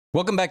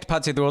Welcome back to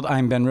Pod Save the World.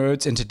 I'm Ben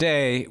Rhodes, and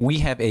today we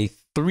have a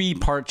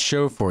three-part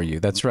show for you.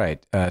 That's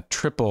right,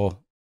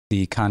 triple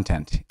the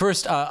content.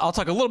 First, I'll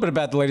talk a little bit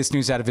about the latest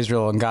news out of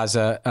Israel and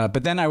Gaza,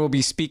 but then I will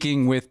be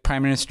speaking with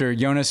Prime Minister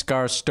Jonas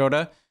Gahr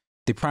Store,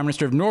 the Prime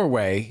Minister of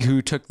Norway,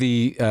 who took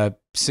the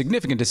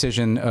significant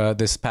decision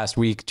this past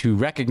week to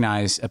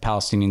recognize a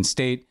Palestinian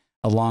state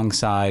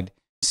alongside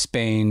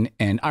Spain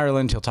and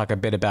Ireland. He'll talk a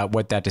bit about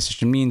what that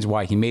decision means,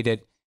 why he made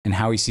it, and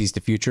how he sees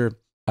the future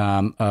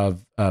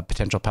of a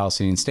potential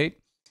Palestinian state.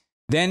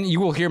 Then you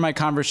will hear my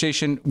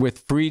conversation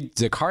with Fareed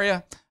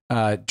Zakaria,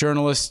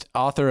 journalist,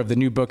 author of the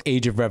new book,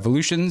 Age of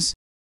Revolutions.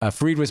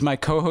 Fareed was my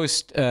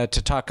co-host to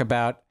talk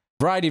about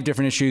a variety of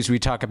different issues. We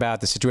talk about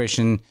the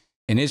situation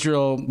in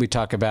Israel. We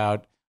talk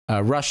about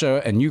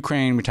Russia and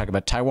Ukraine. We talk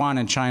about Taiwan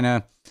and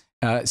China.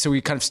 So we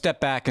kind of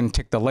step back and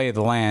take the lay of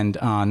the land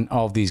on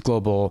all of these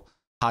global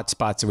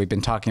hotspots that we've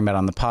been talking about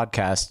on the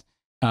podcast.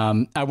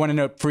 I want to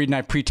note, Fareed and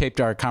I pre-taped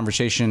our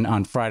conversation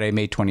on Friday,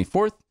 May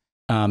 24th.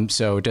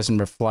 So it doesn't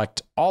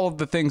reflect all of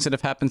the things that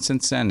have happened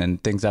since then,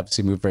 and things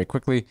obviously move very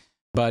quickly.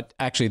 But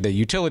actually, the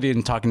utility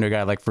in talking to a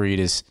guy like Fareed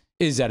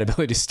is that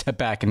ability to step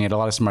back, and he had a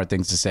lot of smart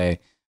things to say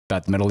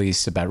about the Middle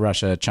East, about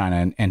Russia,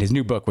 China, and his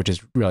new book, which is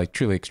really,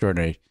 truly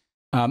extraordinary.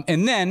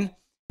 And then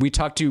we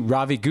talked to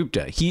Ravi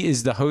Gupta. He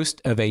is the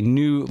host of a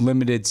new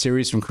limited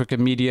series from Crooked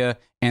Media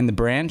and The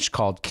Branch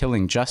called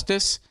Killing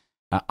Justice.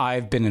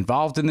 I've been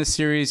involved in this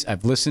series.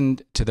 I've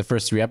listened to the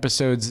first 3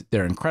 episodes.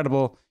 They're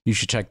incredible. You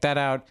should check that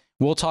out.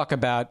 We'll talk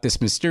about this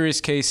mysterious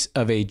case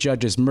of a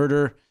judge's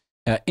murder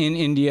in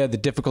India, the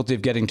difficulty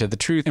of getting to the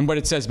truth, and what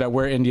it says about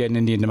where India and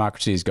Indian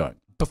democracy is going.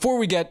 Before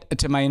we get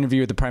to my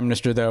interview with the Prime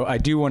Minister, though, I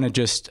do want to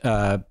just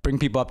bring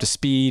people up to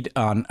speed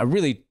on a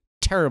really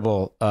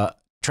terrible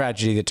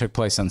tragedy that took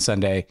place on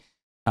Sunday.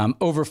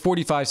 Over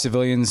 45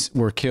 civilians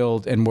were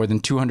killed and more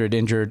than 200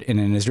 injured in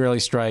an Israeli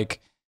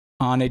strike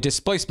on a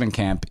displacement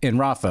camp in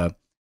Rafah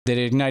that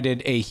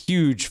ignited a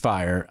huge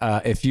fire.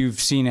 If you've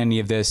seen any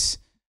of this,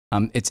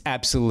 it's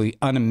absolutely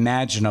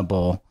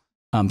unimaginable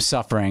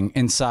suffering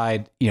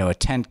inside, a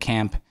tent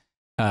camp.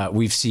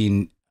 We've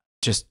seen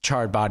just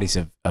charred bodies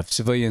of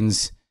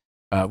civilians.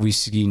 We've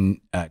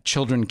seen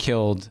children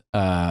killed,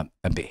 a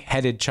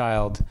beheaded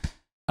child.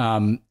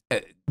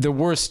 The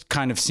worst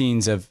kind of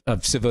scenes of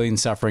civilian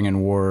suffering in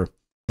war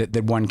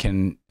that one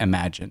can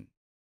imagine.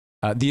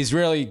 The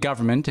Israeli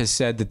government has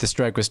said that the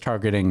strike was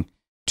targeting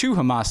 2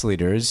 Hamas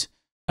leaders,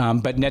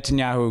 but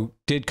Netanyahu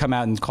did come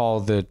out and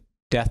call the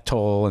death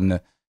toll and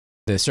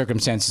the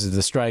circumstances of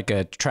the strike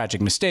a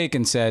tragic mistake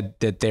and said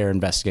that they're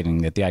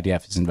investigating, that the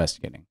IDF is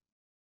investigating.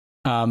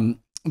 The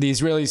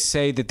Israelis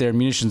say that their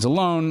munitions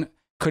alone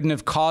couldn't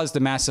have caused the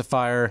massive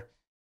fire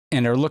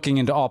and are looking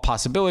into all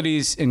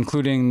possibilities,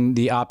 including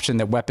the option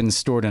that weapons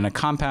stored in a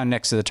compound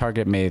next to the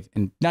target may have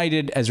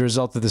ignited as a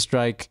result of the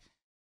strike.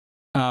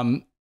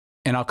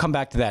 And I'll come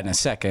back to that in a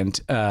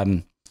second.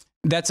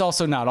 That's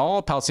also not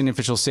all. Palestinian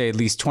officials say at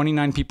least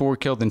 29 people were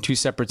killed in 2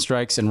 separate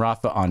strikes in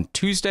Rafah on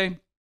Tuesday.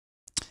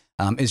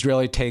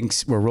 Israeli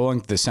tanks were rolling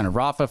through the center of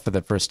Rafah for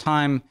the first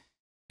time.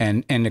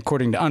 And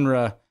according to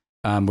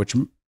UNRWA, which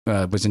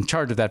was in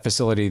charge of that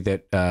facility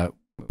that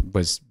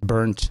was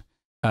burnt,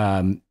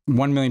 1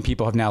 million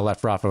people have now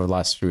left Rafah over the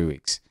last 3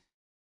 weeks.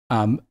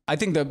 I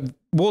think that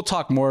we'll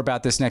talk more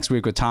about this next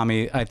week with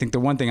Tommy. I think the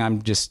one thing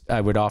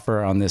I would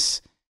offer on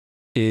this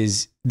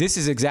is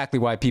exactly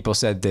why people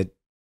said that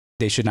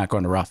they should not go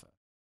into Rafah,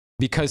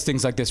 because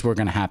things like this were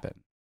going to happen,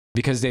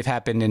 because they've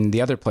happened in the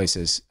other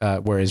places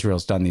where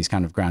Israel's done these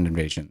kind of ground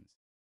invasions.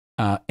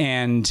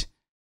 And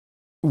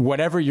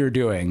whatever you're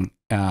doing,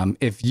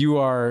 if you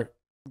are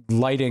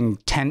lighting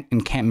tent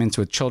encampments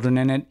with children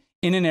in it,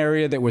 in an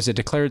area that was a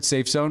declared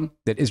safe zone,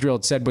 that Israel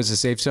had said was a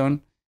safe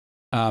zone,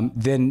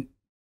 then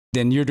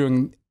you're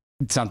doing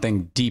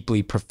something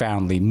deeply,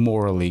 profoundly,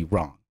 morally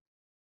wrong.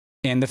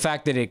 And the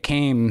fact that it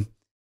came,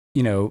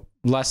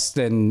 less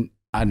than,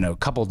 a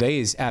couple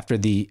days after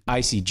the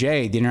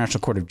ICJ, the International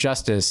Court of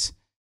Justice,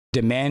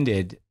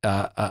 demanded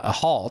a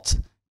halt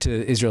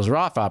to Israel's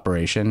Rafah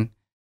operation,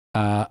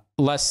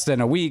 less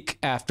than a week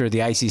after the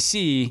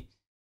ICC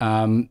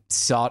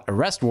sought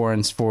arrest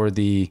warrants for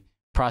the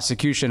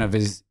prosecution of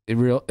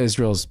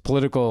Israel's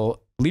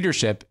political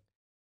leadership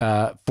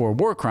for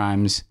war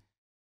crimes.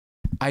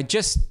 I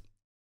just,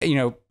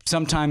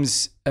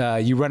 sometimes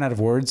you run out of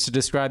words to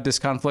describe this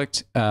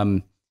conflict.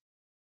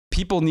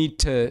 People need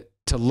to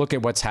look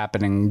at what's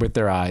happening with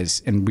their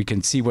eyes, and we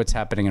can see what's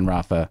happening in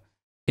Rafah.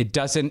 It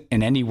doesn't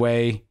in any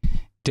way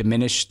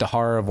diminish the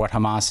horror of what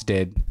Hamas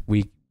did.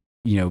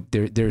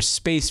 There's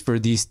space for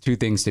these 2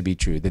 things to be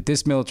true, that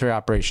this military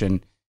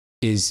operation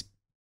is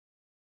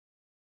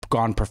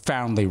gone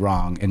profoundly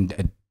wrong in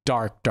a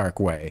dark,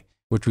 dark way,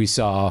 which we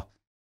saw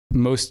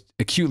most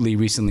acutely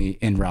recently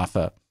in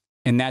Rafah.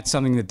 And that's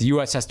something that the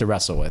U.S. has to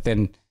wrestle with.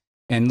 And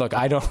look,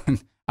 I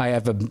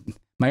have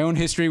my own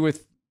history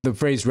with the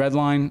phrase red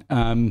line.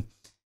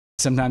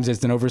 Sometimes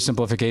it's an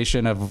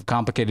oversimplification of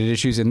complicated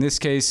issues. In this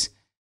case,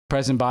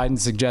 President Biden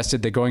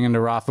suggested that going into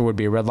Rafah would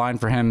be a red line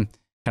for him,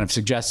 kind of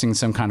suggesting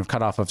some kind of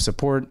cutoff of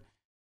support.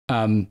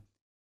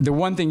 the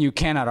one thing you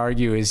cannot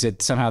argue is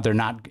that somehow they're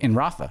not in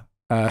Rafah.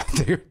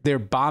 They're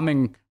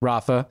bombing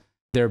Rafah.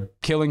 They're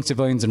killing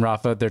civilians in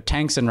Rafah. They're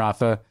tanks in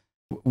Rafah.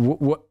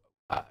 What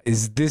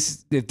is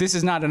this? If this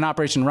is not an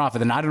operation in Rafah,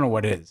 then I don't know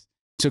what is.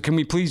 So can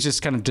we please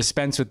just kind of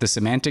dispense with the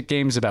semantic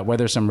games about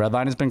whether some red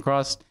line has been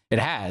crossed? It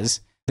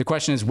has. The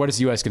question is, what is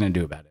the U.S. going to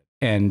do about it?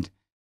 And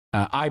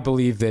I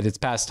believe that it's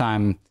past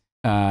time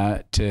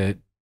to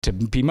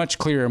be much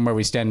clearer in where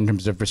we stand in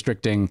terms of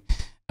restricting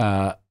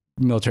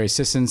military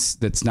assistance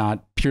that's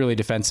not purely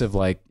defensive,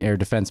 like air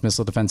defense,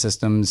 missile defense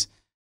systems,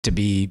 to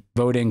be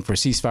voting for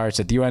ceasefires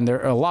at the UN. There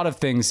are a lot of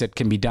things that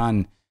can be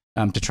done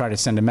to try to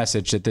send a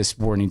message that this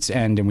war needs to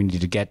end and we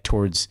need to get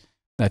towards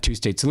a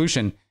two-state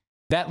solution.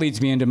 That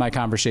leads me into my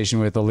conversation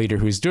with a leader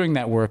who's doing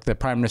that work, the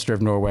Prime Minister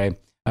of Norway.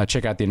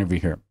 Check out the interview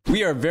here.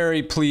 We are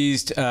very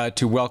pleased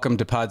to welcome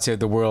to Pod Save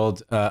the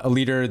World a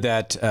leader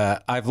that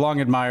I've long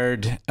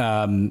admired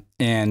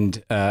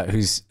and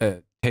who's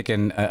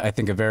taken, I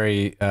think, a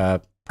very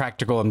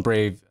practical and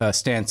brave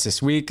stance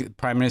this week.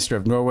 Prime Minister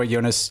of Norway,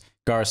 Jonas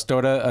Gahr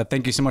Store.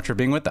 Thank you so much for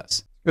being with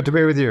us. Good to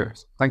be with you.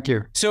 Thank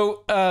you.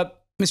 So,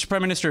 Mr.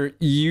 Prime Minister,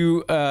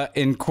 you,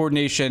 in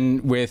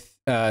coordination with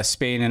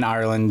Spain and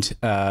Ireland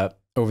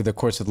over the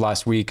course of the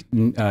last week,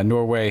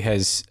 Norway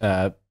has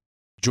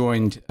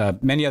joined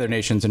many other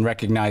nations in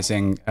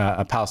recognizing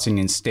a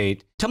Palestinian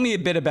state. Tell me a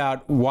bit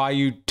about why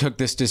you took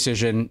this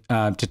decision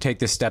to take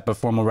this step of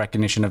formal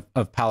recognition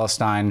of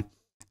Palestine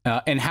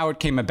and how it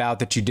came about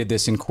that you did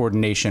this in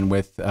coordination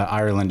with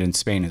Ireland and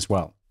Spain as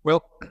well.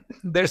 Well,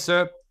 there's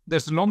a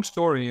long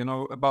story,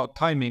 about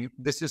timing.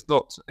 This is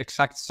not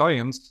exact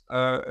science.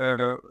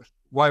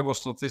 Why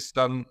was not this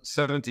done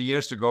 70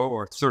 years ago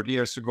or 30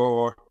 years ago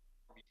or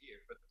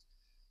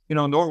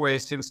Norway,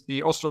 since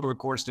the Oslo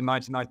Accords in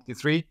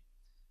 1993,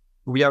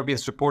 we have been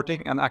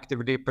supporting and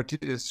actively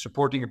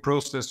supporting a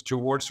process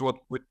towards what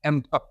would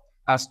end up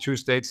as two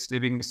states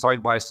living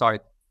side by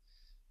side.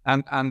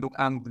 And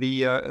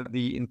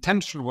the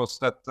intention was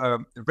that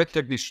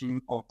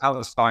recognition of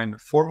Palestine,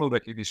 formal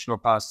recognition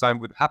of Palestine,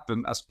 would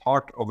happen as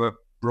part of a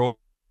broad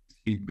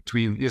deal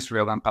between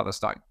Israel and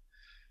Palestine.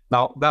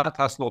 Now, that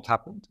has not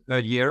happened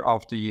year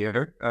after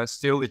year.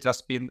 Still, it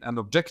has been an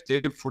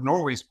objective. For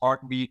Norway's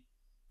part,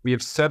 we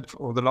have said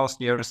over the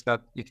last years that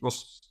it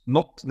was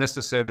not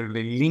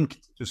necessarily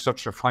linked to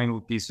such a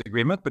final peace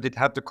agreement, but it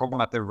had to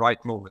come at the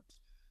right moment.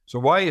 So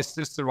why is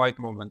this the right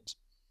moment?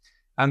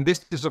 And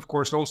this is, of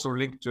course, also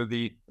linked to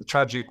the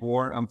tragic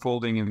war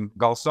unfolding in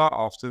Gaza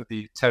after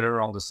the terror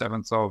on the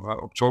 7th of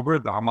October,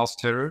 the Hamas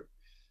terror,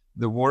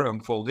 the war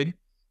unfolding.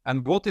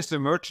 And what is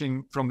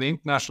emerging from the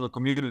international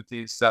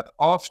community is that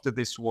after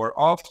this war,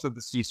 after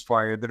the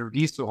ceasefire, the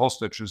release of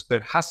hostages,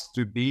 there has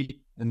to be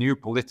a new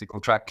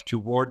political track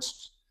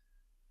towards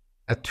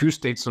a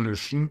two-state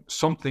solution,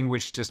 something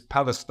which is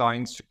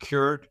Palestine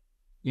secured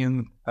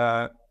in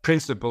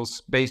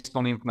principles based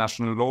on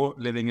international law,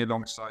 living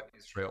alongside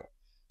Israel.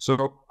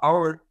 So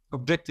our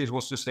objective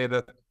was to say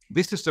that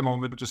this is the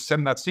moment to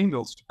send that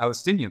signal to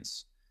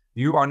Palestinians.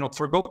 You are not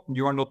forgotten.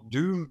 You are not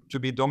doomed to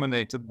be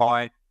dominated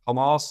by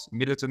Hamas,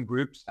 militant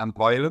groups, and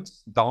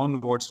violence,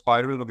 downward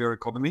spiral of your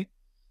economy.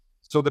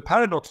 So the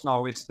paradox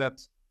now is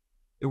that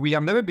we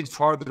have never been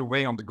farther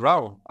away on the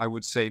ground, I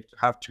would say, to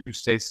have two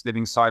states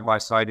living side by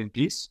side in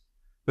peace.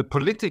 But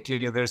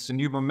politically, there's a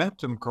new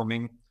momentum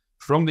coming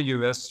from the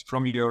US,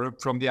 from Europe,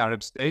 from the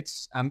Arab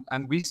states. And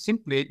we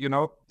simply,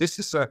 this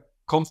is a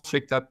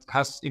conflict that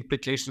has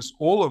implications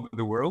all over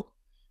the world.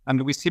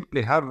 And we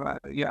simply have,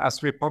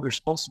 as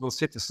responsible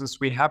citizens,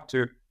 we have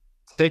to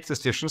take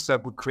decisions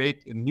that would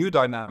create a new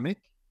dynamic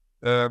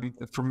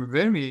from a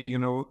very,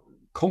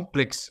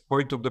 complex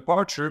point of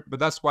departure. But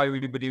that's why we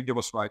believed it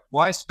was right.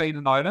 Why Spain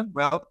and Ireland?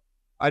 Well,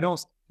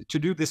 to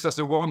do this as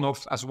a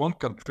one-off, as one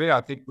country,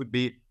 I think would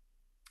be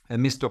a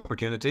missed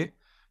opportunity.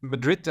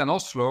 Madrid and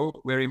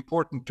Oslo were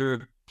important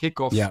to kick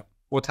off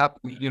what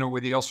happened,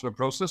 with the Oslo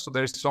process. So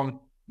there's some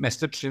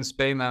message in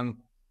Spain and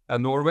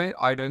Norway.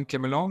 Ireland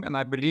came along, and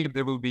I believe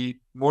there will be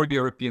more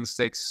European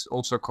states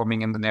also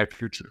coming in the near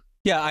future.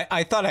 Yeah,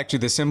 I thought actually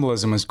the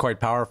symbolism was quite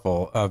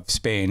powerful of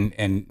Spain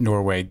and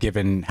Norway,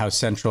 given how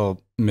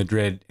central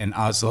Madrid and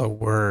Oslo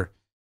were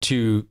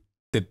to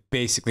the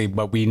basically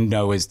what we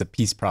know as the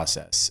peace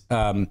process.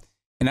 And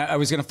I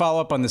was going to follow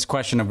up on this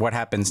question of what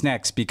happens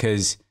next,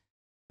 because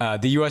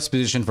the U.S.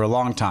 position for a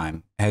long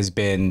time has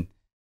been,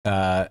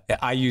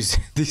 I use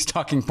these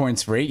talking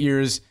points for 8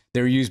 years.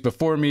 They were used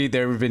before me.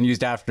 They've been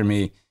used after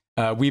me.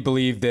 We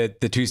believe that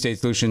the two-state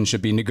solution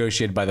should be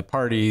negotiated by the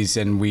parties,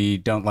 and we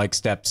don't like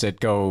steps that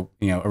go,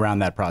 around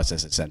that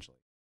process, essentially.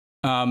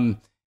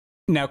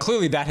 Now,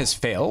 clearly, that has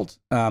failed.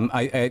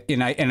 I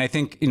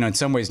think, in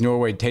some ways,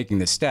 Norway taking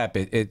this step,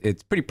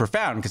 it's pretty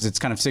profound because it's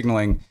kind of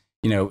signaling,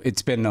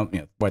 it's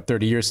been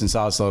 30 years since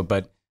Oslo,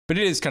 but it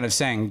is kind of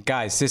saying,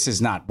 guys, this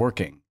is not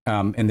working,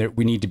 and that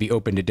we need to be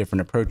open to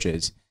different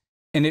approaches.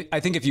 And I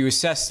think if you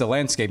assess the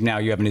landscape now,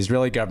 you have an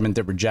Israeli government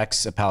that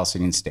rejects a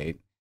Palestinian state.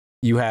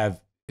 You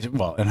have in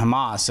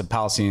Hamas, a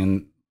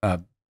Palestinian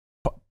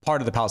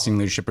part of the Palestinian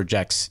leadership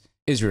rejects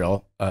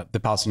Israel. The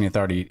Palestinian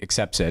Authority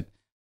accepts it.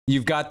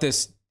 You've got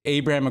this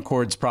Abraham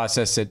Accords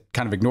process that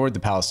kind of ignored the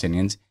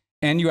Palestinians,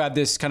 and you have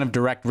this kind of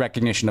direct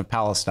recognition of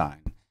Palestine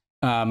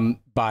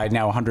by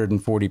now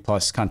 140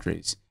 plus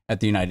countries at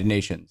the United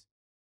Nations.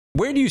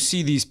 Where do you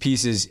see these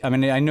pieces? I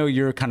mean, I know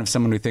you're kind of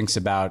someone who thinks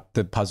about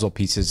the puzzle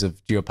pieces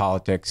of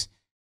geopolitics.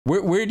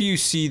 Where do you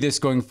see this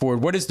going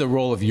forward? What is the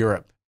role of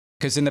Europe?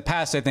 Because in the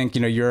past, I think,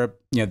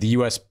 Europe, the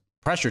U.S.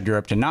 pressured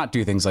Europe to not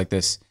do things like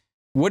this.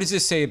 What does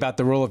this say about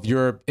the role of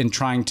Europe in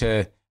trying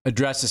to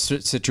address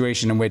a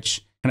situation in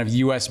which kind of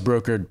U.S.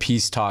 brokered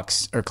peace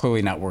talks are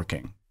clearly not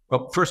working?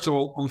 Well, first of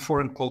all, on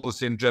foreign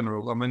policy in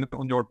general, I mean,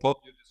 on your pod,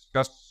 you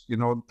discuss,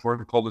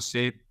 foreign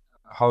policy,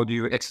 how do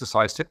you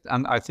exercise it?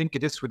 And I think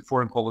it is with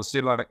foreign policy,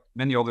 like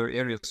many other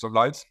areas of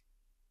life.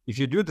 If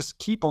you do this,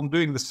 keep on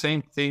doing the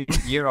same thing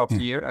year after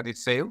year and it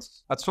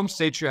fails, at some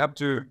stage you have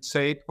to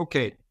say,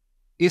 okay,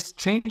 is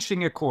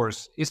changing a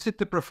course, is it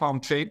a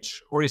profound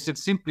change, or is it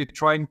simply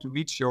trying to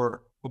reach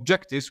your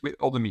objectives with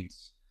other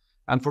means?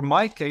 And for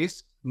my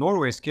case,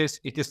 Norway's case,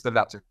 it is the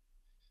latter.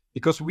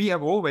 Because we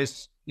have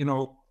always,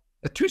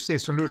 a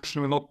two-state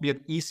solution will not be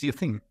an easy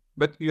thing,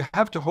 but you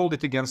have to hold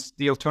it against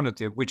the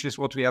alternative, which is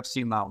what we have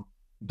seen now,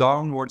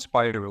 downward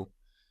spiral.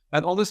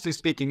 And honestly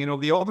speaking,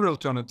 the other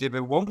alternative,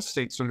 a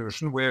one-state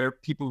solution where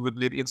people would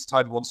live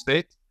inside one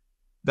state,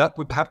 that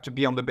would have to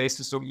be on the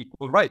basis of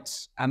equal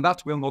rights. And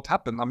that will not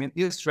happen. I mean,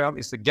 Israel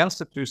is against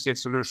the two-state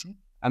solution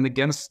and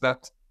against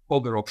that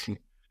other option.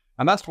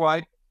 And that's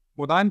why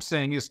what I'm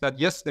saying is that,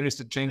 yes, there is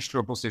a change to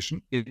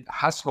opposition. It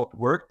has not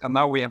worked. And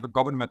now we have a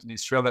government in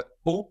Israel that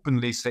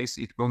openly says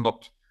it will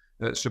not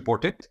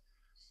support it.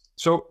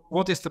 So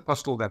what is the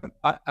puzzle then?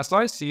 As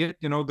I see it,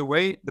 the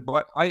way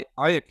I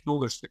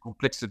acknowledge the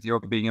complexity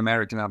of being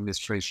American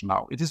administration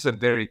now. It is a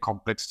very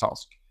complex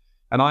task.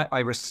 And I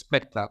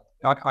respect that.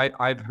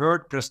 I've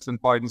heard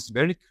President Biden's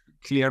very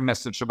clear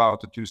message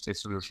about the two-state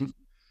solution.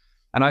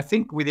 And I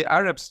think with the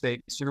Arab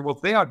states,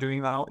 what they are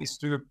doing now is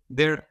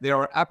there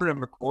are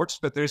Abraham Accords,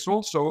 but there's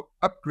also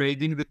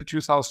upgrading the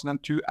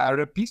 2002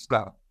 Arab Peace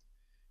Plan,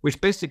 which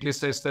basically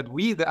says that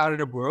we, the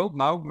Arab world,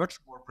 now much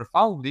more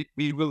profoundly,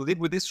 we will live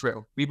with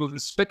Israel. We will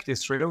respect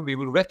Israel. We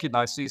will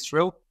recognize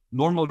Israel,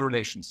 normal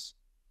relations.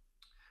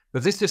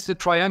 But this is the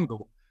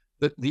triangle.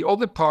 The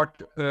other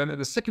part,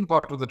 the second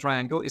part of the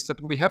triangle is that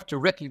we have to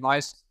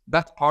recognize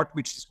that part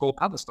which is called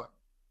Palestine.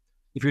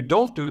 If you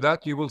don't do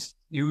that, you will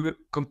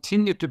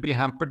continue to be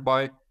hampered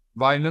by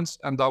violence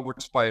and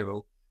downward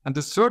spiral. And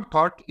the third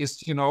part is,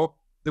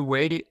 the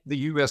way the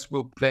US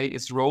will play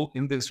its role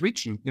in this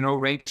region,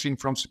 ranging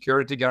from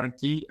security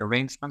guarantee,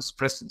 arrangements,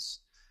 presence.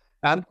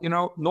 And,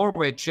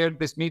 Norway chaired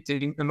this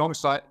meeting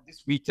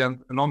this weekend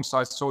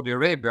alongside Saudi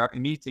Arabia, a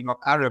meeting of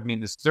Arab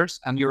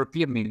ministers and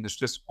European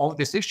ministers on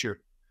this issue.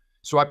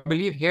 So I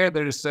believe here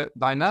there is a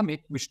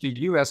dynamic which the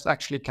US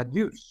actually can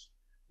use,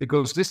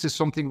 because this is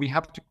something we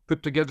have to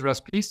put together as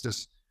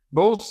pieces,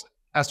 both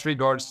as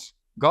regards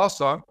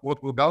Gaza,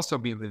 what will Gaza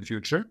be in the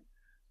future?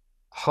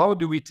 How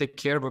do we take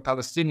care of a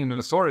Palestinian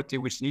Authority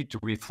which need to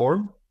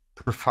reform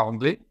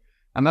profoundly?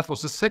 And that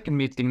was the second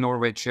meeting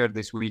Norway chaired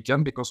this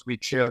weekend, because we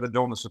chaired the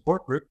donor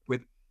support group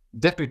with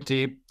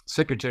Deputy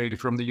Secretary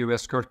from the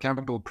US, Kurt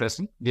Campbell,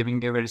 present,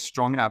 giving a very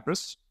strong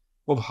address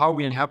of how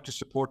we have to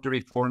support the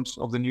reforms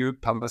of the new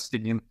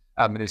Palestinian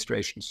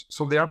administrations.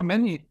 So there are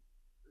many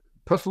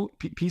puzzle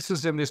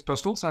pieces in these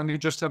puzzles, and you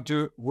just have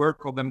to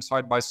work on them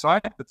side by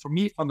side. But for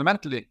me,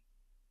 fundamentally,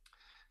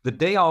 the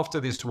day after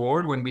this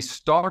war, when we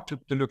start to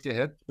look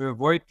ahead, to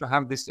avoid to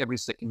have this every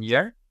second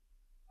year,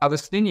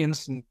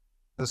 Palestinians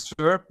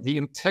deserve the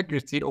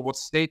integrity of what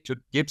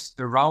statehood gives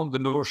around the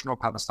notion of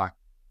Palestine,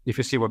 if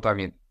you see what I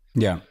mean.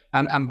 Yeah.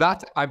 And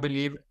that, I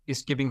believe,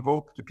 is giving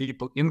hope to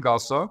people in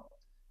Gaza,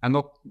 and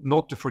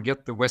not to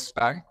forget the West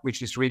Bank,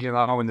 which is really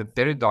now in a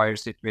very dire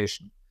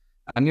situation.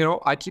 And,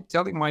 I keep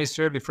telling my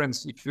Israeli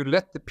friends, if you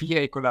let the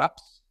PA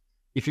collapse,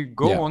 if you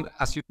go on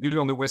as you do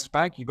on the West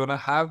Bank, you're going to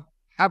have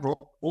havoc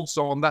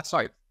also on that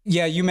side.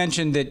 Yeah, you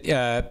mentioned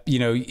that,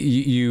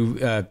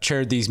 you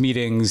chaired these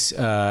meetings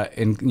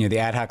in the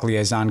Ad Hoc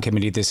Liaison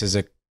Committee. This is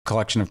a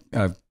collection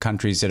of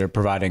countries that are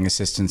providing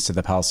assistance to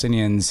the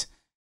Palestinians.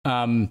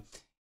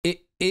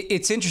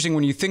 It's interesting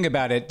when you think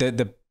about it,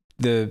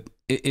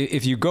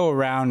 if you go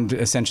around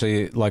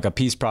essentially like a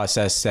peace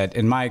process that,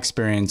 in my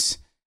experience,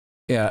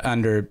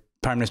 under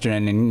Prime Minister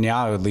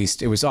Netanyahu, at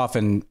least, it was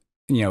often,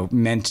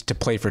 meant to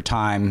play for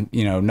time.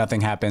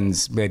 Nothing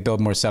happens. They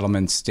build more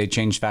settlements. They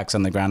change facts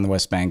on the ground in the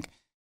West Bank.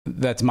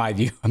 That's my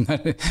view.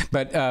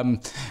 But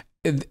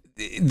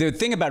the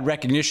thing about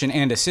recognition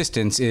and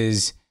assistance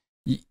is,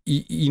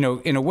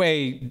 in a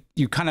way,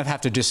 you kind of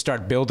have to just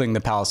start building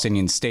the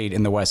Palestinian state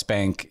in the West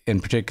Bank in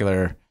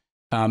particular,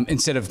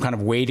 instead of kind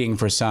of waiting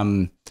for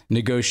some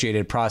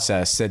negotiated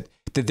process. That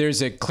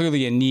there's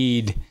clearly a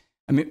need.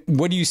 I mean,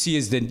 what do you see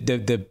as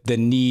the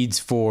needs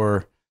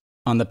for,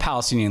 on the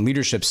Palestinian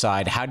leadership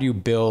side? How do you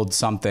build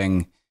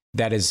something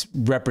that is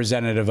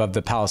representative of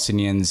the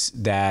Palestinians,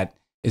 that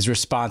is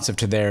responsive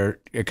to their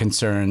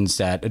concerns,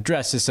 that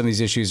addresses some of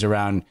these issues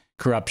around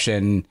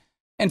corruption,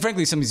 and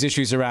frankly, some of these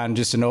issues around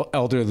just an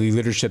elderly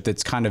leadership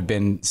that's kind of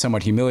been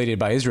somewhat humiliated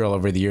by Israel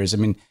over the years? I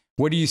mean,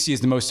 what do you see as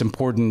the most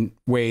important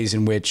ways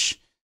in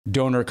which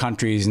donor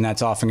countries, and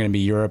that's often going to be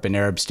Europe and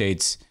Arab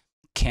states,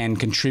 can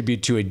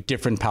contribute to a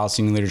different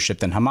Palestinian leadership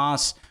than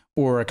Hamas,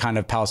 or a kind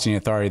of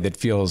Palestinian Authority that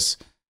feels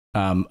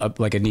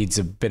like it needs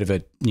a bit of a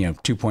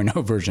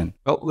 2.0 version?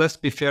 Well, let's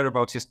be fair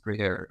about history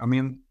here. I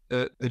mean,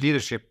 the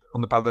leadership on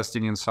the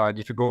Palestinian side,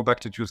 if you go back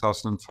to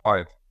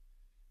 2005,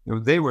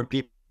 they were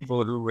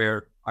people who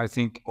were, I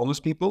think,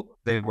 honest people.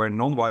 They were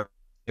non-violent.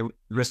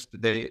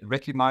 They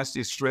recognized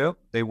Israel.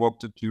 They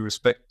wanted to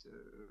respect,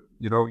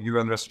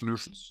 UN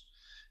resolutions.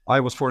 I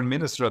was foreign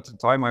minister at the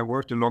time. I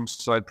worked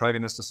alongside Prime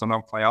Minister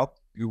Salam Fayyad,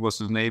 who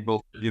was an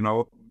able,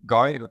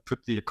 guy who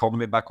put the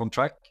economy back on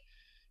track.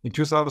 In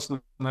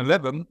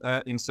 2011,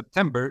 in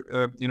September,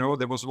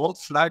 there was one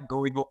flag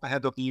going up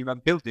ahead of the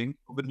UN building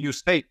of a new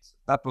state.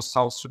 That was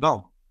South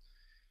Sudan,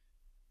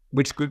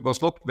 which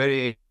was not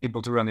very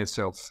able to run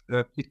itself.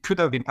 It could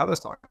have been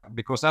Palestine,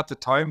 because at the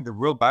time, the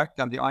World Bank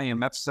and the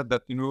IMF said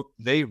that,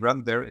 they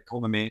run their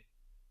economy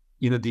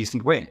in a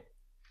decent way.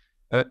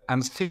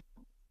 And still,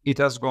 it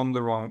has gone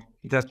the wrong.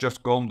 It has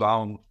just gone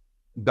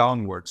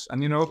downwards. And,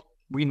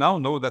 we now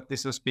know that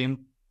this has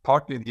been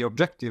partly the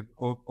objective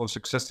of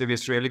successive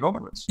Israeli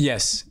governments.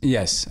 Yes,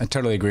 I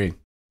totally agree.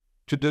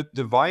 To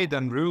divide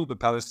and rule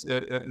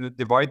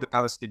divide the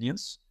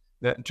Palestinians,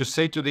 to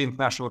say to the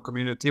international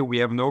community, we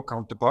have no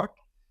counterpart.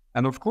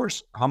 And of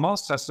course,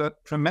 Hamas has a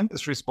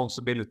tremendous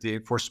responsibility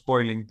for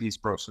spoiling these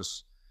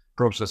processes.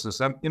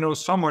 And,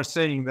 some are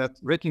saying that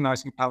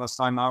recognizing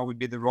Palestine now would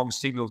be the wrong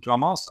signal to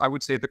Hamas. I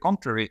would say the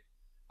contrary.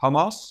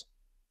 Hamas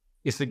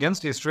is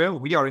against Israel.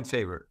 We are in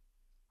favor.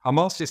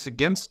 Hamas is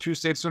against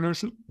two-state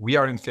solution. We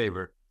are in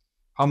favor.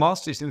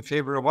 Hamas is in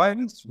favor of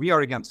violence. We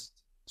are against.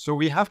 So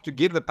we have to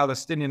give the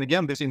Palestinian,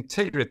 again, this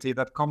integrity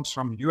that comes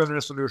from UN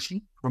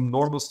resolution, from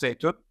normal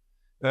statehood.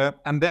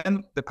 And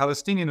then the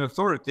Palestinian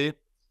Authority,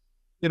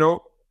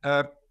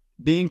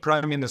 being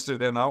prime minister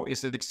there now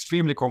is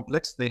extremely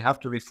complex. They have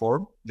to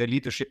reform. Their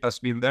leadership has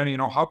been there.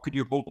 How could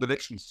you hold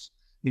elections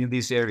in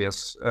these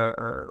areas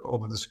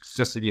over the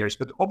successive years?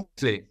 But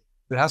obviously,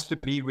 there has to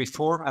be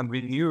reform and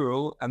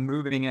renewal and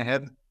moving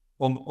ahead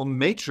on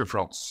major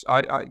fronts.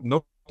 I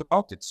know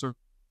about it. So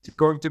is it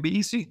going to be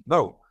easy?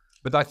 No.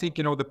 But I think,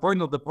 the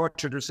point of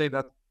departure to say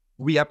that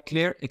we have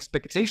clear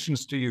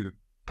expectations to you,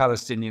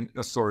 Palestinian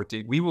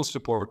Authority. We will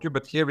support you,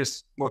 but here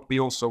is what we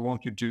also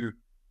want you to,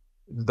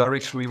 the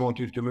direction we want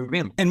you to move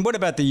in. And what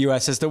about the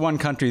U.S. as the one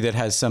country that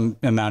has some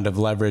amount of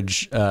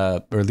leverage,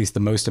 or at least the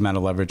most amount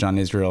of leverage on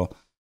Israel?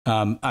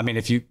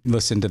 If you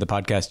listen to the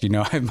podcast,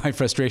 I have my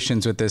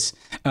frustrations with this.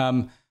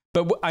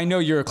 But I know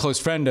you're a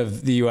close friend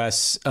of the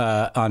U.S.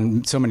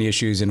 On so many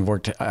issues and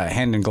worked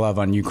hand in glove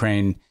on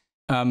Ukraine.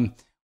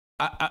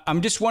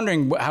 I'm just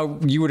wondering how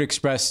you would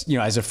express,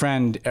 as a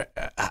friend,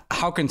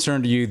 how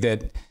concerned are you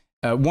that,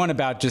 one,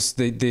 about just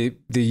the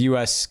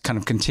U.S. kind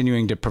of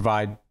continuing to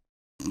provide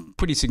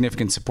pretty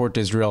significant support to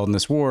Israel in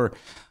this war,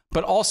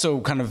 but also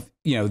kind of,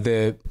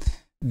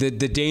 the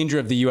danger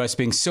of the U.S.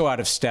 being so out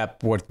of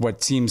step with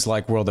what seems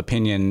like world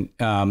opinion,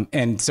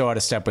 and so out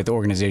of step with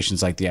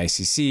organizations like the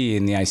ICC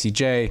and the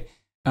ICJ.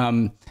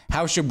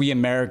 How should we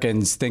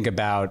Americans think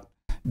about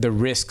the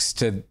risks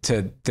to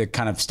the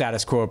kind of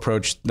status quo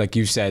approach, like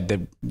you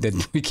said,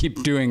 that we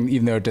keep doing,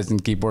 even though it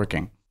doesn't keep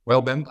working?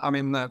 Well, Ben,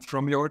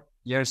 from your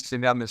years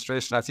in the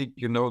administration, I think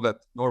you know that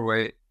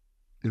Norway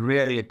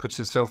really puts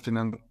itself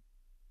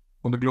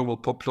on the global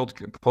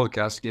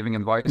podcast giving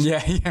advice.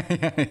 Yeah.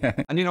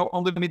 And,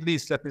 on the Middle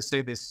East, let me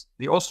say this.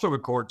 The Oslo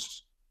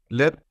Accords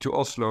led to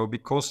Oslo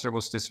because there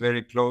was this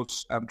very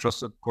close and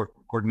trusted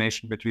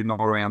coordination between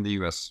Norway and the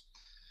US.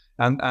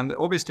 And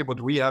obviously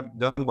what we have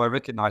done by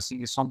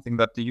recognizing is something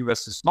that the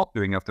US is not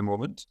doing at the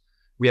moment.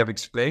 We have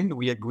explained,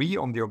 we agree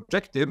on the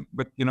objective,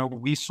 but,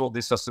 we saw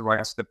this as the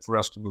right step for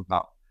us to move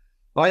now.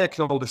 I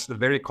acknowledge the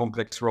very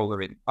complex role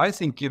they're in. I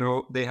think,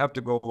 they have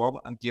to go on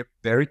and give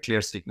very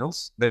clear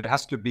signals. There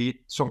has to be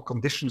some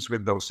conditions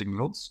with those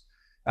signals.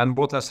 And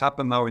what has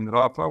happened now in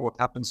Rafah, what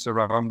happens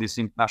around these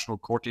international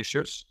court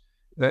issues,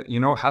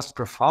 has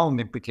profound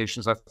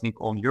implications, I think,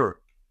 on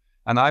Europe.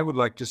 And I would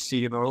like to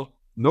see,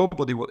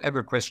 nobody will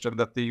ever question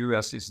that the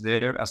US is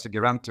there as a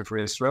guarantor for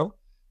Israel.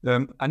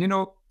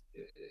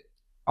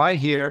 I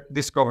hear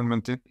this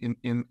government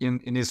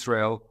in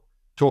Israel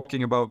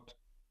talking about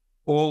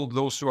all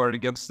those who are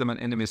against them and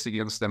enemies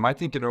against them. I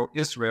think,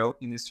 Israel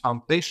in its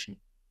foundation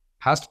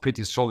has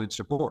pretty solid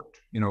support,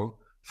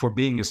 for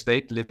being a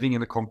state, living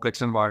in a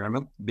complex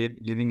environment,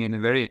 living in a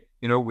very,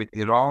 with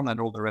Iran and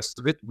all the rest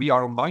of it. We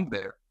are online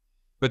there.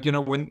 But,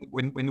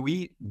 when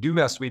we do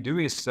as we do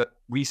is that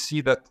we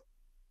see that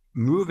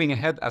moving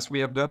ahead as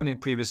we have done in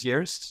previous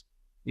years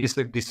is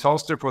a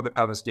disaster for the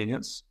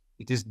Palestinians.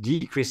 It is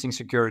decreasing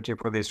security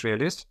for the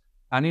Israelis,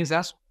 and it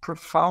has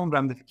profound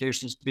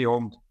ramifications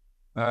beyond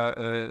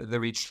the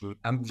region.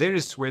 And there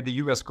is where the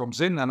US comes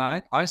in, and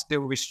I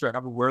still wish to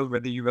have a world where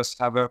the US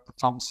have a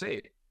profound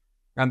say,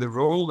 and the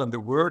role and the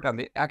word and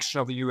the action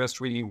of the US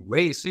really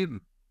weighs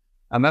in.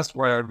 And that's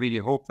why I really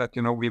hope that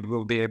we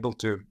will be able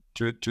to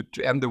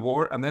end the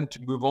war and then to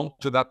move on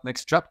to that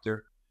next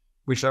chapter,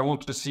 which I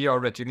want to see our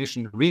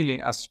recognition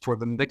really as for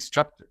the next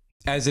chapter.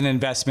 As an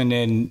investment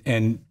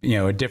in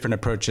a different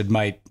approach that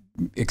might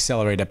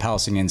accelerate a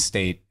Palestinian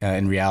state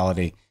in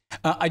reality.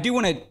 I do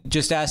want to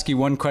just ask you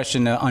one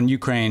question on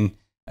Ukraine,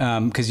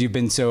 because you've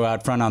been so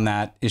out front on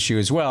that issue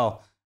as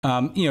well.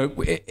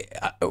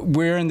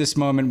 We're in this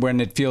moment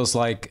when it feels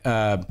like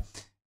the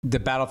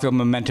battlefield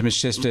momentum has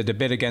shifted a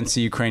bit against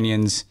the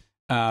Ukrainians.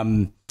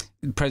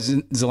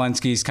 President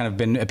Zelensky's kind of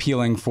been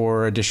appealing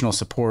for additional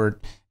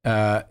support,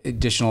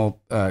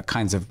 additional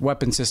kinds of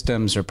weapon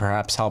systems, or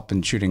perhaps help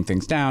in shooting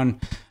things down.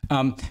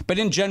 But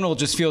in general, it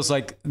just feels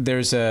like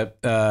there's a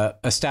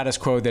status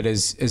quo that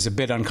is a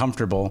bit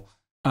uncomfortable.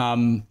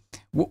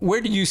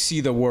 Where do you see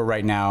the war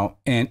right now,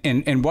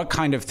 and what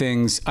kind of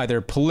things,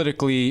 either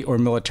politically or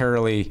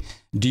militarily,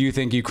 do you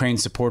think Ukraine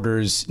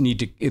supporters need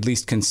to at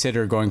least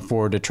consider going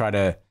forward to try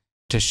to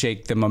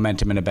shake the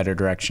momentum in a better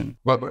direction?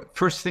 Well,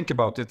 first think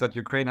about it, that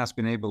Ukraine has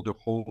been able to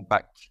hold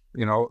back,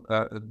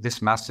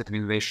 this massive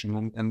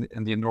invasion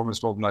and the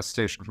enormous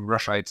mobilization from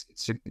Russia.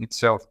 It's in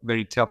itself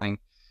very telling.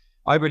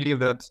 I believe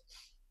that,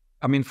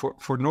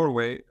 for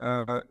Norway,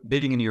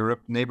 being in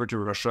Europe, neighbor to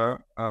Russia,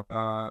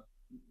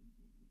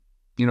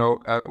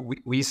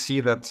 we see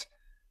that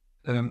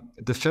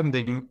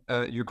defending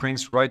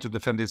Ukraine's right to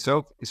defend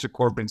itself is a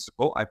core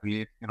principle, I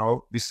believe,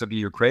 vis-a-vis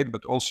Ukraine,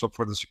 but also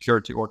for the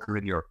security order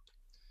in Europe.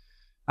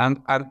 And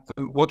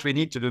what we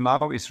need to do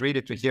now is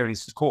really to hear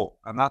his call,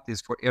 and that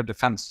is for air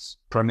defense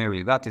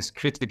primarily. That is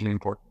critically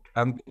important.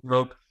 And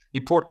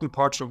important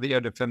parts of the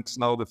air defense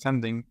now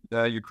defending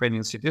the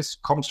Ukrainian cities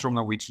comes from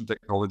Norwegian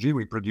technology.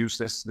 We produce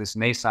this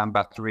NASAM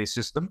battery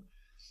system,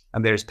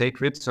 and there's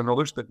Patriots and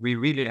others, but we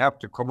really have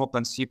to come up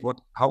and see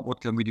what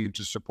can we do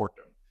to support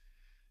them.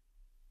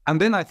 And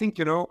then I think,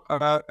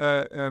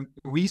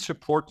 we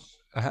support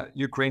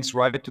Ukraine's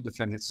right to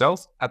defend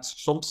itself. At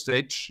some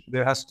stage,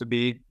 there has to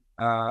be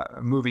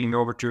moving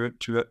over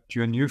to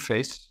a new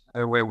phase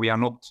where we are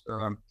not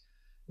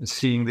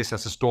seeing this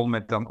as a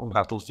stalemate on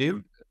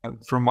battlefield.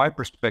 From my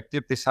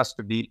perspective, this has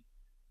to be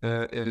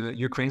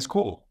Ukraine's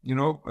call.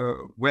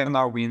 When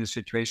are we in a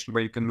situation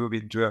where you can move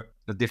into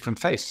a different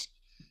phase?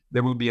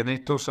 There will be a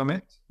NATO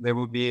summit. There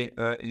will be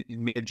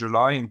in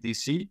mid-July in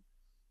DC.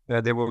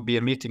 There will be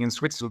a meeting in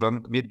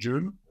Switzerland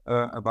mid-June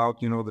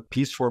about the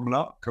peace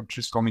formula,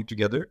 countries coming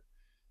together.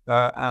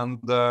 And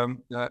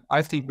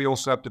I think we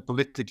also have to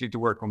politically to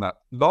work on that.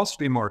 Last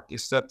remark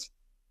is that,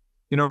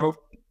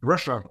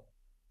 Russia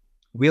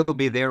will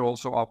be there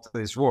also after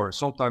this war.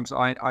 Sometimes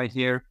I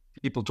hear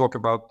people talk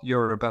about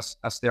Europe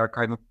as they are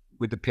kind of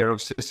with a pair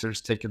of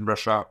scissors taking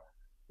Russia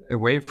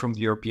away from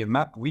the European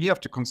map. We have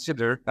to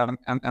consider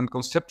and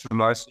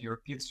conceptualize the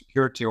European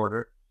security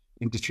order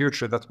in the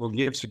future that will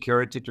give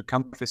security to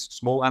countries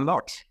small and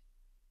large.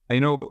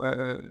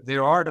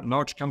 There are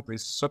large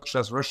countries such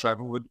as Russia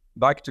who would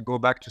like to go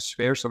back to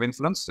spheres of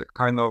influence, a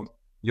kind of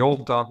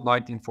Yalta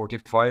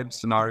 1945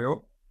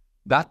 scenario.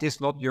 That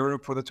is not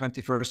Europe for the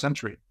 21st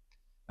century.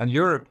 And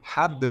Europe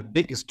had the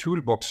biggest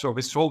toolbox of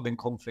resolving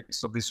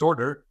conflicts of this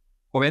order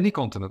of any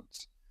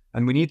continent.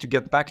 And we need to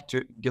get back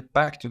to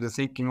the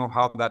thinking of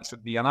how that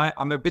should be. And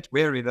I'm a bit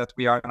wary that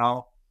we are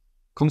now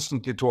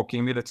constantly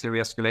talking military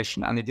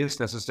escalation, and it is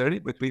necessary,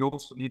 but we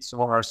also need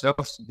some of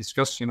ourselves to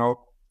discuss,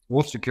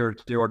 what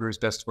security order is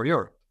best for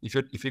Europe.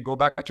 If you go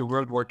back to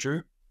World War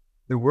II,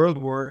 the World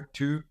War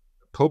II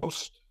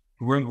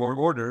post-World War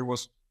order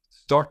was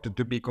started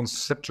to be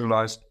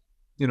conceptualized,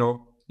 in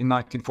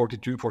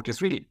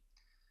 1942-43.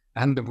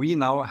 And we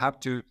now have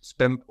to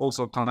spend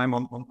also time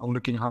on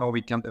looking how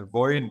we can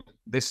avoid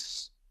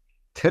this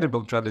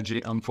terrible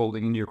tragedy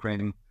unfolding in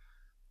Ukraine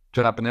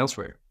to happen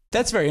elsewhere.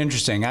 That's very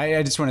interesting.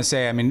 I just want to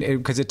say,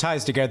 because it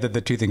ties together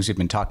the two things we've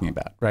been talking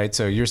about, right?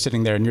 So you're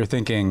sitting there and you're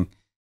thinking,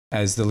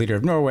 as the leader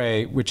of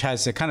Norway, which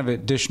has a kind of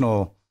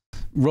additional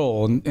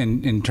role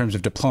in terms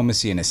of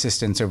diplomacy and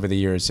assistance over the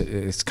years.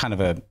 It's kind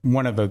of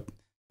one of the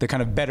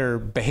kind of better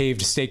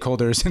behaved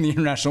stakeholders in the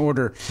international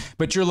order.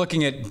 But you're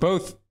looking at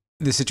both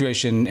the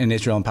situation in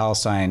Israel and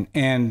Palestine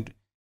and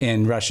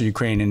in Russia,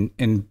 Ukraine,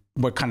 and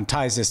what kind of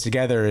ties this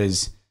together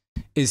is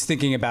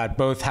thinking about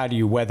both how do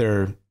you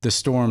weather the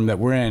storm that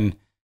we're in,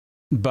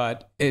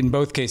 but in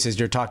both cases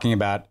you're talking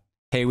about,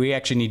 hey, we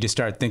actually need to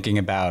start thinking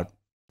about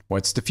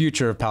what's the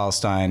future of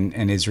Palestine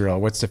and Israel?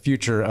 What's the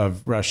future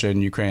of Russia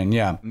and Ukraine?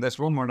 Yeah. And there's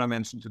one more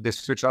dimension to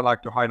this, which I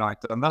like to highlight,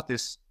 and that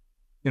is,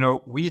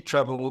 we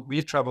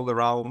travel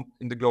around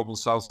in the global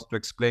south to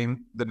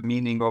explain the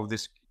meaning of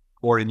this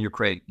war in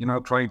Ukraine,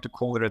 trying to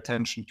call their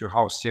attention to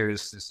how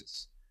serious this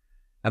is.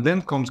 And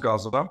then comes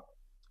Gaza,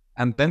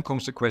 and then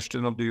comes the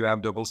question of, do you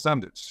have double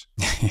standards?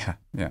 Yeah.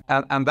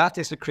 And that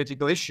is a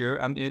critical issue.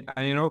 And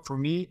for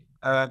me,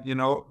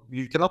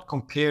 you cannot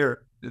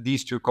compare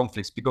these two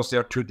conflicts because they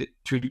are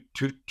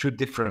too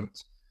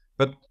different.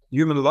 But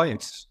human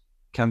lives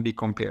can be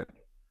compared,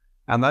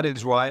 and that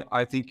is why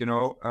I think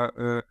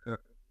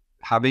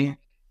having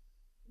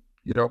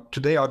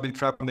today I've been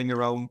traveling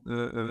around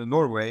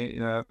Norway,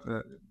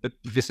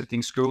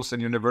 visiting schools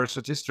and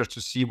universities just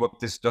to see what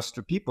this does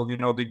to people.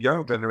 The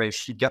young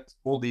generation get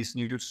all these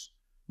news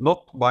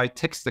not by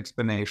text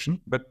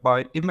explanation, but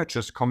by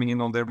images coming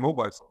in on their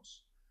mobile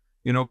phones,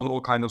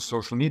 all kind of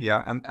social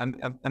media.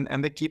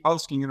 And they keep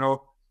asking,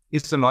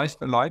 is a life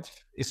a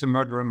life? Is a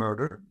murder a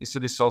murder? Is a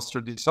disaster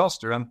a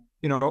disaster? And,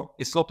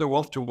 it's not a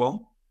one-to-one,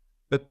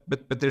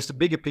 but there's a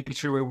bigger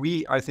picture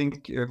where I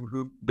think,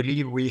 who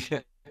believe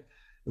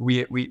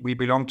we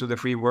belong to the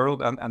free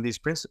world and these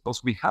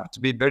principles, we have to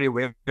be very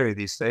wary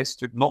these days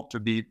not to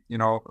be,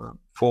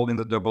 fall in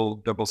the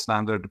double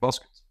standard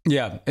basket.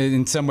 Yeah,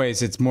 in some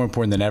ways, it's more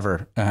important than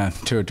ever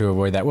to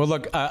avoid that. Well,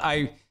 look,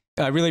 I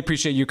really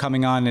appreciate you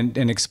coming on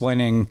and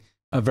explaining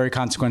a very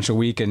consequential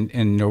week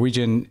in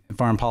Norwegian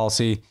foreign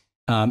policy.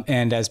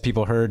 And as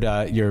people heard,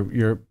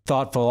 you're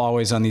thoughtful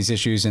always on these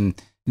issues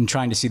and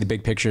trying to see the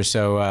big picture.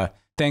 So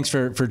thanks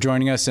for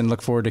joining us, and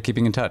look forward to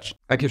keeping in touch.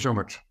 Thank you so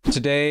much.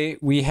 Today,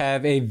 we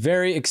have a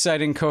very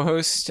exciting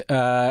co-host,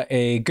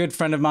 a good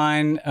friend of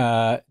mine,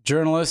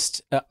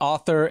 journalist,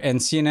 author, and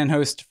CNN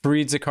host,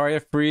 Fareed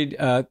Zakaria.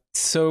 Fareed,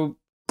 so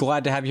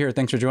glad to have you here.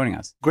 Thanks for joining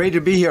us. Great to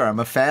be here. I'm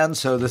a fan,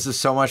 so this is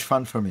so much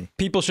fun for me.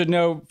 People should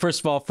know, first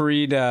of all,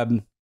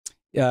 Fareed,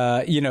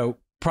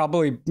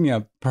 probably,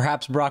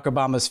 perhaps Barack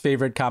Obama's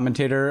favorite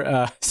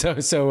commentator.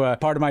 So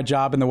part of my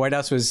job in the White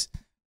House was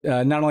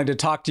not only to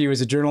talk to you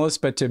as a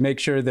journalist, but to make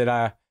sure that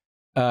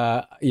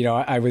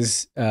I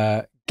was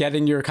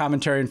getting your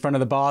commentary in front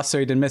of the boss, so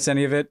he didn't miss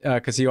any of it,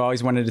 because he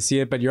always wanted to see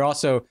it. But you're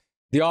also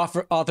the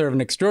author of an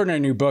extraordinary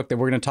new book that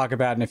we're going to talk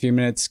about in a few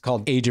minutes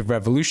called Age of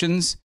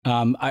Revolutions.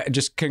 At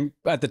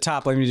the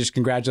top, let me just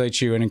congratulate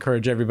you and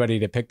encourage everybody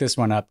to pick this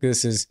one up.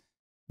 This is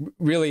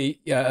really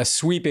a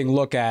sweeping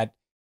look at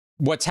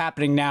what's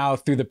happening now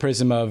through the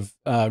prism of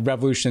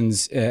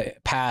revolutions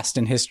past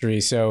in history.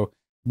 So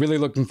really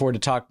looking forward to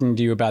talking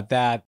to you about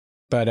that.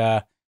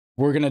 But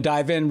we're going to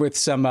dive in with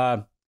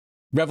some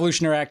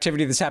revolutionary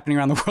activity that's happening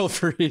around the world,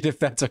 Fareed, if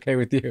that's okay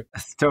with you.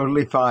 That's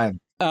totally fine.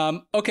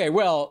 Okay,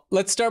 well,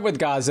 let's start with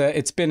Gaza.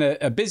 It's been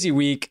a busy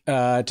week,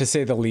 to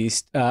say the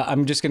least.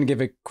 I'm just going to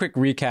give a quick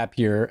recap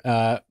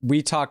here.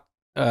 We talked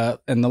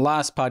in the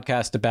last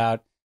podcast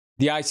about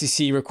the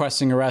ICC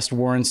requesting arrest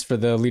warrants for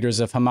the leaders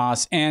of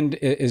Hamas and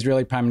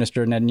Israeli Prime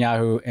Minister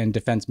Netanyahu and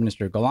Defense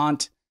Minister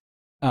Gallant.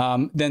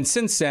 Then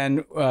since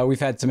then, we've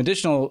had some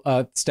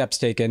additional steps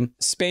taken.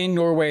 Spain,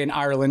 Norway, and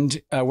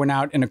Ireland went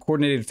out in a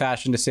coordinated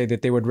fashion to say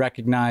that they would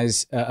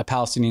recognize a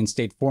Palestinian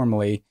state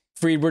formally.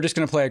 Fareed, we're just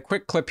going to play a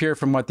quick clip here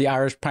from what the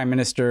Irish Prime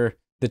Minister,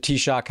 the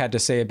Taoiseach, had to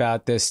say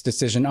about this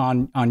decision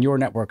on your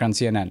network, on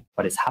CNN.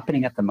 What is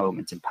happening at the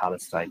moment in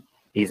Palestine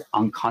is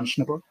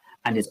unconscionable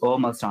and is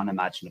almost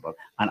unimaginable.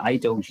 And I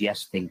don't yet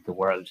think the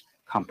world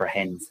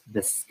comprehends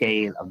the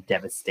scale of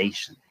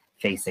devastation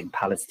facing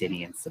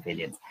Palestinian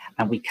civilians.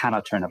 And we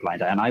cannot turn a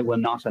blind eye. And I will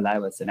not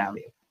allow a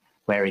scenario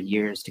where in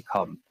years to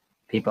come,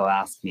 people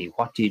ask me,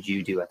 what did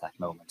you do at that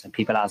moment? And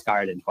people ask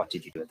Ireland, what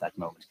did you do at that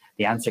moment?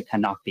 The answer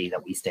cannot be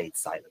that we stayed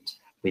silent.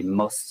 We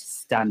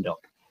must stand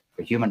up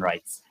for human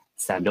rights,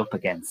 stand up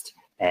against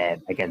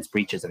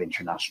breaches of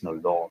international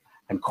law,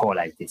 and call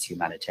out this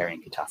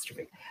humanitarian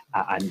catastrophe.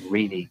 And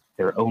really,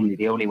 the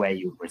only way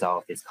you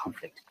resolve this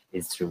conflict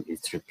is through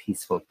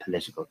peaceful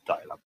political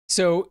dialogue.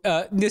 So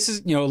this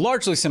is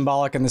largely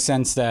symbolic in the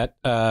sense that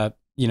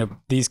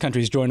these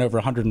countries join over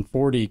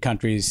 140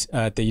 countries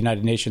at the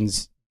United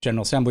Nations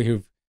General Assembly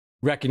who've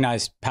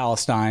recognized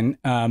Palestine,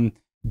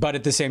 but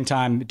at the same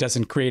time, it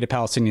doesn't create a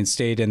Palestinian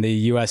state, and the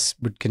U.S.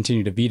 would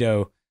continue to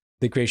veto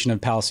the creation of a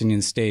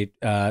Palestinian state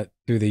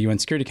through the UN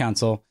Security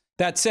Council.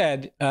 That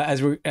said,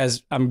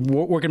 as I'm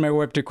working my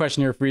way up to a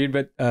question here, Fareed,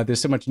 but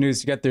there's so much news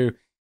to get through.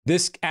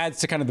 This adds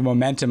to kind of the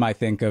momentum, I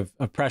think, of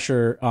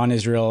pressure on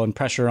Israel and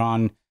pressure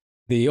on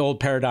the old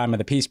paradigm of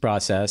the peace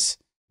process.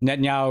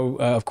 Netanyahu,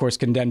 of course,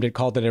 condemned it,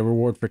 called it a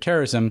reward for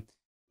terrorism.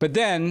 But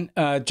then,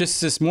 just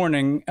this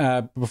morning,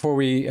 before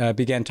we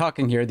began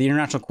talking here, the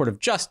International Court of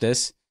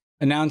Justice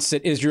announced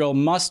that Israel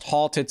must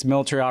halt its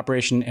military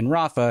operation in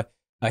Rafah.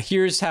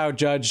 Here's how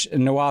Judge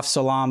Nawaf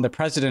Salam, the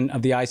president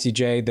of the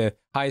ICJ, the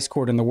highest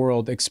court in the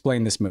world,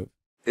 explained this move.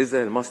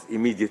 Israel must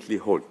immediately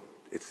halt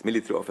its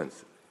military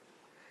offensive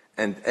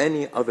and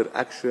any other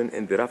action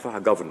in the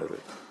Rafah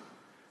governorate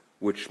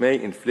which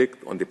may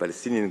inflict on the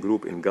Palestinian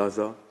group in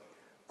Gaza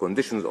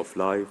conditions of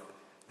life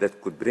that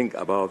could bring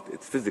about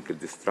its physical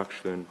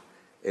destruction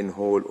in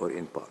whole or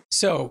in part.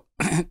 So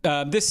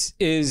this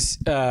is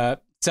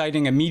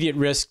citing immediate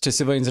risk to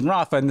civilians in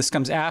Rafah, and this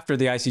comes after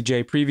the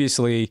ICJ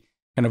previously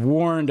kind of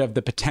warned of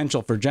the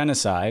potential for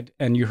genocide.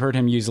 And you heard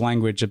him use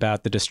language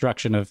about the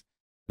destruction of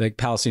the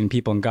Palestinian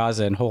people in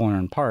Gaza in whole or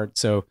in part.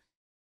 So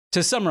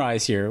to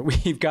summarize here,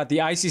 we've got the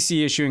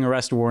ICC issuing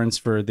arrest warrants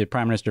for the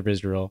Prime Minister of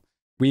Israel.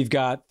 We've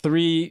got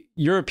 3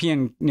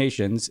 European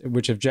nations,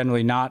 which have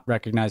generally not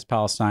recognized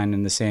Palestine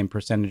in the same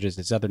percentages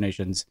as other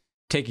nations,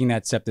 taking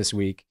that step this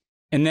week.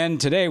 And then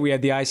today we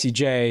had the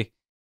ICJ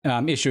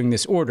issuing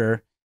this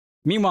order.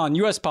 Meanwhile, in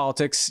U.S.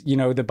 politics, the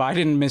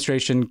Biden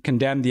administration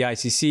condemned the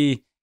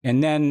ICC.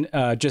 And then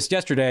just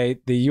yesterday,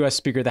 the U.S.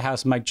 Speaker of the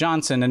House, Mike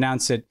Johnson,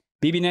 announced that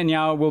Bibi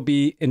Netanyahu will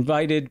be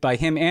invited by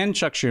him and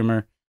Chuck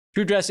Schumer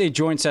to address a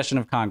joint session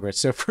of Congress.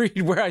 So,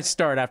 Fareed, where I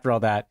start after all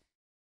that,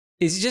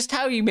 is just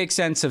how you make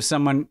sense of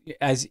someone,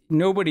 as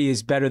nobody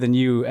is better than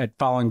you at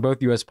following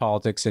both U.S.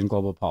 politics and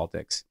global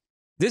politics.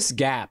 This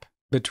gap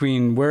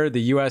between where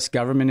the U.S.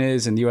 government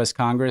is and the U.S.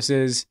 Congress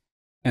is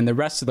and the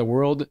rest of the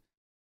world,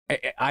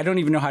 I don't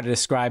even know how to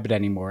describe it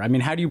anymore. I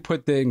mean, how do you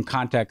put in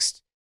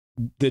context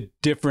the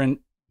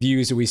different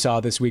views that we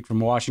saw this week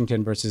from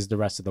Washington versus the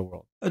rest of the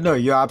world? No,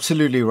 you're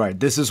absolutely right.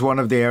 This is one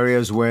of the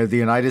areas where the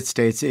United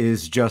States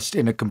is just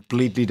in a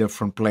completely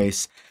different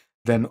place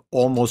than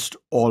almost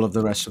all of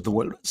the rest of the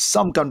world.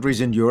 Some countries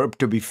in Europe,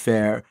 to be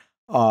fair,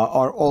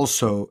 are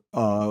also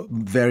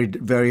very,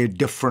 very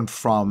different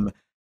from,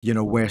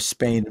 where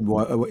Spain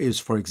is,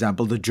 for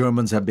example. The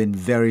Germans have been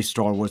very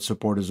stalwart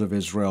supporters of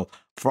Israel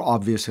for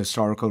obvious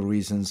historical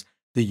reasons.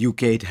 The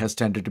UK has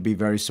tended to be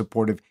very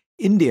supportive.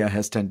 India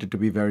has tended to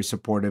be very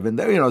supportive. And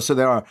there, so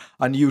there are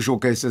unusual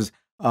cases.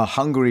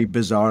 Hungary,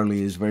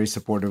 bizarrely, is very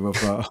supportive of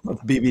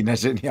Bibi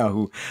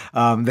Netanyahu.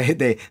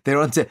 They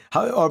don't say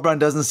Orban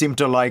doesn't seem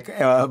to like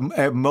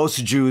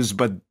most Jews,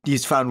 but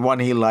he's found one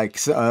he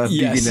likes. Yes,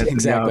 Bibi Netanyahu.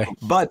 exactly.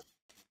 But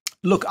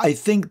look, I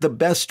think the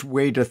best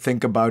way to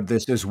think about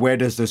this is, where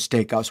does this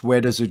take us?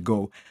 Where does it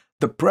go?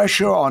 The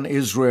pressure on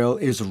Israel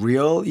is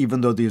real,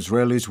 even though the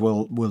Israelis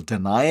will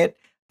deny it.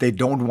 They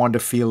don't want to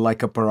feel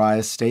like a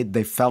pariah state.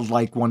 They felt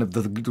like one of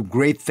the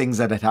great things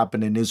that had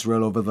happened in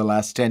Israel over the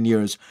last 10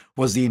 years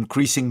was the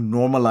increasing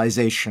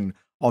normalization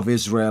of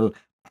Israel,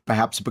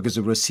 perhaps because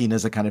it was seen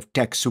as a kind of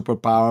tech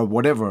superpower,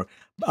 whatever.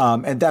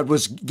 And that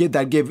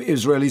gave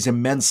Israelis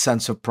immense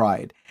sense of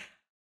pride.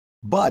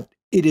 But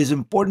it is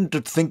important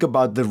to think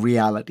about the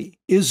reality.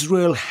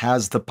 Israel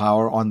has the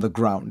power on the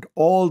ground.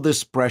 All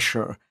this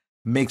pressure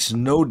makes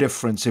no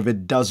difference if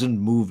it doesn't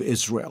move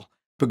Israel.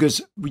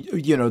 Because,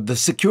 the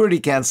Security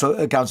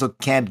Council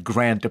can't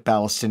grant a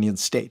Palestinian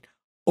state.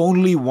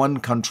 Only one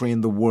country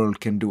in the world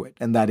can do it,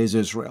 and that is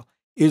Israel.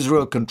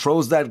 Israel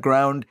controls that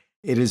ground.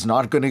 It is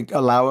not going to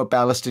allow a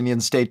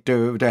Palestinian state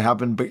to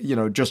happen,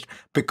 just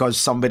because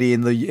somebody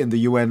in the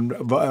UN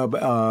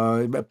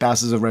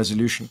passes a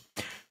resolution.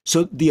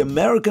 So the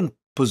American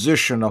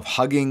position of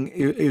hugging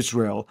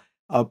Israel,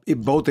 it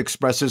both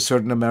expresses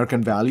certain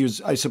American values,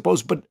 I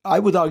suppose, but I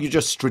would argue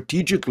just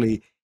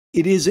strategically,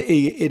 it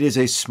is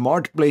a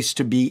smart place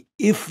to be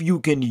if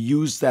you can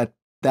use that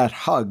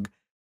hug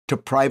to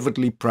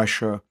privately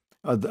pressure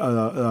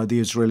the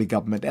Israeli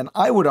government. And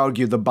I would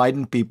argue the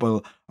Biden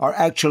people are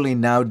actually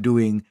now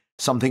doing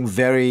something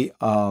very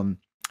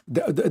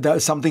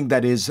something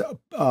that is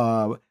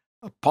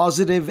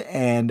positive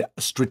and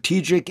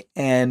strategic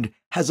and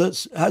has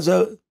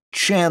a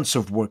chance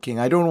of working.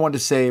 I don't want to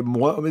say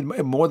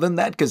more than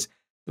that, because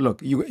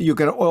look, you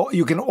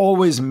can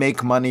always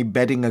make money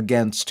betting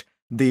against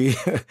the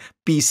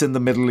peace in the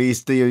Middle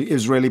East, the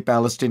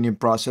Israeli-Palestinian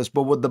process.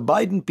 But what the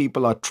Biden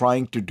people are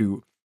trying to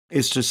do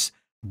is to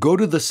go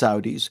to the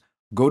Saudis,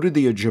 go to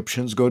the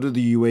Egyptians, go to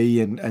the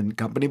UAE and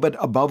company, but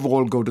above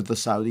all, go to the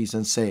Saudis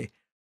and say,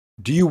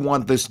 do you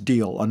want this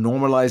deal, a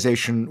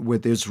normalization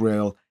with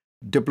Israel,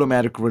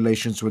 diplomatic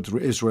relations with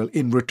Israel,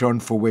 in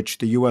return for which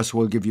the U.S.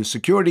 will give you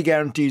security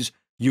guarantees,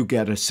 you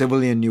get a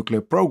civilian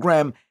nuclear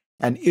program,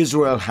 and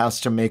Israel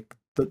has to make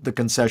the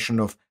concession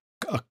of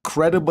a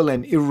credible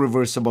and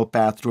irreversible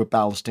path to a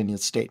Palestinian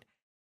state.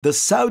 The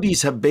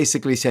Saudis have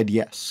basically said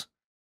yes.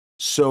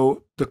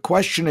 So the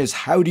question is,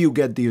 how do you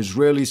get the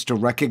Israelis to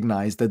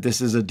recognize that this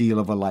is a deal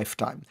of a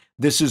lifetime?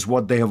 This is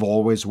what they have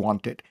always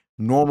wanted.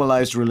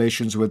 Normalized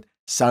relations with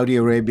Saudi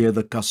Arabia,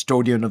 the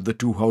custodian of the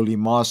two holy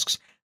mosques,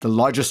 the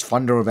largest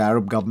funder of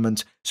Arab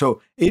governments. So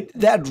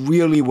that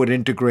really would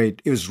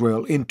integrate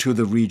Israel into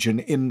the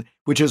region,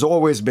 which has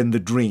always been the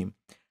dream.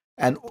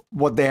 And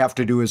what they have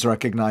to do is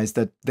recognize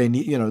that they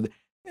need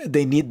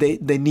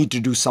to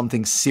do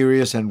something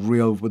serious and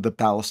real with the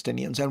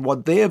Palestinians. And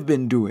what they have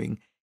been doing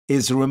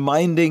is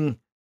reminding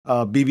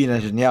Bibi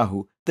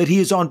Netanyahu that he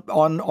is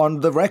on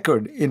the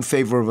record in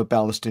favor of a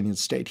Palestinian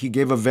state. He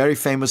gave a very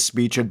famous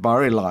speech at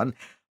Bar Ilan,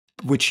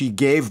 which he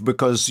gave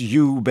because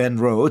you, Ben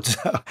Rhodes,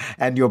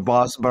 and your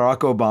boss, Barack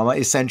Obama,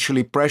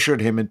 essentially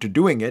pressured him into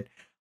doing it.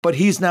 But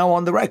he's now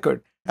on the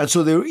record. And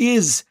so there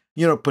is,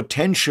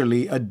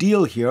 potentially a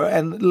deal here.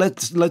 And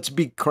let's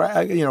be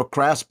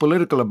crass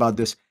political about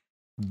this.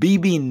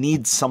 Bibi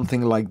needs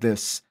something like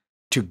this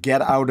to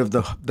get out of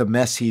the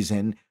mess he's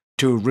in,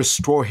 to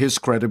restore his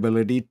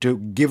credibility, to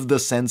give the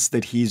sense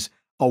that he's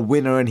a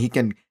winner and he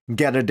can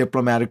get a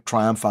diplomatic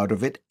triumph out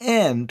of it.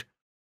 And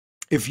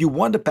if you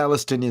want a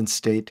Palestinian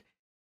state,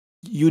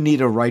 you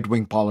need a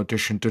right-wing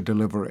politician to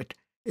deliver it.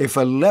 If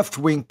a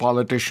left-wing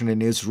politician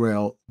in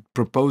Israel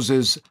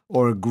proposes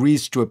or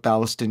agrees to a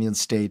Palestinian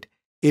state,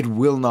 it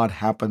will not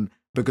happen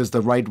because the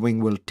right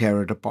wing will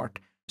tear it apart.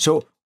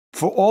 So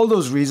for all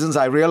those reasons,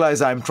 I realize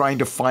I'm trying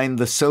to find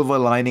the silver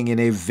lining in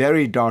a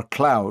very dark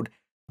cloud,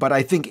 but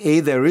I think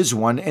A, there is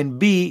one, and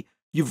B,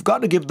 you've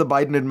got to give the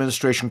Biden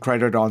administration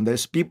credit on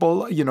this.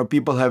 People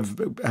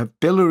have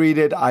pilloried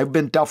it. I've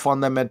been tough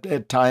on them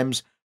at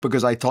times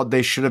because I thought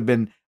they should have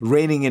been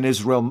reigning in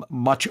Israel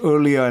much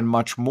earlier and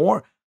much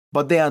more.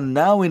 But they are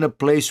now in a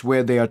place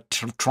where they are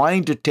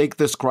trying to take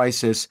this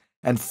crisis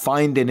and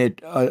find in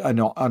it an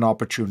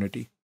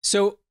opportunity.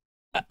 So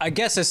I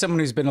guess as someone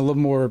who's been a little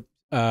more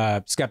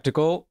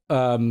skeptical,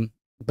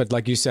 but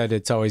like you said,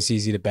 it's always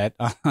easy to bet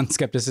on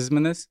skepticism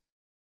in this.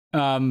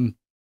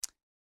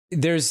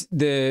 There's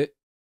the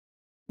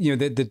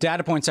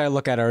data points I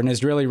look at are an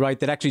Israeli right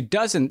that actually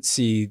doesn't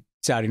see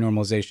Saudi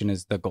normalization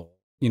as the goal.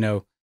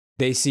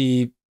 They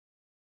see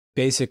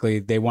basically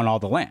they want all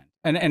the land.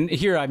 And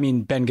here, I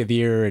mean, Ben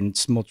Gvir and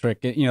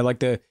Smotrich, like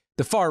the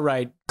far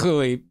right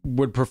clearly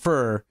would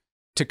prefer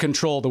to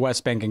control the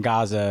West Bank and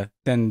Gaza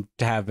than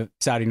to have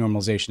Saudi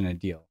normalization in a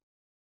deal.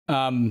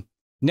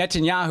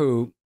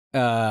 Netanyahu,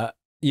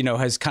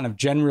 has kind of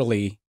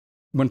generally,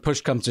 when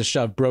push comes to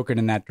shove, broken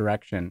in that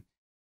direction.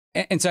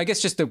 And so I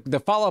guess just the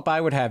follow-up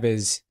I would have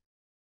is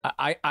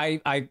I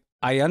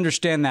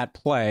understand that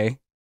play,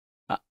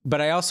 but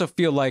I also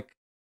feel like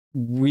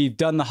we've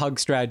done the hug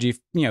strategy,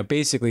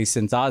 basically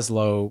since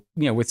Oslo,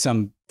 with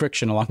some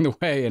friction along the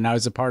way, and I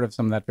was a part of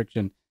some of that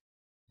friction.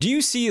 Do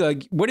you see,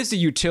 what is the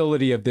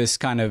utility of this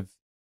kind of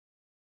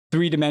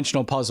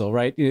three-dimensional puzzle,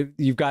 right?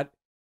 You've got,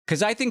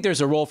 because I think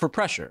there's a role for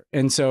pressure.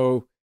 And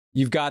so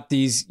you've got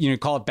these,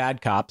 call it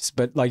bad cops,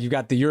 but you've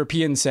got the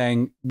Europeans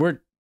saying,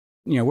 we're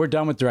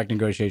done with direct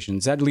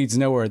negotiations. That leads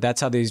nowhere. That's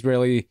how the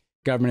Israeli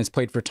government has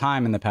played for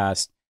time in the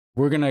past.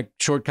 We're going to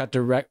shortcut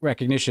to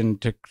recognition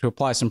to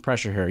apply some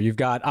pressure here. You've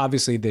got,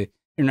 obviously, the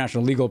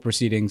international legal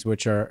proceedings,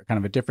 which are kind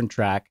of a different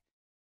track.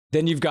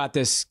 Then you've got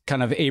this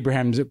kind of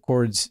Abraham's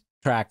Accords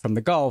track from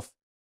the Gulf.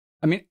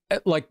 I mean,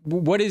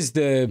 what is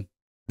the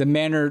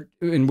manner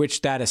in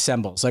which that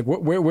assembles?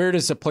 Where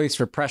does the place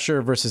for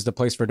pressure versus the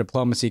place for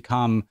diplomacy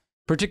come,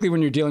 particularly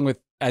when you're dealing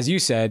with, as you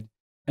said,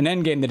 an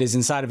endgame that is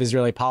inside of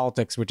Israeli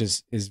politics, which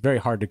is very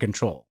hard to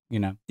control,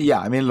 Yeah,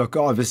 I mean, look,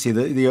 obviously,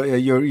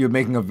 you're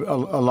making a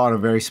lot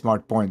of very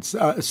smart points.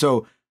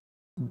 So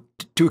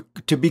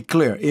to be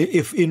clear,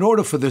 if in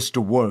order for this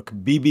to work,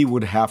 Bibi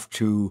would have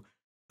to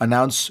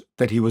announce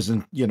that he was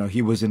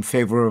in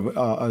favor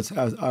of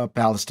a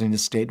Palestinian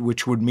state,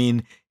 which would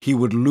mean he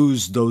would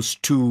lose those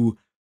two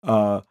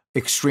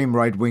extreme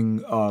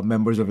right-wing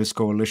members of his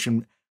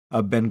coalition,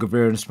 Ben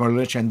Gvir and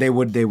Smotrich, and they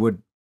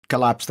would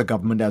collapse the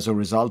government as a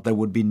result. There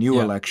would be new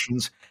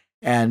elections,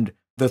 and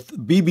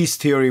Bibi's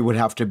theory would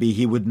have to be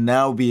he would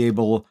now be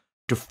able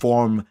to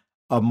form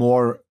a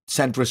more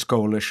centrist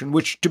coalition,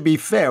 which, to be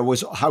fair,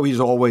 was how he's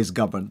always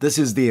governed. This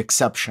is the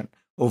exception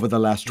over the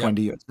last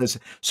 20 years.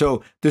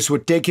 This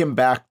would take him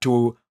back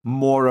to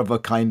more of a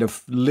kind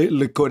of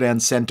Likud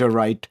and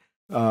center-right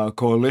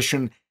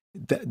coalition.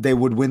 They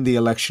would win the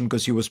election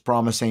because he was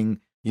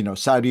promising,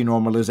 Saudi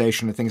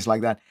normalization and things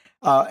like that.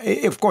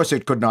 Of course,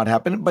 it could not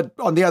happen. But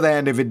on the other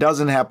hand, if it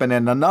doesn't happen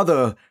and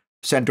another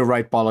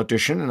center-right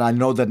politician, and I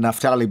know that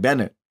Naftali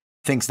Bennett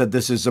thinks that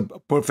this is a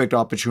perfect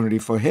opportunity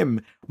for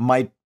him,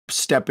 might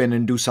step in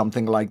and do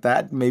something like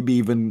that, maybe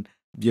even,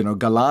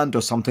 Gallant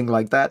or something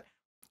like that.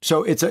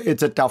 So it's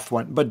a tough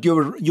one. But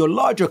your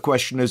larger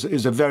question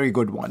is a very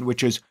good one,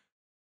 which is,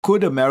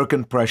 could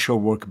American pressure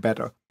work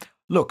better?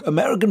 Look,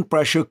 American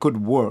pressure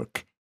could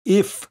work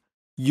if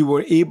you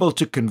were able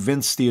to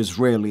convince the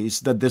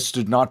Israelis that this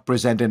did not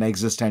present an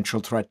existential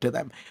threat to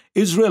them.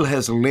 Israel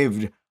has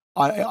lived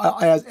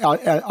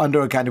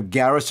under a kind of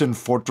garrison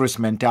fortress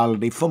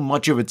mentality for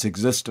much of its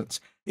existence.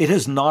 It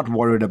has not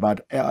worried about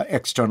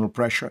external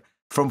pressure.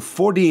 From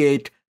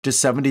 48 to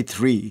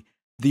 73,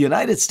 the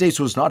United States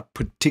was not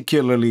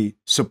particularly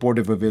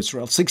supportive of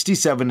Israel.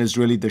 67 is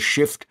really the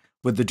shift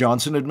with the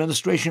Johnson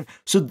administration.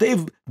 So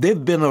they've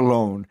been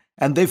alone,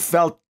 and they've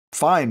felt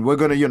fine. We're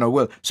going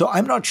to, So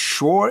I'm not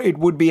sure it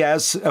would be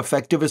as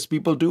effective as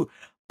people do.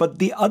 But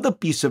the other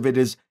piece of it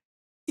is,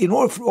 in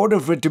order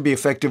for it to be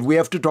effective, we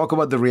have to talk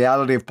about the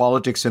reality of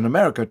politics in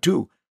America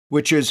too,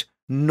 which is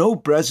no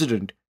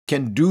president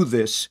can do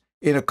this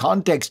in a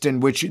context in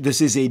which this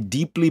is a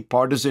deeply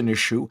partisan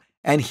issue,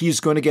 and he's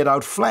going to get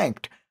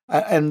outflanked.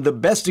 And the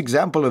best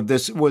example of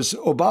this was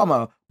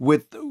Obama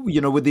with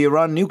the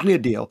Iran nuclear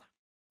deal.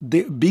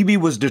 Bibi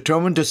was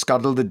determined to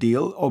scuttle the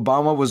deal.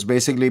 Obama was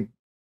basically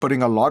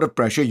putting a lot of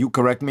pressure. You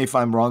correct me if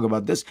I'm wrong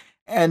about this.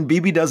 And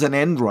Bibi does an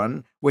end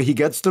run where he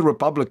gets the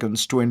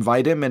Republicans to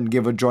invite him and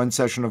give a joint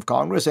session of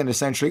Congress and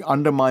essentially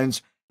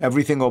undermines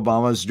everything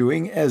Obama's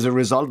doing, as a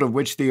result of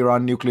which the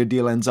Iran nuclear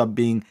deal ends up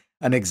being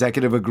an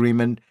executive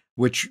agreement,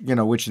 which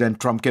then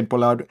Trump can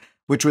pull out,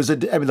 which was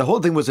the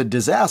whole thing was a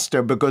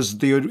disaster because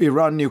the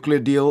Iran nuclear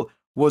deal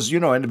was,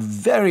 a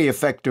very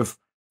effective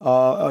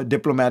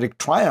diplomatic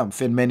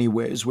triumph in many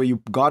ways, where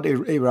you got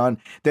Iran.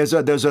 There's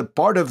a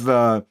part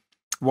of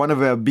one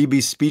of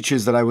Bibi's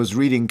speeches that I was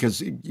reading,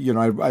 because,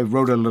 I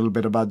wrote a little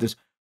bit about this,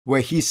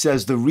 where he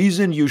says the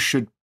reason you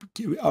should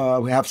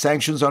have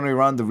sanctions on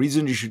Iran, the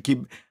reason you should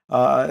keep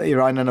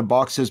Iran in a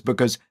box is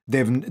because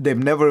they've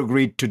never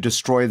agreed to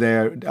destroy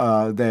their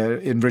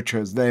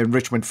enrichers, their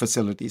enrichment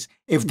facilities.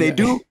 If they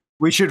do,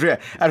 we should.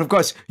 And of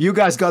course, you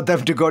guys got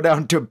them to go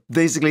down to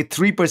basically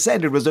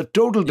 3%. It was a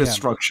total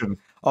destruction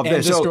of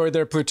and destroyed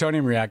their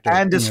plutonium reactor.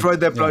 And destroyed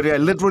their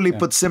plutonium. Literally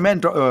put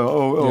cement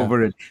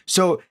over it.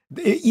 So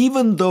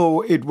even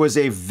though it was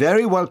a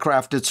very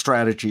well-crafted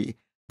strategy,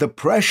 the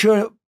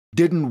pressure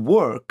didn't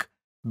work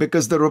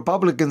because the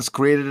Republicans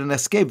created an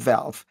escape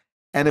valve.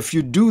 And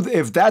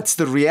if that's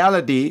the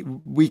reality,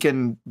 we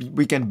can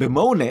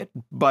bemoan it,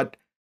 but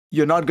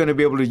you're not going to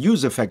be able to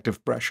use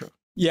effective pressure.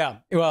 Yeah,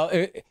 well,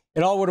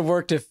 it all would have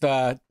worked if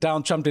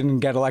Donald Trump didn't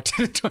get elected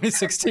in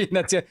 2016.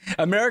 That's it.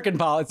 American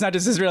politics. It's not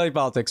just Israeli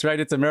politics, right?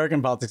 It's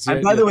American politics.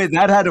 And by the way,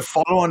 that had a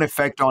follow-on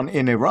effect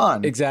in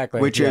Iran. Exactly.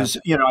 Which is,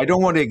 I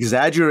don't want to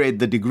exaggerate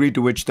the degree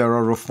to which there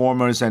are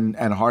reformers and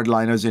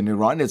hardliners in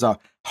Iran. It's a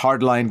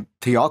hardline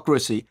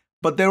theocracy,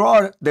 but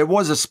there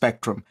was a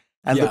spectrum.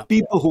 And the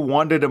people who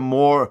wanted a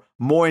more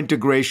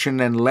integration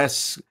and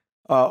less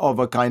of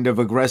a kind of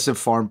aggressive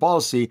foreign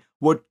policy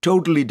were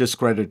totally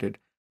discredited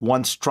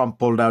once Trump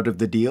pulled out of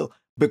the deal.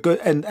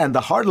 And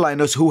the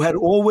hardliners who had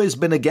always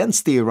been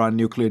against the Iran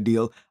nuclear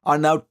deal are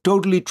now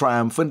totally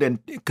triumphant and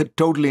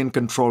totally in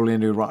control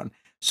in Iran.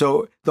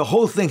 So the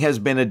whole thing has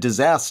been a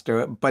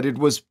disaster, but it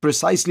was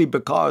precisely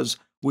because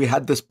we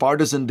had this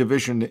partisan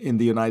division in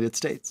the United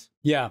States.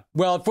 Yeah,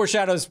 well, it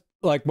foreshadows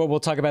like what we'll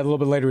talk about a little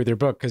bit later with your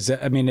book, because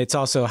I mean, it's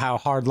also how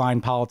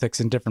hardline politics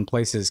in different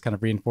places kind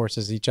of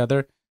reinforces each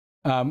other,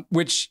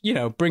 which,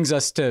 brings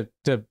us to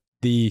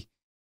the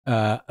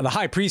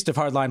high priest of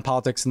hardline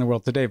politics in the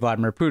world today,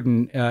 Vladimir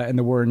Putin, and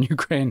the war in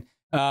Ukraine.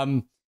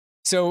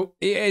 So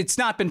it's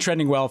not been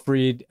trending well,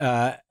 Fareed,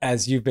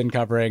 as you've been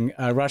covering.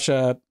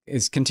 Russia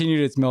has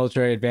continued its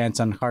military advance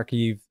on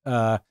Kharkiv,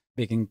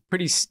 making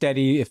pretty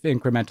steady, if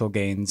incremental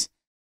gains.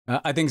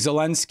 I think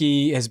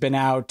Zelensky has been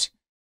out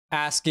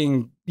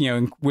asking,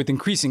 with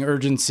increasing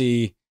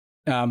urgency,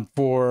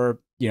 for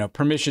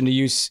permission to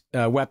use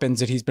weapons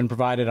that he's been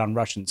provided on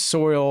Russian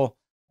soil,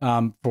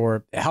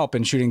 for help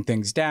in shooting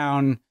things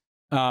down.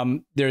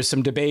 There's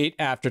some debate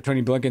after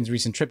Tony Blinken's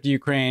recent trip to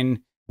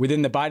Ukraine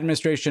within the Biden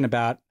administration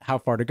about how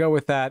far to go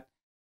with that.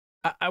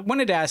 I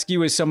wanted to ask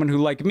you, as someone who,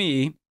 like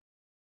me,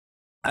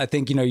 I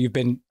think, you've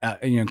been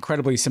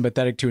incredibly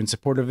sympathetic to and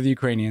supportive of the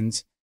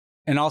Ukrainians,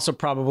 and also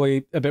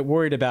probably a bit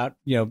worried about,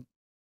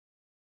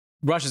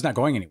 Russia's not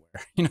going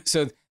anywhere.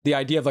 So the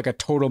idea of like a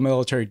total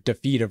military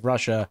defeat of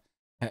Russia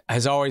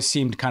has always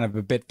seemed kind of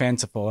a bit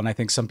fanciful. And I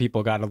think some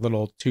people got a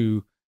little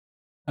too,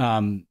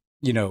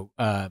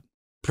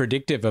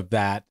 predictive of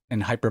that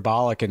and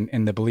hyperbolic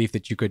in the belief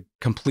that you could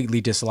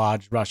completely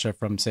dislodge Russia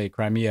from, say,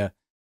 Crimea.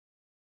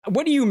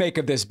 What do you make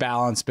of this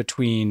balance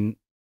between,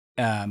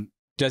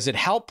 does it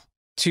help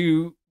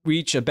to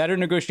reach a better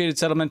negotiated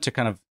settlement to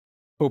kind of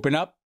open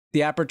up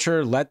the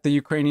aperture, let the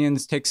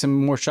Ukrainians take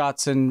some more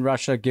shots in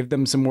Russia, give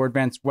them some more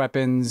advanced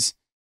weapons?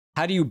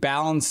 How do you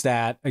balance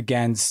that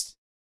against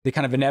the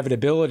kind of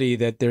inevitability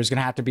that there's going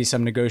to have to be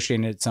some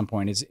negotiating at some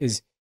point?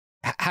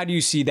 How do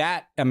you see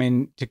that? I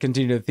mean, to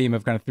continue the theme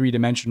of kind of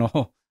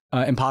three-dimensional,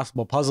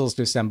 impossible puzzles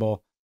to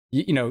assemble,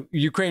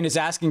 Ukraine is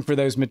asking for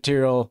those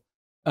material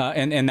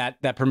and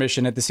that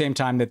permission at the same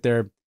time that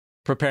they're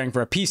preparing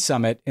for a peace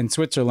summit in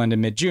Switzerland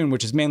in mid-June,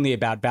 which is mainly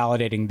about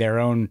validating their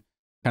own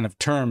kind of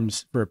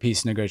terms for a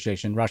peace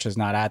negotiation. Russia's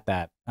not at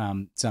that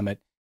summit.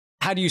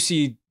 How do you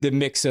see the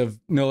mix of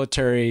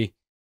military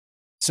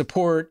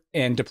support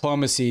and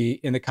diplomacy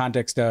in the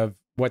context of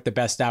what the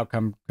best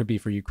outcome could be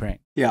for Ukraine?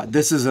 Yeah,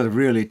 this is a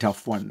really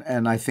tough one.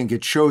 And I think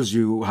it shows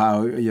you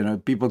how,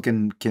 people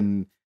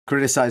can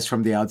criticize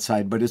from the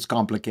outside, but it's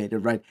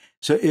complicated, right?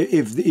 So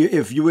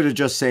if you were to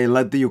just say,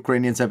 let the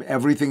Ukrainians have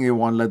everything they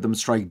want, let them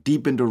strike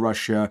deep into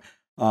Russia,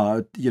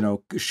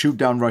 shoot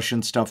down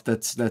Russian stuff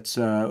that's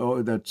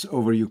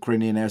over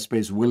Ukrainian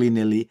airspace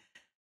willy-nilly,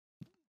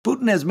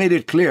 Putin has made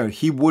it clear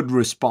he would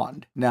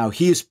respond. Now,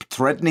 he is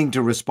threatening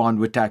to respond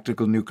with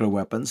tactical nuclear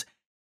weapons.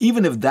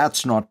 Even if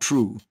that's not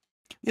true,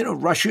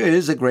 Russia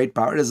is a great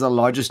power. It has the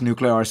largest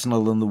nuclear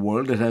arsenal in the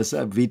world. It has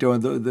a veto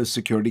in the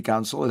Security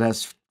Council. It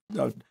has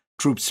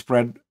troops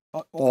spread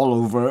all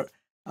over.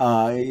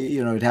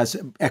 It has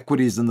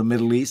equities in the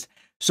Middle East.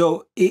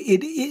 So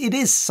it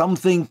is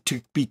something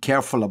to be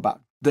careful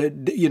about.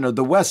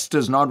 The West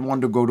does not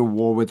want to go to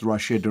war with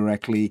Russia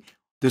directly.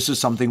 This is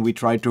something we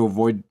tried to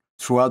avoid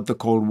throughout the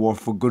Cold War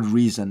for good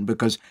reason,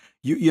 because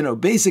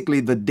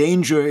basically the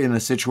danger in a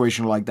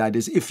situation like that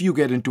is if you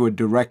get into a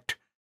direct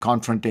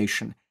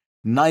confrontation,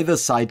 neither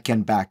side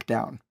can back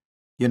down.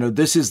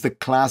 This is the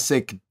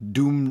classic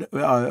doom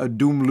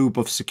loop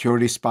of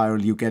security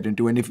spiral you get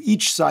into. And if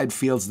each side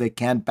feels they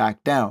can't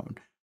back down,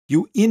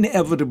 you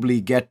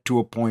inevitably get to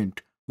a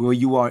point where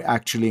you are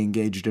actually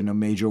engaged in a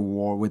major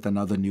war with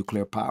another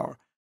nuclear power.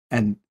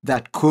 And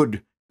that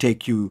could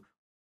take you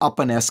up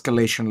an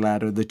escalation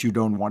ladder that you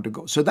don't want to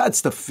go. So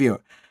that's the fear.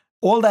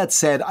 All that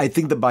said, I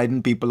think the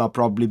Biden people are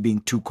probably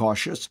being too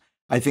cautious.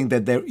 I think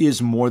that there is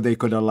more they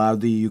could allow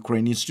the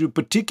Ukrainians to do,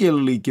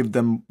 particularly give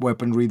them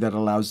weaponry that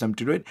allows them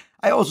to do it.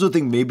 I also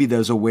think maybe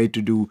there's a way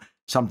to do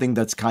something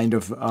that's kind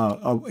of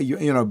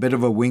a bit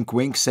of a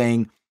wink-wink,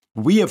 saying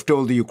we have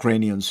told the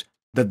Ukrainians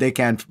that they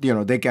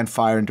can't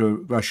fire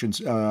into Russian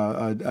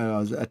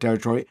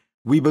territory.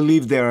 We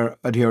believe they're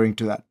adhering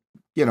to that.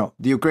 The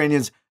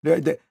Ukrainians,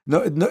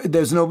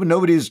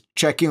 nobody's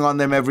checking on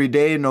them every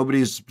day.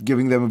 Nobody's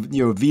giving them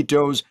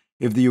vetoes.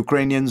 If the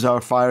Ukrainians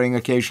are firing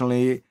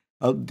occasionally,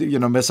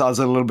 missiles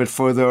a little bit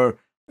further,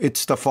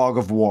 it's the fog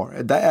of war.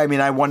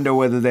 I wonder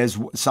whether there's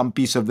some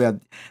piece of that.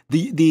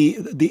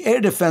 The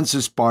air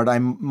defenses part,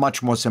 I'm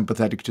much more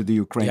sympathetic to the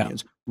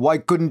Ukrainians. Yeah. Why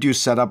couldn't you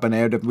set up an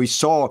air defense? We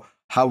saw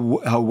how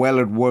well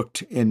it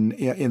worked in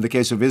the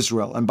case of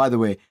Israel. And by the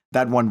way,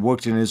 that one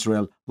worked in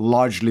Israel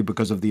largely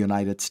because of the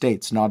United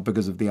States, not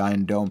because of the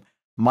Iron Dome.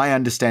 My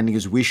understanding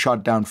is we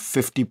shot down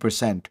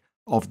 50%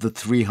 of the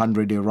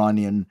 300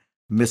 Iranian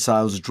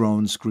missiles,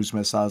 drones, cruise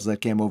missiles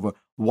that came over.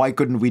 Why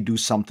couldn't we do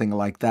something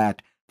like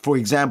that? For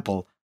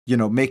example,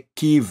 make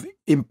Kyiv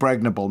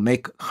impregnable,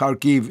 make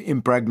Kharkiv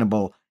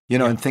impregnable,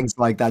 and things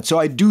like that. So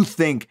I do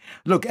think,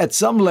 look, at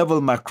some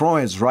level,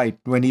 Macron is right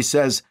when he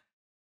says,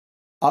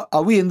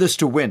 are we in this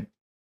to win?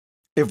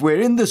 If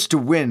we're in this to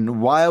win,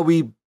 why are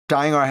we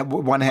tying our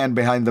one hand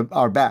behind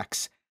our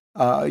backs?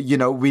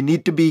 We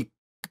need to be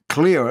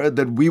clear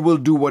that we will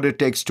do what it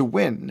takes to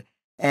win.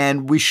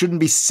 And we shouldn't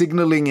be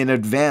signaling in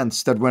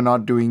advance that we're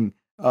not doing,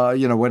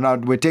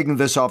 we're taking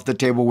this off the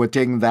table, we're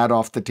taking that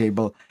off the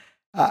table.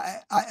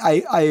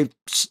 I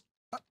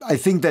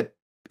think that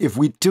if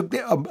we took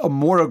a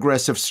more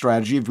aggressive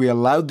strategy, if we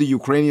allowed the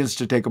Ukrainians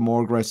to take a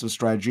more aggressive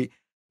strategy,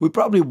 we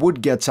probably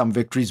would get some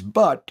victories.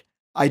 But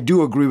I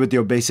do agree with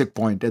your basic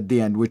point at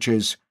the end, which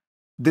is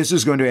this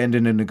is going to end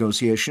in a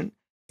negotiation.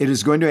 It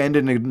is going to end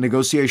in a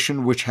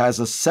negotiation which has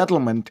a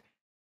settlement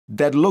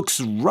that looks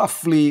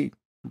roughly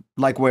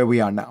like where we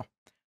are now.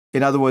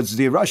 In other words,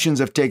 the Russians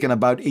have taken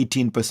about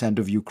 18%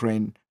 of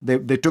Ukraine.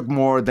 They took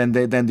more than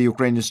the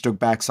Ukrainians took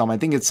back some. I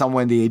think it's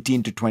somewhere in the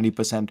 18 to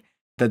 20%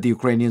 that the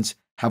Ukrainians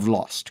have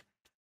lost.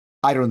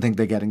 I don't think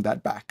they're getting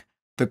that back.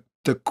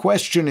 The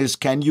question is,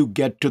 can you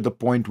get to the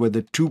point where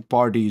the two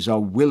parties are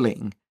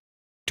willing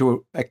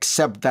to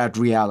accept that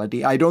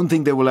reality? I don't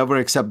think they will ever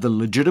accept the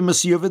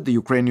legitimacy of it. The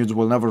Ukrainians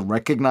will never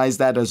recognize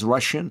that as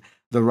Russian.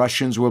 The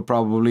Russians will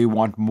probably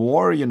want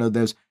more.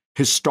 There's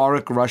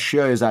historic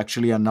Russia is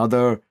actually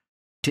another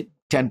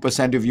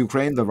 10% of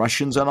Ukraine the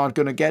Russians are not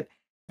going to get.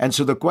 And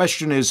so the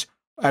question is,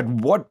 at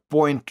what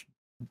point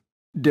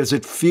does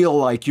it feel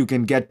like you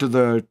can get to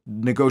the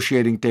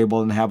negotiating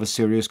table and have a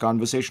serious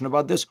conversation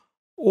about this?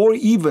 Or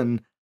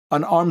even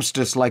an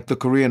armistice like the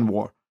Korean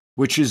War,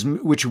 which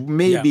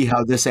may be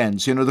how this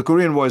ends. The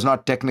Korean War is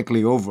not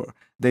technically over.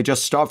 They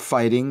just stopped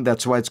fighting.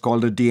 That's why it's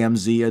called a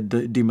DMZ, a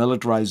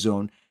demilitarized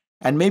zone.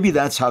 And maybe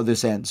that's how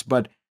this ends.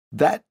 But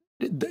that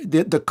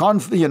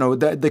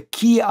the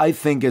key, I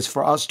think, is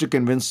for us to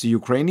convince the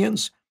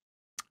Ukrainians,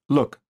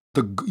 look,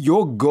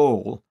 your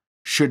goal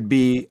should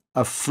be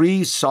a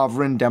free,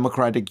 sovereign,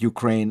 democratic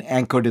Ukraine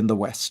anchored in the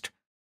West.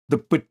 The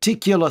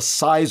particular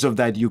size of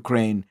that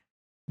Ukraine,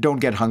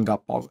 don't get hung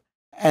up on.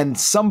 And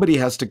somebody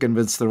has to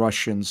convince the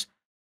Russians,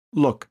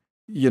 look,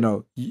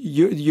 you've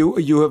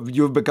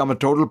become a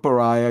total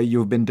pariah.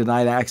 You've been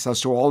denied access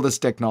to all this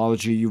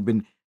technology.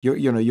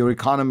 Your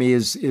economy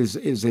is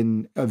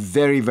in a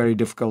very, very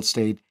difficult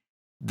state.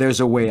 There's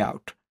a way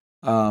out.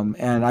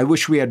 And I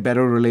wish we had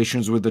better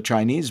relations with the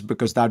Chinese,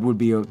 because that would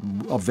be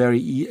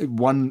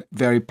one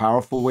very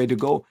powerful way to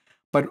go.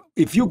 But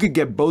if you could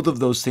get both of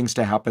those things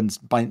to happen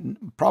by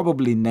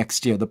probably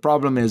next year, the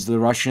problem is the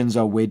Russians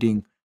are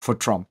waiting for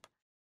Trump.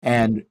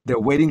 And they're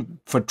waiting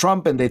for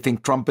Trump, and they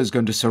think Trump is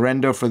going to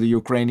surrender for the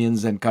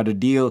Ukrainians and cut a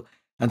deal.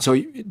 And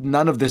so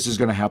none of this is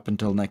going to happen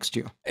till next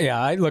year.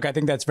 Yeah, I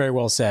think that's very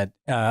well said.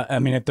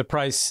 If the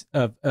price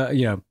of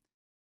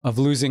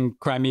losing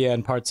Crimea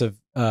and parts of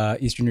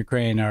eastern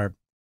Ukraine are,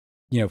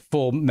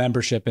 full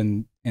membership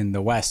in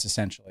the West,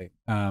 essentially.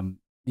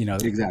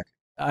 Exactly.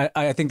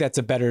 I think that's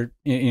a better.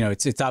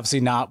 It's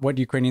obviously not what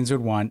Ukrainians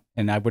would want,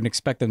 and I wouldn't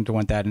expect them to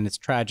want that. And it's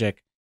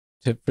tragic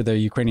for the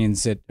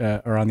Ukrainians that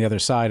are on the other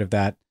side of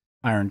that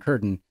Iron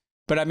Curtain.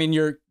 But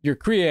your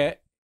Korea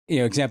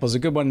example is a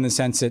good one in the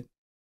sense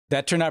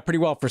that turned out pretty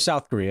well for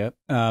South Korea.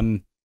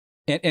 And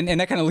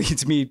that kind of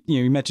leads me,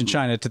 you mentioned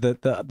China, to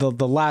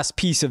the last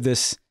piece of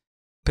this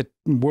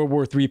World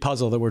War III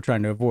puzzle that we're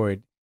trying to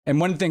avoid. And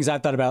one of the things I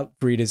thought about,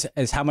 Fareed,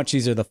 is how much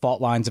these are the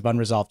fault lines of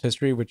unresolved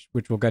history, which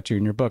we'll get to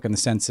in your book, in the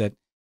sense that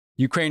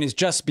Ukraine is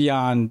just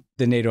beyond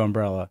the NATO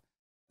umbrella.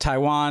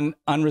 Taiwan,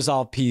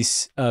 unresolved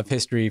piece of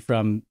history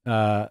from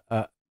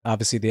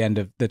obviously the end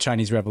of the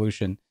Chinese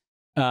Revolution.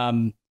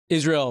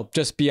 Israel,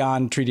 just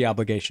beyond treaty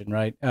obligation,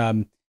 right?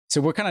 So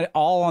we're kind of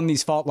all on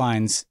these fault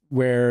lines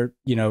where,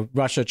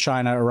 Russia,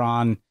 China,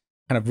 Iran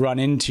kind of run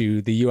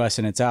into the U.S.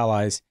 and its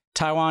allies.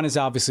 Taiwan is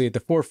obviously at the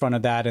forefront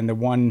of that, and the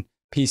one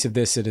piece of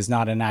this that is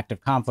not an active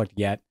conflict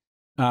yet.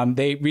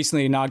 They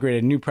recently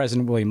inaugurated new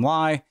President William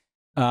Lai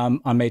on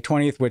May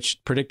 20th,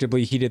 which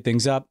predictably heated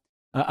things up.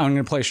 I'm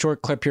going to play a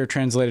short clip here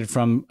translated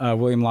from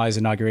William Lai's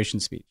inauguration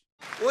speech.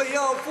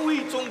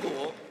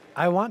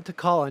 I want to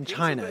call on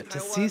China to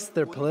cease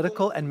their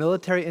political and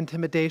military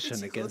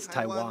intimidation against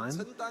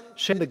Taiwan,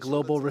 share the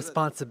global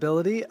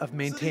responsibility of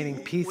maintaining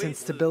peace and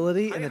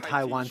stability in the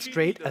Taiwan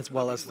Strait as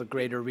well as the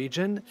greater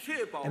region,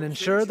 and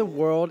ensure the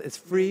world is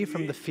free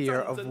from the fear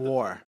of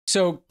war.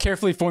 So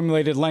carefully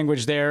formulated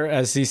language there,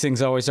 as these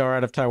things always are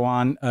out of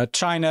Taiwan.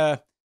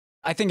 China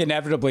I think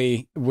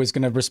inevitably was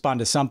going to respond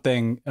to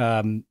something.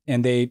 And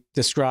they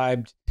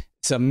described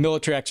some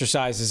military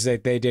exercises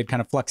that they did,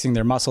 kind of flexing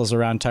their muscles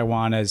around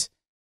Taiwan as,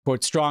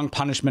 quote, strong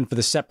punishment for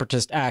the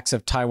separatist acts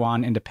of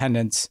Taiwan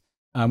independence.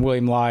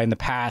 William Lai in the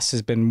past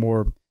has been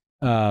more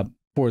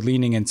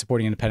forward-leaning in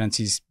supporting independence.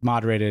 He's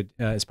moderated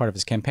as part of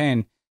his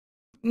campaign.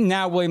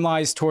 Now William Lai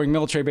is touring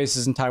military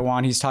bases in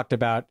Taiwan. He's talked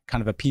about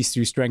kind of a peace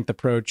through strength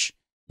approach.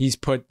 He's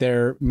put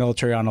their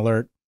military on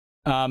alert.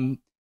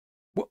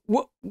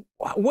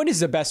 What is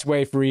the best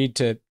way, Fareed,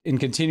 to, in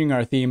continuing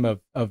our theme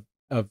of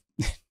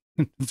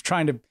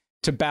trying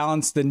to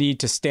balance the need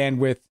to stand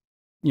with,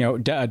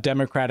 a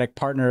democratic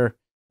partner,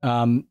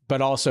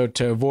 but also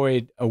to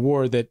avoid a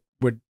war that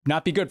would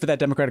not be good for that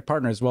democratic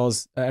partner as well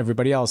as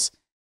everybody else?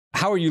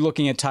 How are you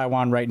looking at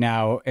Taiwan right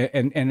now,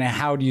 and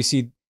how do you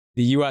see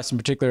the U.S. in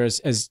particular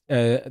as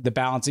the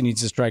balance it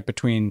needs to strike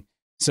between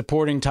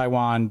supporting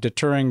Taiwan,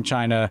 deterring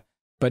China,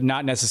 but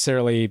not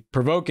necessarily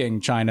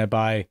provoking China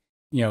by,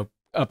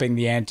 upping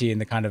the ante in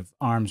the kind of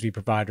arms we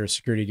provide or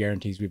security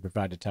guarantees we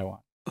provide to Taiwan?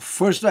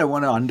 First, I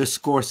want to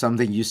underscore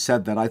something you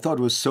said that I thought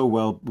was so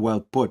well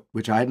put,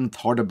 which I hadn't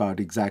thought about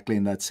exactly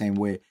in that same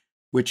way,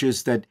 which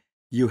is that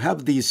you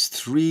have these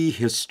three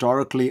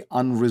historically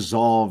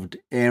unresolved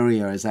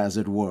areas, as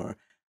it were,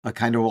 a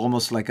kind of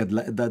almost like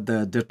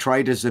the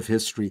detritus of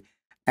history.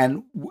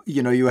 And,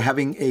 you're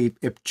having a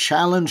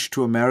challenge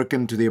to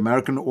the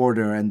American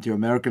order and to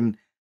American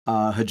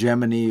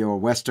hegemony or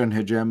Western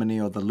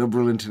hegemony or the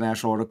liberal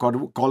international order,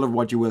 call it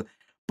what you will.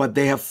 But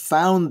they have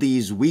found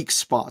these weak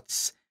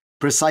spots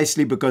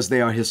precisely because they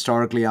are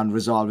historically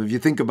unresolved. If you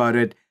think about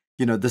it,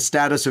 the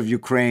status of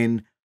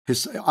Ukraine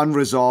is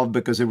unresolved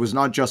because it was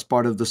not just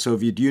part of the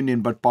Soviet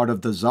Union, but part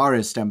of the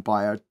Tsarist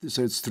Empire.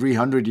 So it's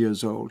 300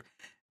 years old.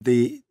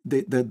 The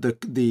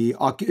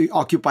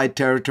occupied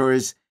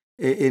territories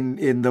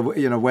in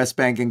the West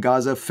Bank and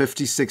Gaza,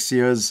 56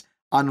 years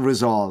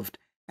unresolved.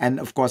 And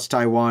of course,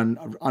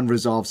 Taiwan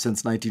unresolved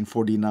since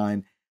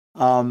 1949.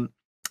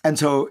 And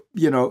so,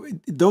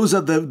 those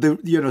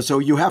are so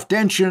you have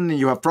tension and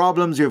you have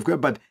problems,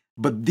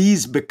 but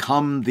these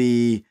become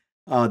the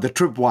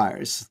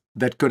tripwires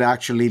that could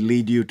actually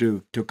lead you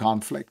to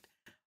conflict.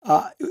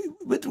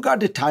 With regard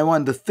to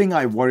Taiwan, the thing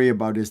I worry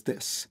about is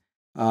this.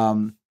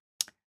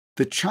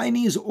 The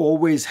Chinese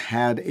always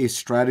had a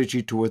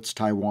strategy towards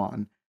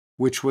Taiwan,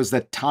 which was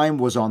that time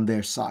was on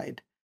their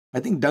side. I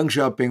think Deng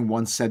Xiaoping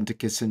once said to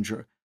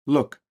Kissinger,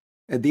 look,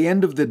 at the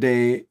end of the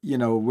day,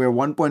 we're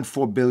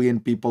 1.4 billion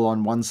people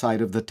on one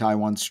side of the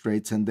Taiwan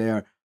Straits, and there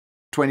are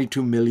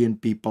 22 million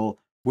people.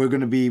 We're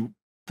going to be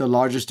the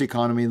largest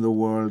economy in the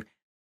world.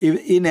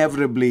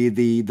 Inevitably,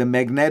 the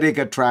magnetic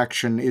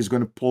attraction is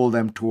going to pull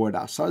them toward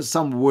us. So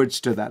some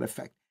words to that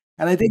effect.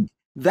 And I think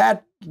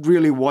that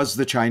really was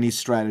the Chinese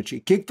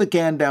strategy. Kick the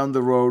can down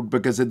the road,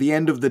 because at the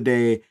end of the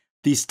day,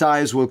 these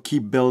ties will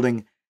keep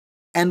building.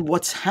 And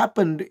what's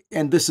happened,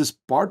 and this is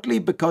partly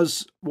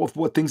because of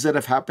what things that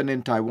have happened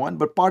in Taiwan,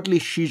 but partly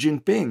Xi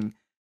Jinping,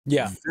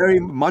 very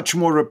much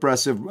more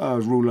repressive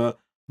ruler,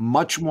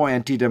 much more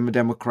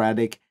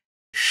anti-democratic,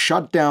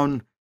 shut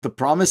down the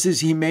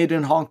promises he made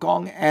in Hong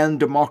Kong and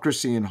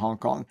democracy in Hong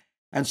Kong.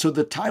 And so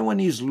the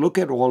Taiwanese look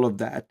at all of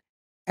that,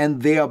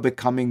 and they are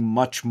becoming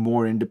much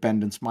more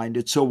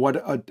independence-minded. So what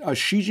a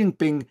Xi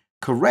Jinping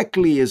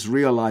correctly is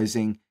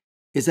realizing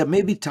is that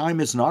maybe time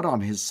is not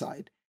on his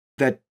side,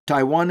 that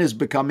Taiwan is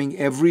becoming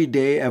every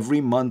day, every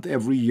month,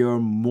 every year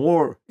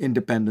more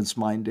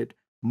independence-minded,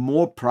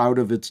 more proud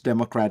of its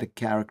democratic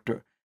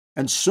character.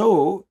 And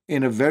so,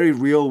 in a very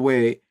real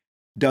way,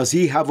 does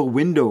he have a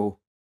window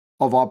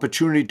of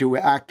opportunity to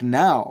act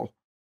now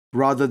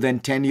rather than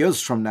 10 years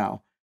from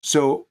now?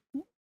 So,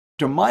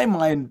 to my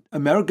mind,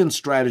 American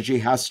strategy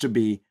has to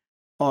be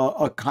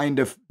a kind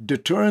of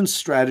deterrence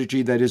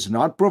strategy that is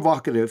not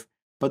provocative,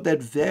 but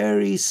that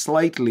very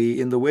slightly,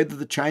 in the way that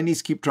the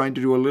Chinese keep trying to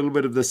do a little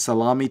bit of the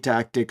salami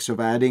tactics of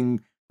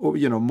adding,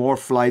 more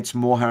flights,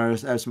 more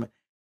harassment,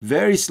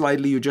 very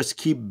slightly, you just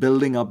keep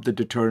building up the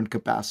deterrent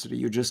capacity.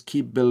 You just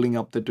keep building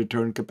up the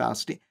deterrent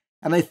capacity.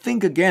 And I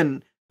think,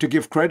 again, to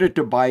give credit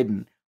to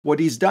Biden, what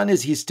he's done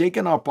is he's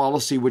taken our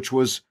policy, which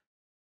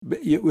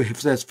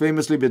has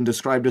famously been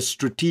described as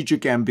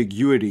strategic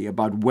ambiguity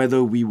about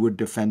whether we would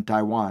defend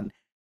Taiwan.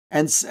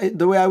 And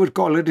the way I would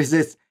call it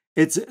is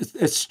it's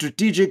a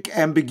strategic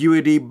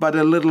ambiguity, but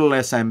a little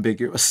less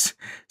ambiguous.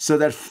 So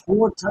that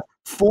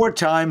four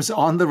times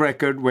on the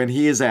record, when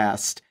he is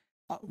asked,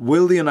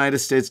 will the United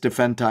States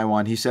defend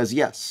Taiwan? He says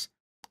yes.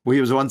 Well,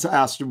 he was once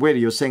asked, wait,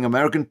 you're saying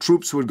American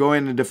troops would go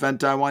in and defend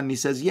Taiwan? And he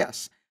says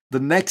yes. The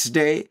next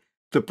day,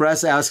 the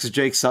press asks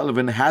Jake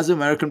Sullivan, has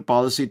American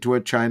policy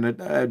toward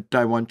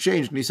Taiwan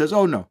changed? And he says,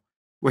 oh, no.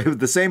 We have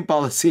the same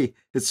policy.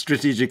 It's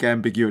strategic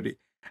ambiguity.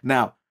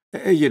 Now,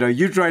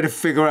 you try to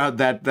figure out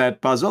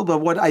that puzzle. But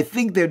what I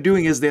think they're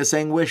doing is they're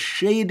saying we're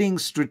shading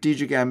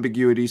strategic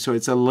ambiguity so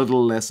it's a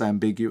little less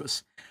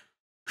ambiguous.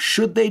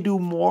 Should they do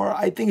more?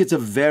 I think it's a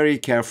very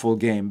careful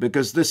game,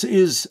 because this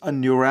is a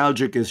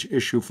neuralgic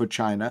issue for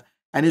China.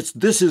 And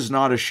this is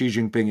not a Xi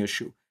Jinping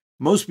issue.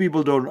 Most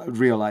people don't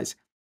realize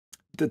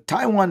the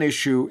Taiwan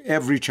issue,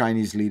 every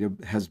Chinese leader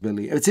has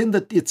believed.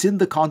 It's in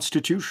the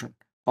constitution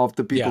of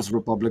the People's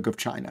Republic of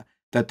China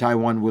that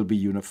Taiwan will be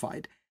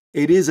unified.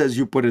 It is, as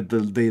you put it,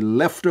 the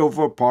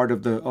leftover part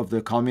of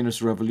the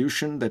communist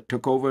revolution that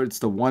took over. It's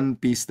the one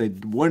piece they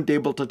weren't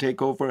able to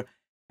take over.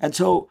 And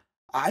so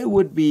I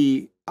would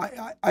be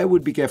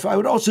careful. I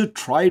would also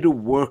try to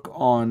work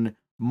on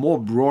more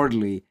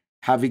broadly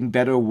having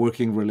better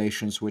working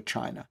relations with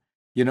China,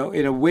 in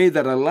a way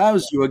that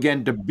allows you,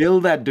 again, to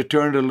build that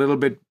deterrent a little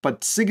bit,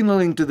 but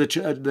signaling to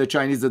the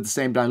Chinese at the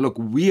same time, look,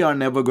 we are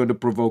never going to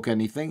provoke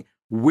anything.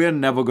 We're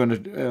never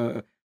going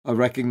to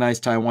recognize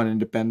Taiwan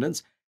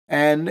independence.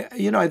 And,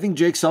 I think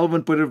Jake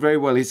Sullivan put it very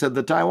well. He said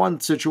the Taiwan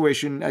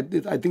situation, I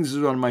think this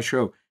is on my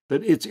show,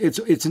 that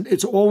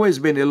it's always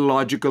been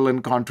illogical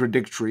and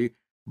contradictory,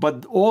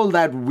 but all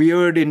that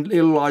weird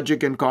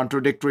illogic and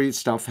contradictory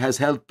stuff has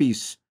held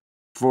peace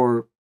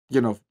for,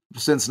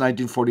 since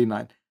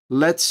 1949.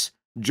 Let's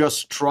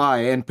just try,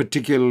 and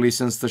particularly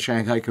since the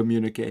Shanghai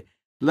Communique,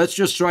 let's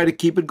just try to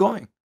keep it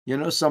going.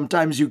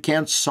 Sometimes you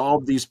can't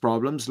solve these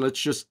problems. Let's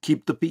just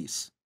keep the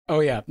peace. Oh,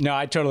 yeah. No,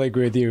 I totally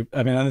agree with you.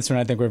 I mean, on this one,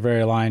 I think we're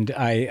very aligned.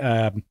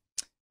 In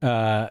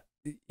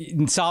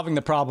solving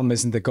the problem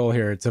isn't the goal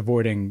here. It's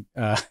avoiding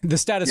the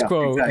status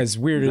quo, exactly. As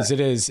weird as it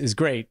is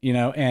great,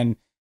 And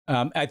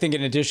I think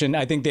in addition,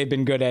 I think they've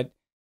been good at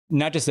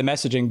not just the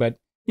messaging, but,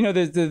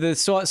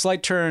 the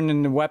slight turn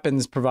in the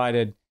weapons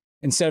provided,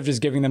 instead of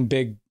just giving them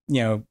big,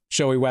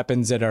 showy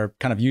weapons that are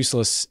kind of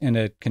useless in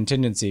a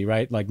contingency,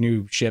 right? Like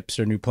new ships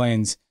or new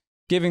planes,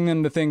 giving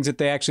them the things that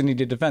they actually need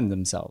to defend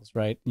themselves,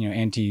 right?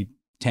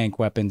 Anti-tank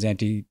weapons,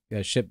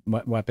 anti-ship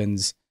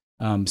weapons,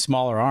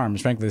 smaller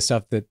arms, frankly, the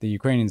stuff that the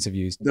Ukrainians have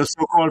used. The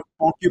so-called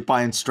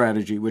porcupine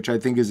strategy, which I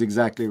think is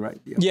exactly right.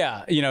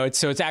 Yeah,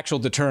 it's actual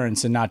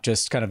deterrence and not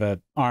just kind of a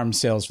arms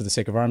sales for the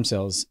sake of arms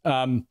sales.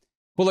 Well,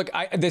 look,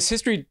 this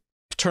history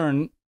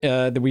turn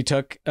that we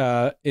took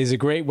is a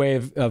great way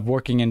of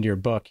working into your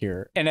book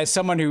here. And as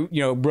someone who,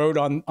 wrote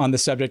on the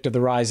subject of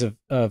the rise of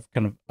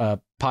kind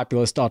of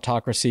populist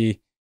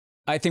autocracy,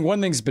 I think one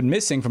thing's been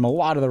missing from a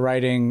lot of the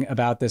writing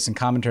about this and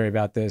commentary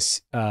about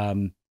this,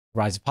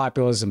 rise of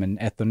populism and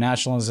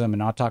ethno-nationalism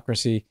and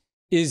autocracy,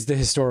 is the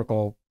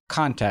historical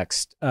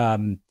context.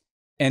 And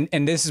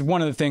this is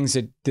one of the things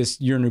that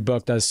your new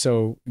book does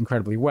so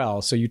incredibly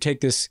well. So you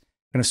take this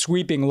kind of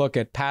sweeping look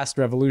at past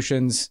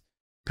revolutions,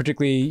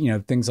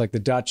 particularly, things like the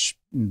Dutch,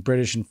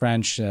 British, and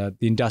French, the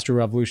industrial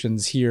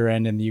revolutions here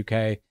and in the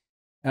UK.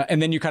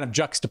 And then you kind of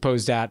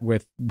juxtapose that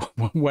with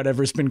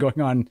whatever's been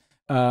going on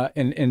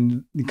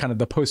in kind of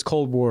the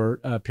post-Cold War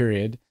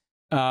period.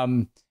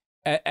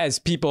 As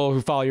people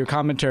who follow your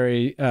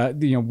commentary,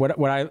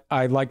 what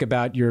I like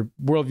about your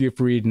worldview,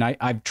 Fareed, and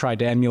I've tried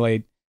to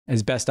emulate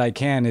as best I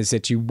can, is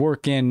that you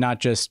work in not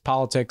just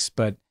politics,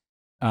 but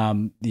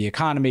the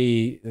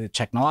economy, the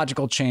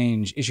technological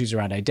change, issues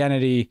around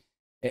identity.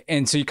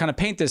 And so you kind of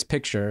paint this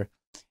picture.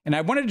 And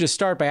I wanted to just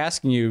start by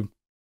asking you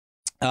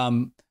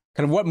kind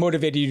of what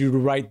motivated you to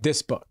write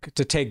this book,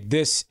 to take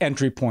this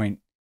entry point.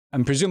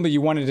 And presumably you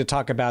wanted to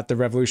talk about the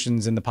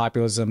revolutions and the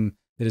populism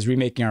that is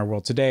remaking our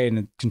world today and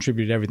it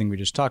contributed to everything we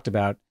just talked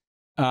about.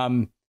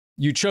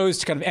 You chose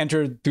to kind of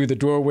enter through the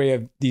doorway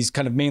of these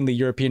kind of mainly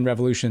European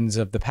revolutions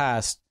of the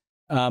past.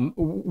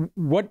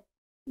 What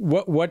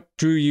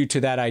drew you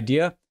to that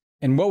idea?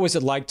 And what was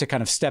it like to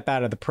kind of step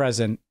out of the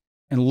present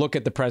and look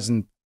at the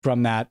present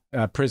from that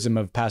prism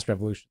of past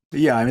revolution?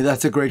 Yeah, I mean,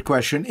 that's a great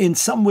question. In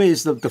some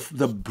ways, at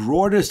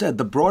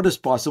the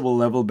broadest possible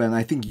level, Ben,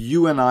 I think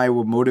you and I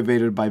were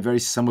motivated by very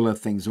similar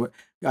things.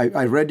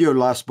 I read your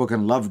last book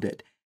and loved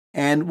it.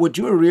 And what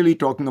you were really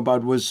talking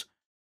about was,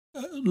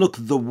 look,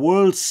 the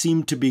world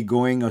seemed to be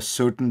going a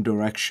certain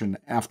direction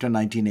after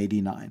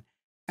 1989.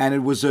 And it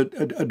was a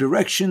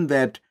direction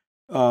that,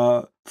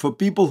 for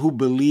people who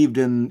believed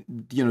in,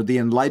 the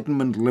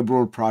Enlightenment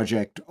liberal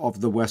project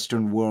of the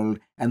Western world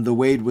and the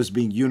way it was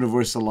being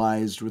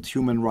universalized with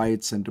human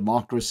rights and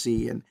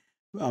democracy and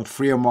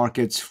freer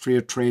markets, freer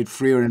trade,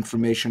 freer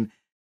information,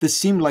 this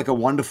seemed like a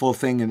wonderful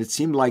thing. And it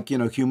seemed like,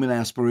 human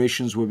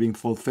aspirations were being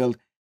fulfilled.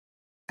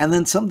 And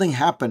then something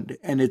happened,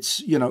 and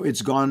it's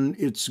gone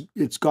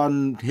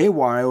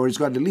haywire, or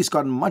at least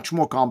gotten much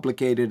more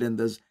complicated. And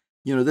there's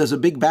a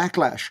big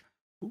backlash.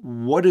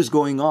 What is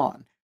going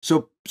on?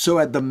 So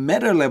at the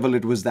meta level,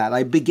 it was that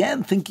I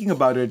began thinking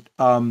about it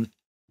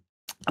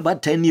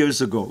about 10 years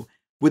ago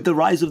with the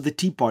rise of the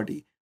Tea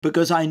Party,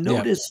 because I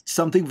noticed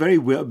something very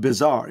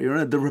bizarre.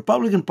 The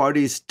Republican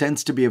Party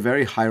tends to be a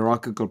very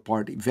hierarchical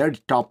party, very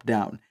top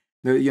down.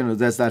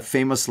 There's that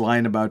famous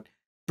line about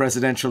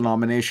presidential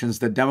nominations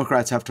that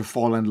Democrats have to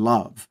fall in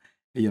love.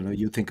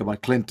 You think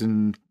about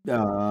Clinton,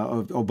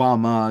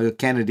 Obama,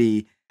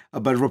 Kennedy,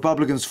 but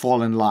Republicans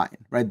fall in line,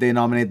 right? They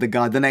nominate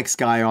the next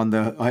guy on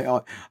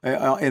the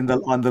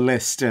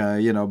list.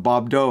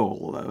 Bob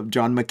Dole,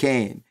 John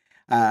McCain.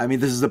 I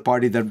mean, this is the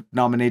party that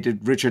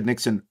nominated Richard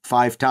Nixon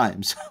 5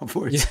 times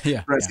for its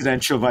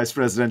presidential, vice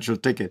presidential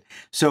ticket.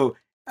 So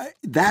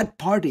that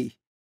party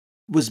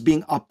was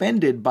being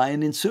upended by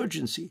an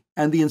insurgency.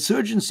 And the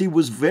insurgency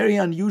was very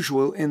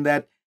unusual in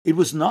that it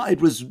was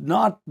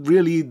not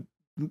really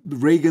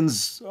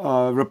Reagan's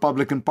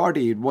Republican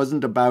Party. It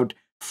wasn't about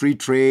free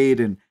trade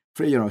and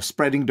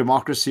spreading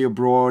democracy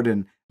abroad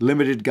and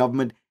limited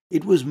government.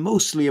 It was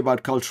mostly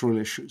about cultural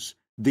issues.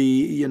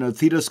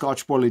 Theda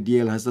Skocpol at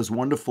Yale has this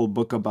wonderful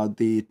book about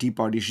the Tea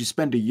Party. She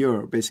spent a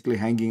year basically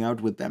hanging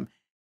out with them.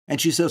 And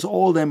she says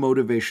all their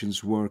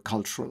motivations were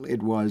cultural.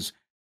 It was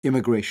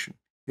immigration.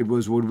 It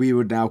was what we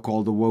would now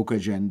call the woke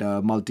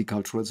agenda,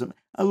 multiculturalism.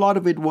 A lot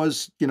of it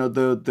was,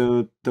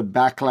 the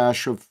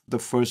backlash of the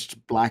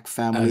first black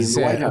family in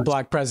the White House. A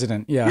black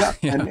president, yeah.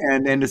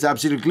 And it's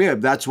absolutely clear.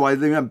 That's why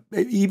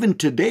even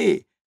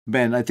today,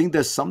 Ben, I think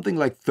there's something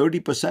like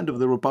 30% of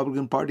the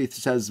Republican Party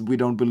says we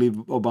don't believe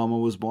Obama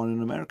was born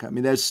in America. I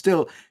mean, there's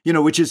still,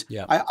 which is,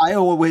 I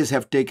always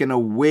have taken a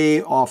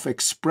way of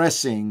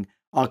expressing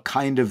a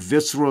kind of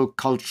visceral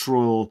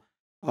cultural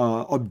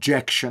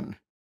objection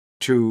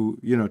to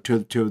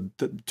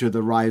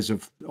the rise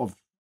of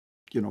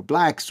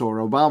blacks or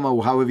Obama,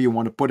 or however you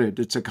want to put it.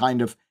 It's a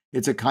kind of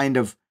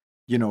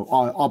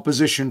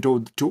opposition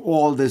to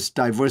all this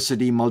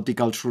diversity,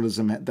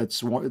 multiculturalism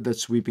that's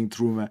sweeping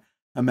through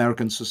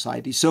American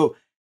society. So,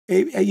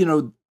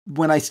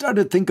 when I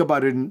started to think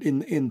about it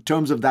in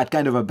terms of that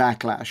kind of a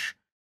backlash,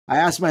 I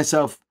asked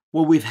myself,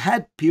 well, we've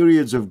had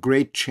periods of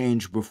great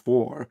change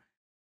before,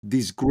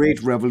 these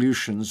great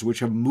revolutions which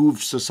have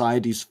moved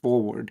societies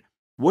forward.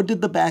 What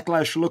did the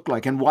backlash look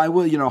like, and why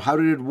how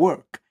did it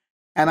work?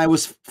 And I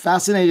was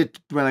fascinated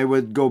when I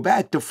would go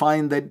back to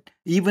find that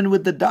even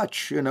with the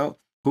Dutch, who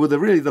were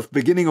really the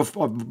beginning of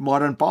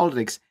modern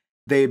politics,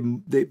 they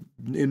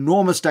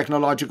enormous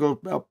technological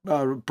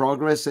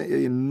progress,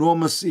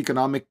 enormous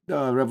economic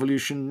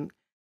revolution,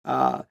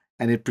 and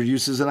it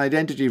produces an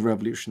identity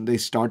revolution. They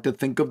start to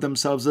think of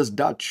themselves as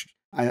Dutch,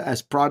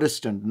 as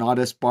Protestant, not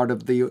as part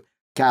of the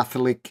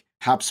Catholic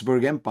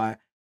Habsburg Empire.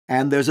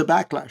 And there's a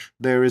backlash.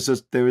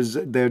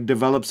 There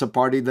develops a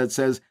party that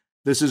says,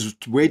 this is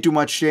way too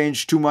much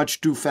change, too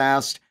much, too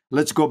fast.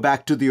 Let's go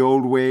back to the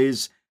old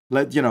ways.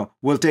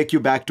 We'll take you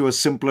back to a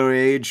simpler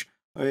age.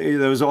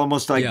 There was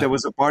almost like there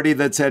was a party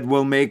that said,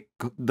 we'll make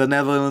the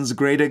Netherlands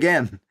great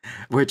again,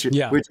 which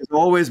has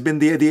always been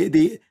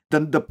the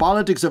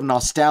politics of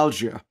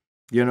nostalgia.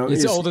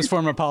 It's the oldest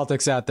form of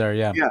politics out there.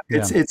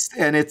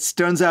 It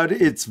turns out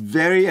it's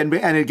very, and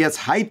it gets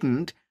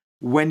heightened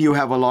when you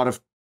have a lot of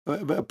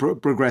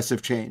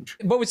progressive change.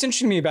 But what's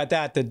interesting to me about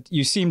that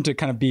you seem to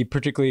kind of be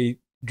particularly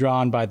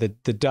drawn by the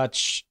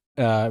Dutch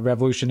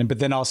Revolution, but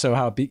then also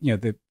how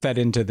it fed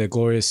into the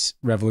Glorious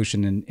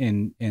Revolution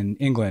in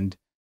England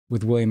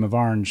with William of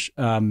Orange.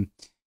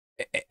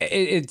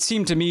 It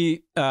seemed to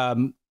me,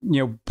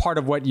 part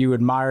of what you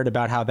admired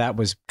about how that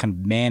was kind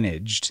of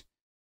managed,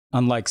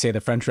 unlike, say,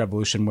 the French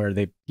Revolution, where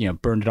they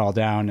burned it all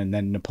down and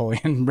then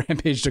Napoleon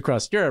rampaged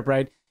across Europe,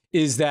 right?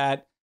 Is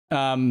that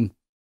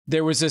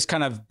there was this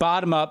kind of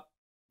bottom-up,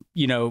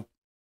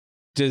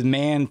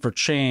 demand for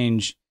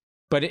change,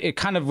 but it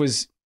kind of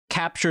was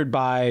captured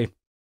by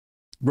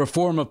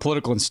reform of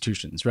political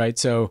institutions, right?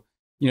 So,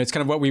 it's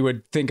kind of what we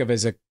would think of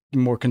as a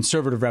more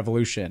conservative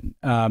revolution.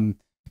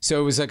 So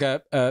it was like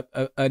an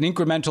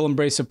incremental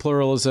embrace of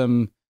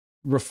pluralism,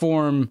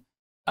 reform.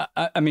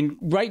 I mean,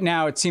 right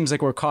now it seems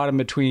like we're caught in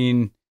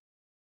between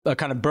a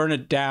kind of burn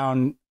it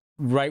down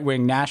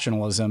right-wing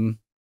nationalism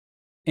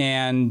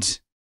and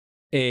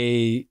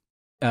a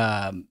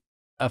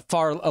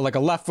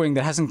left wing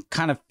that hasn't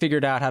kind of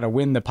figured out how to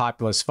win the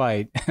populist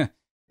fight.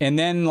 And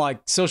then like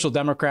social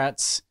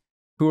democrats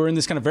who are in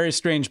this kind of very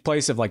strange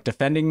place of like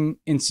defending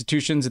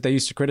institutions that they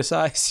used to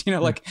criticize,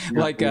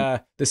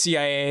 the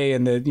CIA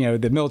and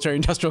the military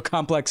industrial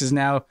complex is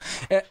now.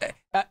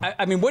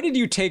 I mean, what did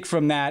you take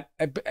from that?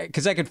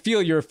 Because I could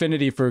feel your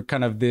affinity for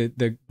kind of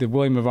the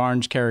William of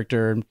Orange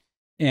character,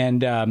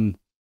 and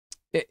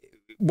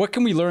what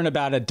can we learn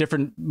about a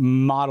different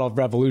model of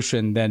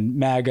revolution than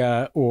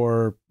MAGA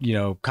or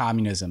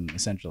communism,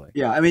 essentially?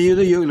 Yeah, I mean,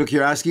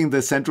 you're asking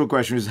the central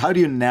question is how do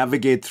you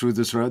navigate through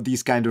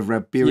these kind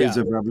of periods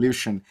of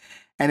revolution,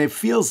 and it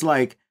feels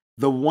like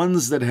the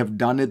ones that have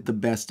done it the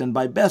best, and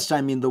by best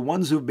I mean the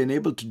ones who've been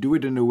able to do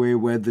it in a way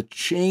where the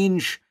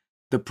change,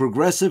 the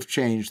progressive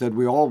change that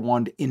we all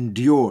want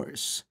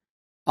endures,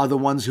 are the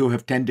ones who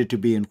have tended to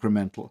be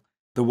incremental,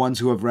 the ones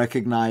who have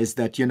recognized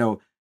that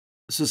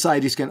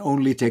societies can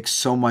only take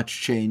so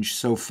much change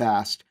so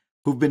fast,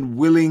 who've been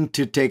willing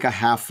to take a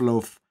half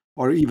loaf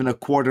or even a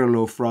quarter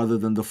loaf rather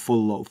than the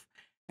full loaf.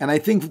 And I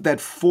think that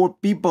for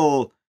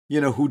people,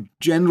 who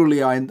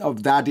generally are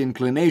of that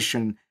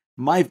inclination,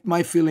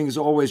 my feeling is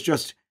always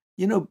just,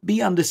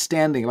 be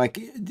understanding. Like,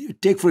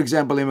 take, for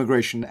example,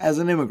 immigration. As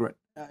an immigrant,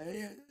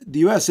 the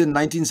U.S. in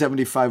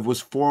 1975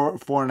 was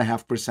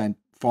 4.5%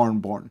 foreign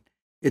born.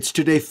 It's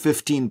today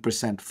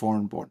 15%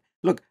 foreign born.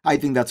 Look, I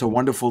think that's a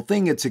wonderful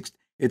thing. It's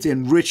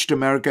enriched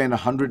America in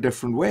 100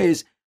 different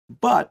ways,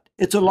 but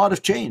it's a lot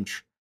of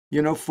change,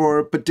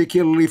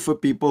 particularly for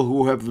people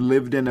who have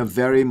lived in a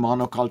very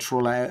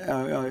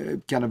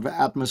monocultural kind of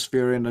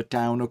atmosphere in a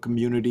town or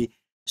community.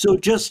 So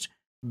just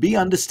be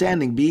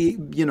understanding,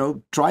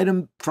 try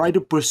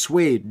to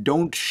persuade,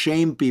 don't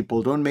shame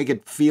people, don't make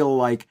it feel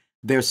like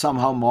they're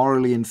somehow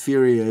morally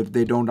inferior if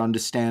they don't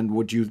understand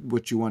what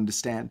you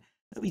understand.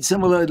 I mean,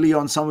 similarly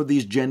on some of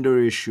these gender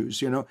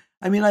issues,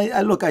 I mean,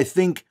 I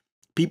think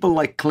people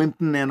like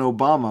Clinton and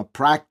Obama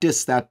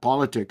practice that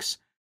politics.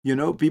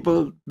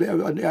 People,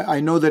 I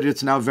know that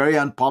it's now very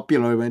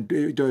unpopular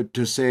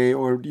to say,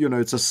 or,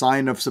 it's a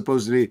sign of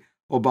supposedly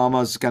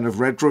Obama's kind of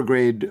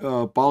retrograde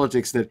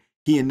politics that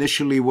he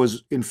initially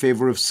was in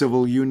favor of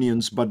civil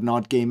unions, but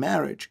not gay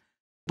marriage.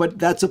 But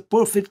that's a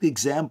perfect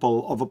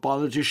example of a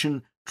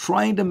politician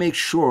trying to make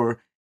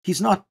sure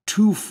he's not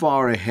too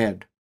far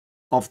ahead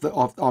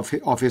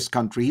of his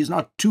country. He's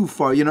not too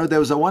far. There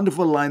was a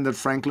wonderful line that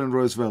Franklin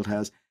Roosevelt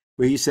has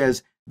where he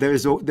says,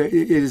 it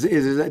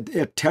is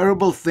a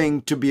terrible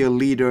thing to be a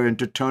leader and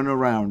to turn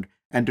around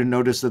and to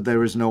notice that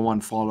there is no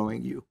one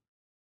following you.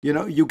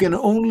 You can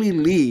only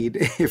lead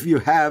if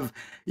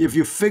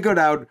you figured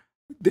out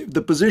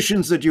the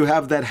positions that you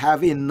have that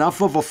have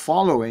enough of a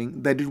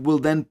following that it will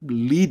then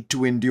lead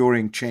to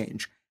enduring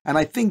change. And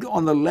I think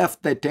on the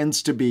left, there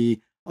tends to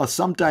be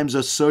sometimes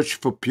a search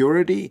for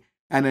purity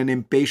and an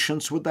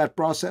impatience with that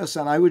process.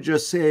 And I would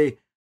just say,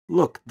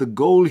 look, the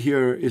goal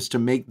here is to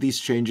make these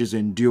changes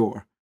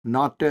endure,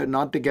 not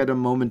to get a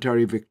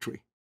momentary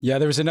victory. Yeah,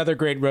 there was another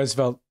great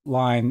Roosevelt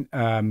line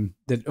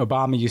that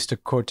Obama used to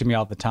quote to me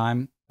all the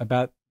time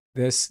about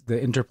this,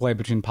 the interplay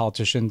between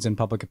politicians and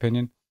public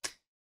opinion,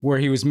 where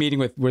he was meeting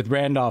with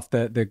Randolph,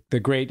 the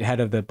great head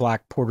of the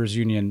Black Porters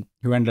Union,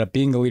 who ended up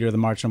being the leader of the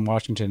March on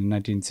Washington in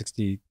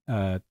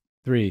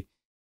 1963.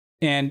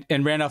 And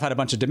Randolph had a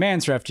bunch of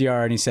demands for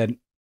FDR, and he said,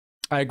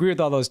 I agree with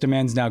all those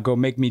demands now, go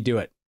make me do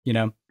it,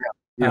 Yeah.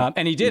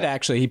 And he did,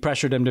 actually. He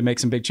pressured him to make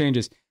some big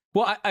changes.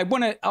 Well, I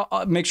want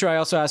to make sure I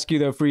also ask you,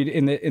 though, Fareed,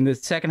 in the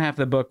second half of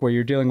the book where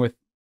you're dealing with,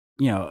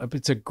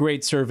 it's a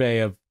great survey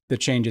of the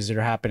changes that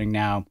are happening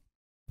now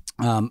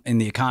in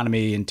the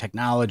economy, in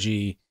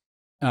technology,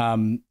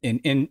 in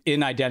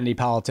identity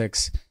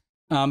politics.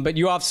 But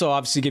you also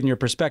obviously given your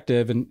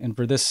perspective, and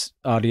for this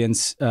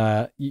audience,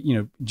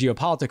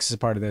 geopolitics is a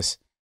part of this.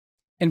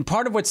 And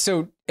part of what's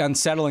so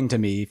unsettling to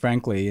me,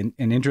 frankly, and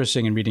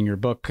interesting in reading your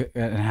book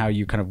and how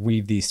you kind of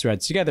weave these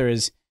threads together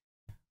is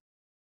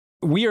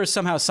we are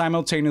somehow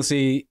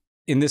simultaneously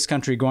in this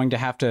country going to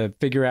have to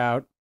figure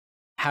out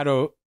how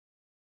to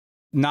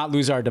not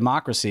lose our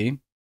democracy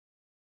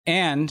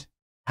and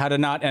how to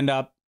not end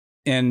up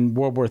in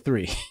World War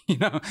III,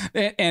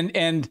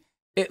 and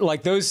it,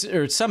 like those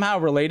are somehow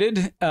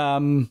related,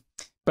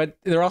 but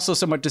they're also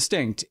somewhat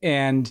distinct.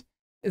 And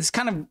this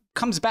kind of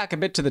comes back a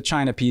bit to the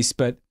China piece,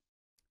 but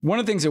one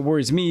of the things that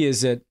worries me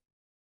is that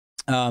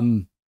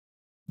and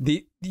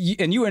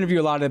you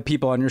interview a lot of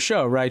people on your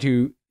show, right?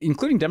 Who,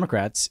 including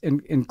Democrats,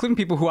 and including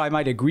people who I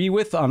might agree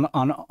with on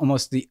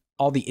almost a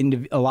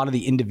lot of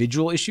the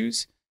individual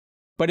issues,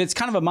 but it's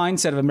kind of a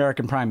mindset of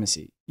American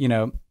primacy,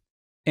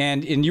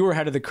 And you were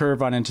ahead of the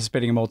curve on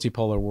anticipating a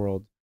multipolar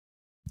world.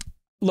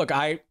 Look,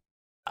 I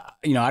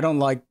don't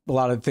like a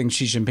lot of the things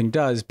Xi Jinping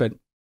does, but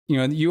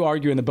you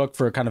argue in the book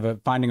for kind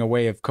of finding a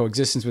way of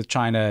coexistence with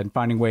China and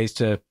finding ways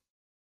to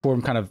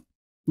form kind of,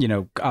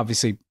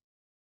 obviously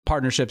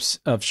partnerships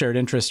of shared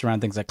interest around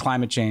things like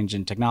climate change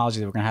and technology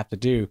that we're going to have to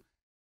do.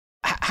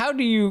 How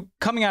do you,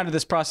 coming out of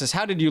this process,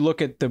 how did you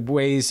look at the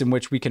ways in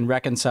which we can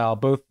reconcile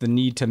both the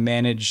need to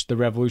manage the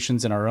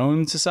revolutions in our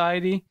own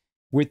society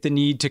with the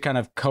need to kind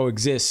of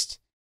coexist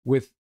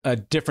with a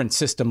different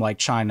system like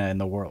China in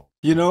the world?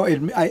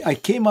 I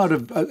came out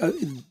of,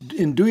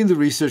 in doing the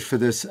research for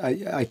this,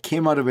 I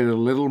came out of it a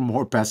little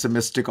more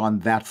pessimistic on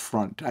that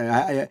front.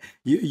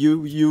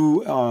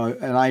 You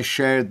and I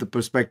shared the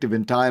perspective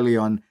entirely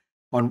on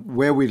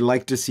where we'd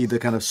like to see the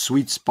kind of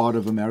sweet spot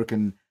of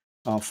American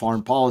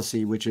foreign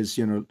policy, which is,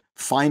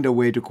 find a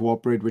way to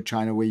cooperate with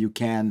China where you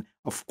can.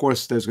 Of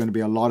course, there's going to be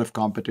a lot of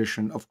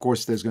competition. Of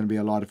course, there's going to be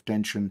a lot of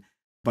tension.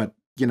 But,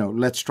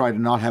 let's try to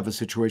not have a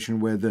situation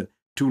where the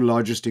two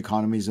largest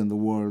economies in the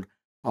world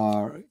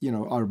are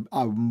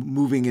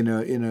moving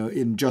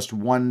in just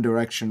one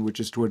direction, which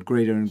is toward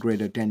greater and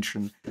greater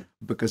tension,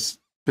 because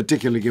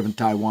particularly given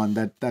Taiwan,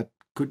 that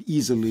could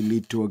easily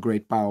lead to a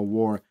great power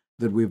war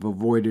that we've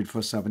avoided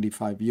for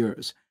 75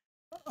 years.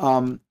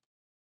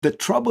 The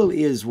trouble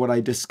is, what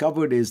I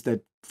discovered is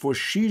that for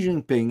Xi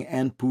Jinping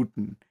and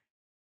Putin,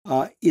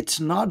 it's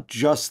not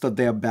just that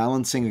they are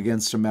balancing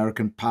against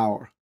American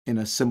power in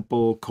a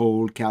simple,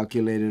 cold,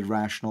 calculated,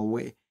 rational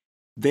way.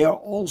 They are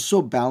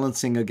also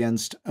balancing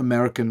against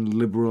American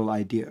liberal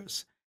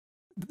ideas.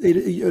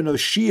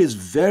 Xi is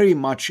very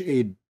much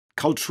a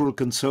cultural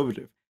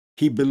conservative.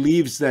 He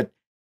believes that,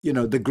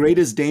 the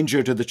greatest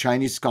danger to the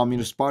Chinese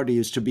Communist Party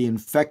is to be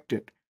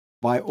infected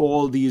by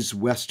all these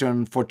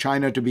for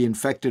China to be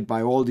infected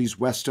by all these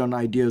Western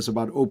ideas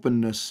about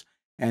openness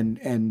and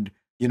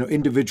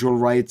individual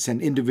rights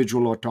and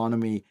individual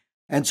autonomy.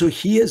 And so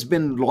he has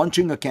been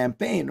launching a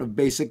campaign of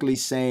basically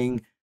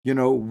saying,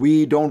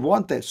 we don't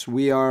want this.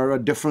 We are a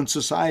different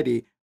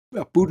society.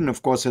 Putin,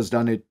 of course, has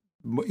done it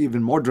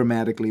even more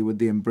dramatically with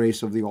the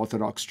embrace of the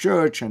Orthodox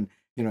Church and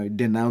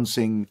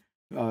denouncing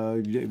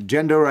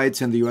gender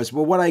rights in the U.S.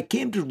 But what I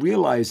came to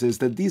realize is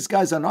that these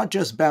guys are not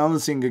just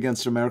balancing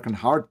against American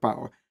hard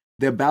power,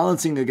 they're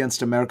balancing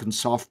against American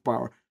soft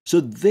power. So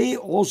they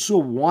also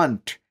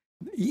want,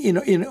 in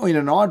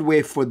an odd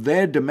way, for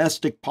their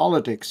domestic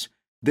politics,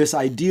 this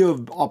idea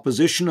of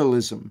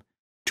oppositionalism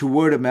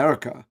toward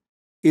America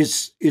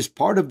is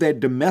part of their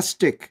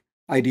domestic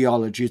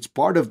ideology. It's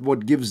part of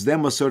what gives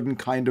them a certain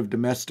kind of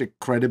domestic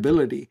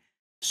credibility.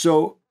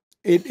 So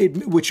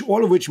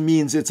all of which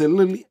means it's a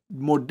little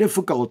more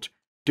difficult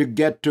to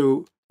get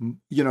to,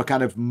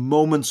 kind of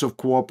moments of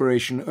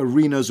cooperation,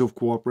 arenas of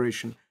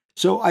cooperation.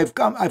 So I've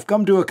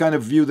come to a kind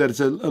of view that it's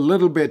a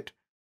little bit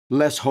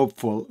less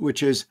hopeful,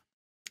 which is,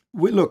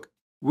 we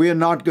are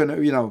not going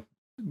to,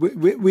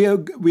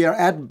 we are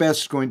at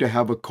best going to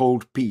have a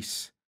cold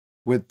peace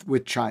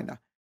with China.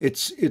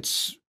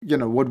 It's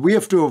what we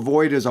have to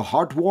avoid is a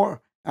hot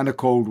war and a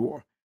cold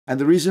war. And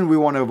the reason we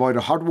want to avoid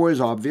a hot war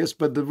is obvious,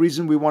 but the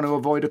reason we want to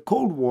avoid a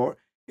cold war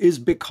is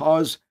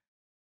because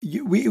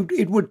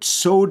it would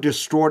so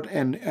distort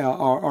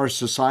our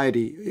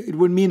society. It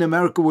would mean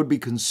America would be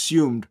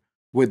consumed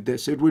with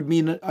this. It would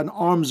mean an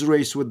arms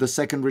race with the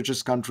second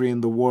richest country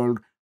in the world,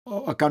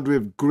 a country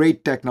of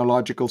great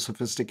technological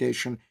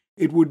sophistication.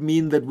 It would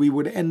mean that we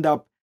would end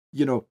up,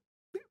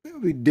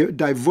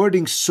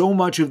 diverting so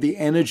much of the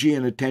energy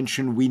and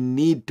attention we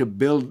need to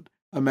build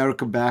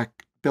America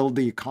back, build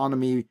the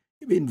economy,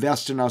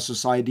 invest in our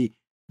society,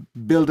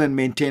 build and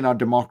maintain our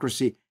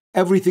democracy.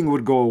 Everything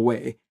would go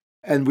away,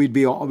 and we'd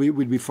be.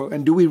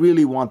 And do we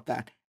really want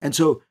that? And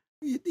so,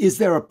 is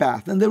there a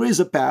path? And there is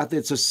a path.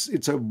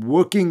 It's a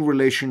working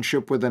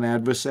relationship with an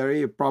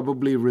adversary. It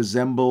probably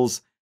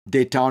resembles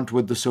détente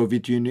with the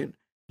Soviet Union.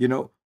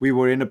 We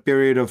were in a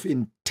period of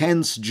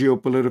intense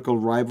geopolitical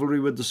rivalry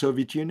with the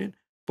Soviet Union,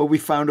 but we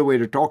found a way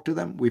to talk to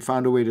them. We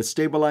found a way to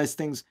stabilize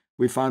things.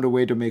 We found a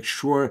way to make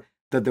sure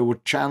that there were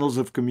channels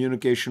of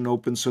communication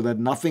open so that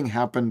nothing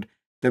happened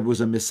that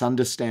was a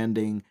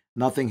misunderstanding.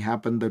 Nothing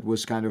happened that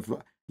was kind of,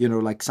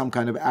 like some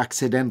kind of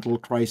accidental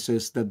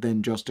crisis that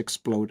then just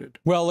exploded.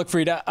 Well, look,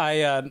 Fareed,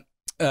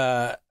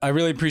 I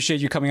really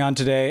appreciate you coming on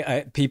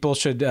today. People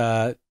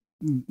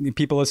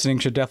listening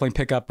should definitely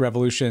pick up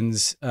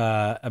Revolutions.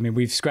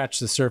 We've scratched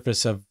the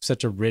surface of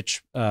such a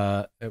rich,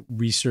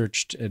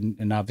 researched,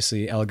 and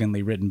obviously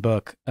elegantly written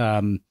book.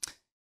 And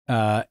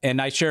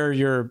I share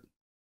your,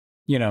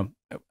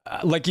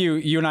 like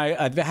you and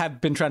I have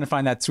been trying to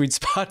find that sweet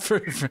spot for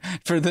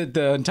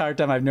the entire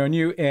time I've known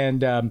you.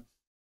 And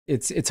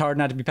it's hard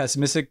not to be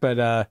pessimistic,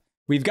 but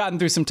we've gotten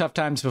through some tough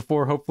times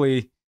before.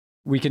 Hopefully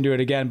we can do it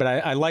again. But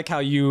I like how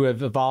you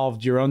have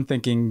evolved your own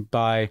thinking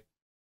by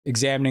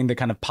examining the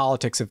kind of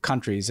politics of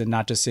countries and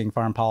not just seeing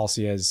foreign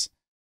policy as,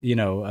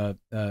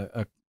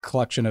 a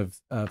collection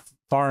of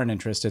foreign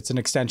interest. It's an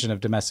extension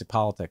of domestic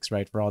politics,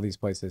 right, for all these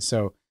places.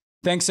 So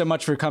thanks so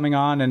much for coming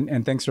on,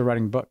 and thanks for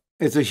writing the book.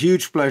 It's a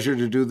huge pleasure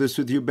to do this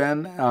with you,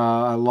 Ben.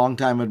 A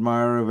longtime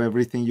admirer of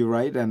everything you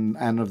write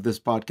and of this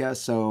podcast.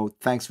 So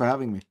thanks for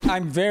having me.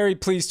 I'm very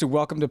pleased to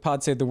welcome to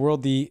Pod Save the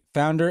World the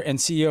founder and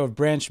CEO of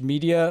Branch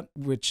Media,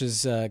 which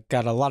has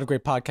got a lot of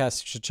great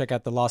podcasts. You should check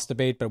out The Lost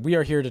Debate. But we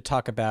are here to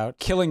talk about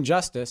Killing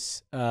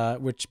Justice,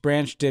 which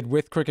Branch did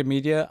with Crooked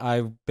Media.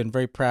 I've been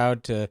very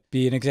proud to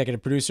be an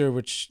executive producer,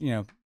 which,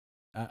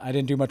 I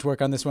didn't do much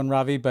work on this one,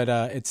 Ravi, but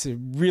it's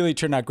really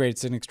turned out great.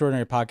 It's an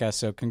extraordinary podcast.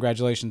 So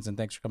congratulations and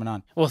thanks for coming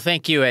on. Well,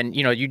 thank you. And,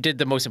 you did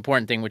the most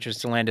important thing, which was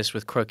to land us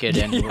with Crooked.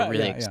 And we're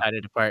really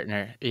excited to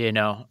partner,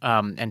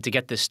 and to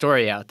get this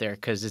story out there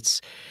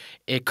because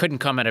it couldn't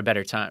come at a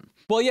better time.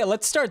 Well, yeah,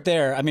 let's start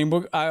there. I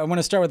want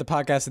to start with the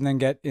podcast and then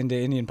get into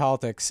Indian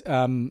politics.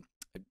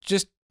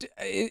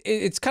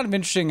 It's kind of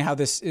interesting how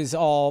this is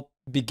all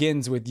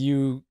begins with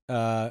you,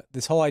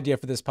 this whole idea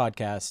for this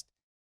podcast.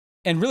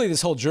 And really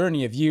this whole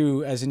journey of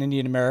you as an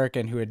Indian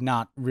American who had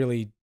not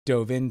really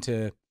dove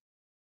into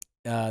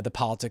the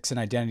politics and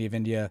identity of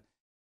India.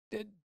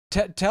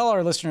 Tell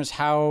our listeners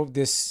how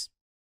this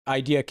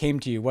idea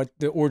came to you, what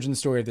the origin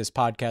story of this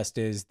podcast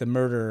is, the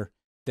murder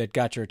that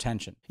got your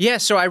attention. Yeah,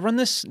 so I run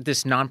this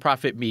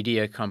nonprofit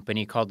media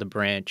company called The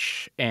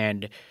Branch,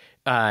 and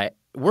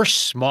we're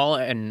small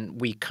and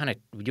we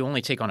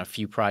only take on a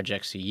few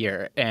projects a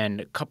year.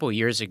 And a couple of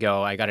years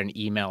ago, I got an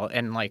email,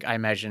 and I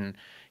imagine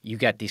you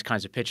get these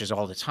kinds of pitches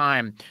all the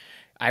time.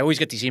 I always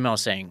get these emails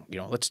saying,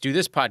 let's do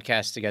this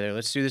podcast together,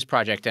 let's do this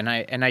project. And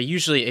I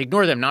usually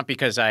ignore them, not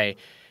because I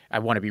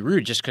want to be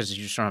rude, just because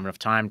you just don't have enough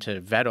time to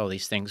vet all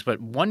these things.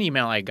 But one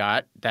email I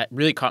got that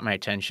really caught my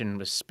attention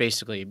was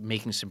basically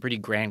making some pretty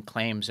grand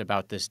claims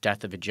about this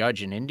death of a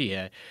judge in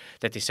India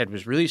that they said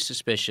was really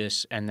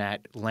suspicious and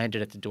that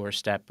landed at the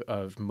doorstep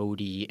of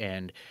Modi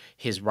and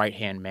his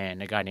right-hand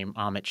man, a guy named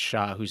Amit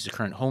Shah, who's the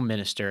current home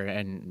minister,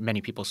 and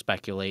many people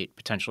speculate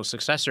potential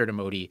successor to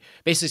Modi,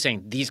 basically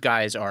saying these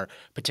guys are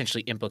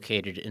potentially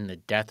implicated in the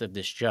death of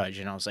this judge.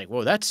 And I was like,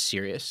 whoa, that's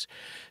serious.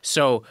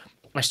 So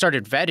I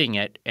started vetting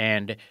it,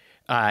 and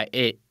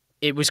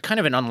it was kind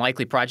of an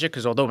unlikely project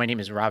because although my name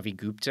is Ravi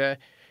Gupta,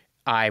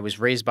 I was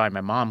raised by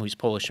my mom, who's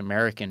Polish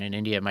American in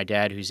India, my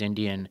dad, who's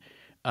Indian,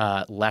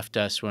 left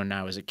us when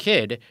I was a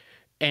kid.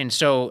 And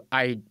so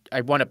I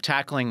wound up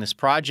tackling this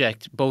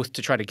project both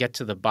to try to get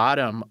to the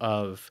bottom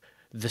of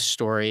the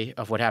story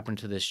of what happened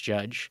to this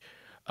judge,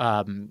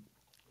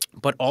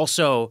 but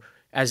also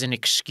as an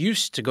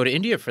excuse to go to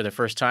India for the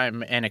first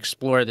time and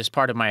explore this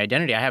part of my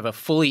identity. I have a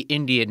fully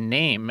Indian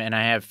name, and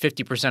I have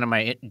 50% of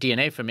my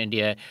DNA from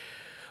India,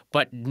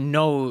 but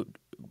know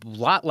a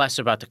lot less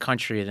about the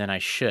country than I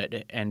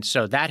should. And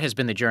so that has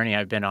been the journey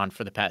I've been on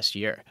for the past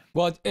year.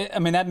 Well, I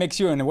mean, that makes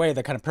you, in a way,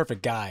 the kind of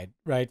perfect guide,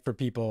 right, for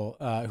people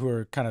who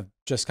are kind of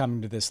just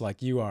coming to this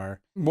like you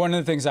are. One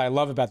of the things I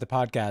love about the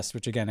podcast,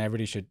 which, again,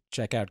 everybody should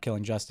check out,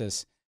 Killing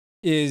Justice,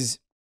 is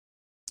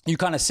you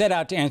kind of set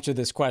out to answer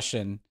this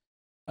question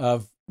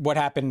of what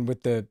happened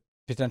with the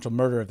potential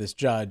murder of this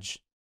judge,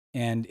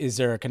 and is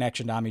there a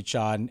connection to Amit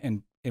Shah?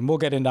 And we'll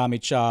get into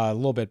Amit Shah a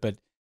little bit, but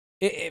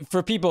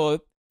for people,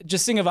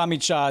 just think of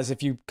Amit Shah as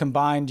if you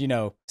combined,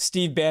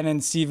 Steve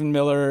Bannon, Stephen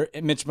Miller,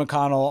 Mitch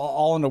McConnell,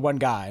 all into one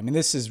guy. I mean,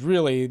 this is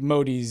really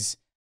Modi's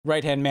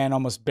right-hand man,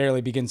 almost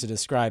barely begins to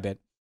describe it.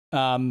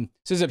 So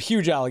it's a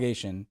huge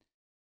allegation.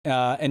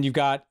 And you've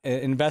got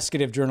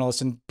investigative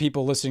journalists, and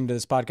people listening to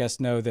this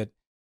podcast know that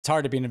it's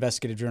hard to be an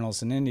investigative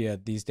journalist in India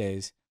these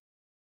days.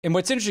 And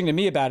what's interesting to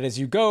me about it is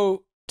you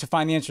go to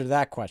find the answer to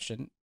that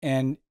question,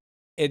 and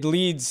it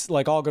leads,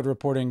 like all good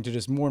reporting, to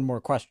just more and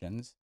more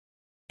questions.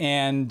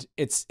 And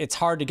it's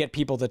hard to get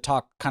people to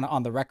talk kind of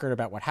on the record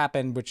about what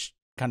happened, which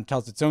kind of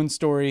tells its own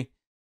story.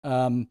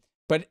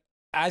 But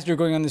as you're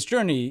going on this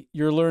journey,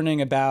 you're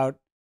learning about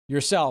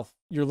yourself.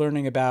 You're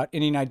learning about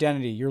Indian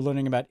identity. You're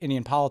learning about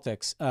Indian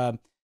politics.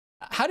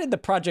 How did the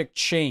project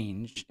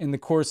change in the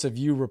course of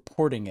you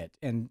reporting it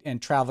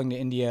and traveling to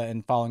India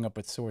and following up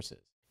with sources?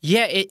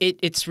 Yeah,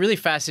 it's really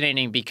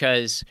fascinating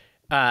because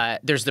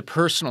there's the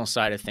personal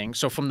side of things.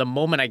 So from the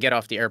moment I get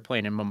off the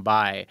airplane in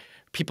Mumbai,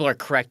 people are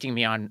correcting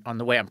me on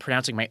the way I'm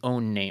pronouncing my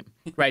own name,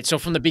 right? So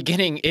from the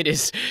beginning, it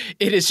is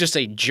just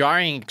a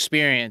jarring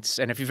experience.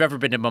 And if you've ever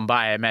been to Mumbai,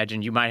 I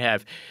imagine you might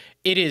have.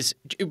 It is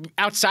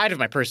outside of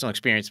my personal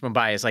experience.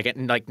 Mumbai is like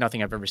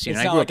nothing I've ever seen.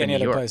 It's not like any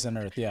other place on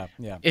earth. Yeah.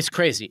 It's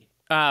crazy.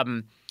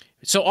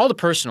 So all the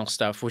personal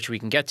stuff, which we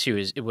can get to,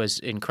 it was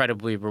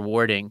incredibly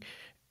rewarding.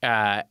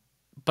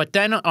 But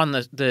then on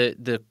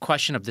the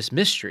question of this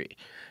mystery,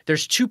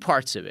 there's two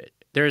parts of it.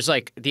 There's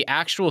like the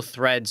actual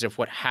threads of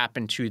what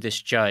happened to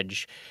this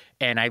judge,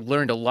 and I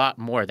learned a lot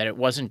more that it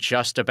wasn't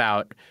just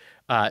about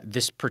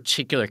this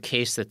particular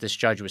case that this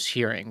judge was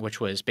hearing,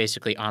 which was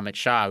basically Amit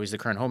Shah, who's the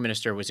current home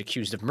minister, was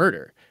accused of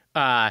murder.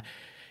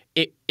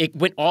 It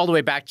went all the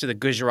way back to the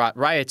Gujarat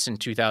riots in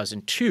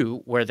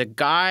 2002, where the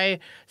guy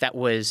that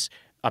was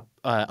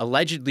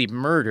allegedly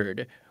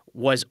murdered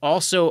was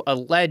also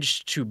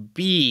alleged to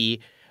be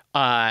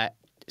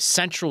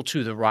central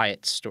to the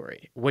riot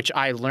story, which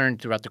I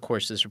learned throughout the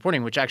course of this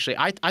reporting, which actually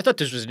I thought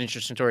this was an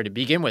interesting story to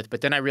begin with.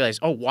 But then I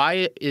realized,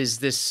 why is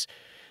this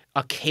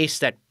a case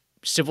that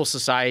civil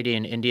society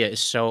in India is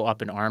so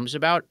up in arms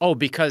about?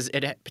 Because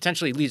it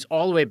potentially leads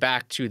all the way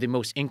back to the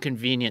most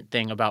inconvenient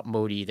thing about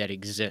Modi that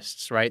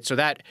exists, right? So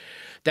that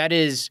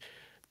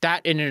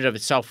in and of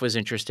itself was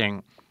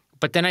interesting.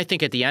 But then I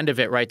think at the end of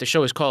it, right, the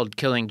show is called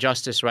Killing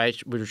Justice, right?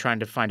 We were trying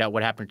to find out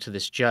what happened to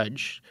this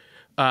judge.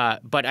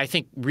 But I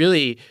think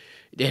really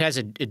it has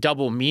a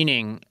double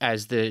meaning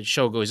as the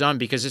show goes on,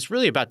 because it's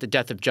really about the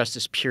death of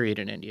justice, period,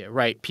 in India,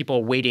 right?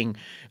 People waiting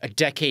a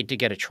decade to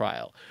get a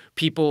trial.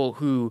 People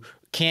who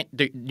can't,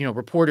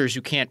 reporters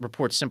who can't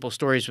report simple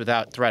stories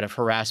without threat of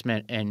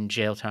harassment and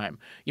jail time.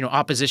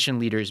 Opposition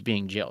leaders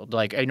being jailed.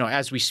 Like,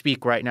 as we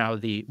speak right now,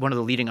 one of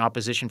the leading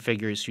opposition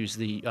figures, who's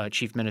the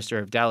chief minister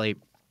of Delhi,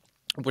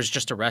 was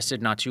just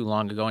arrested not too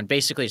long ago and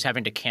basically is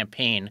having to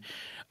campaign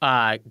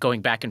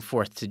going back and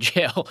forth to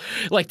jail.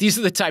 Like, these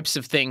are the types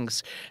of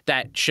things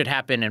that should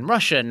happen in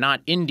Russia,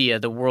 not India,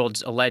 the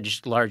world's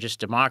alleged largest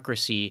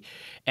democracy.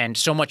 And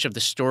so much of the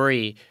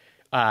story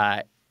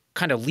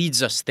kind of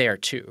leads us there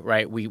too,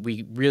 right?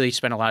 We really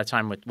spend a lot of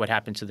time with what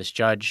happened to this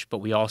judge, but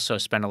we also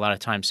spend a lot of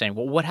time saying,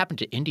 well, what happened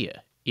to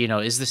India?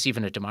 Is this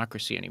even a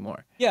democracy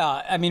anymore?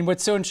 Yeah. I mean,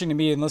 what's so interesting to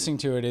me in listening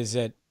to it is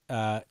that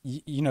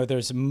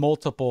there's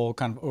multiple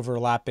kind of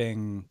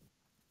overlapping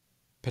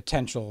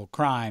potential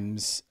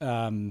crimes,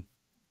 and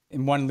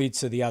one leads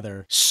to the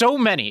other. So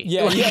many.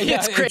 Yeah.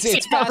 It's crazy.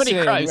 It's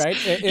fascinating, right?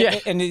 Yeah.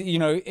 And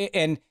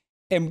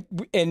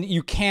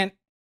you can't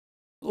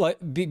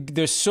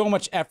there's so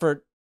much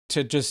effort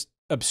to just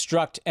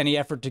obstruct any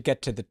effort to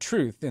get to the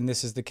truth, and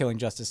this is the Killing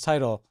Justice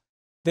title,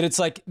 that it's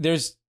like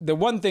there's the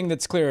one thing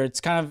that's clear.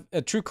 It's kind of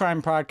a true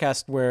crime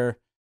podcast where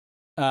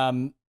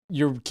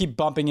you keep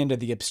bumping into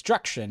the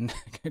obstruction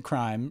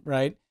crime,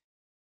 right?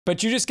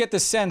 But you just get the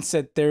sense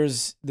that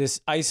there's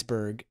this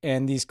iceberg,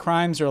 and these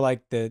crimes are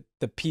like the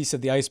piece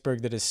of the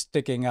iceberg that is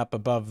sticking up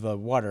above the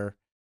water.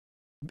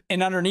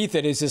 And underneath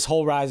it is this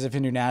whole rise of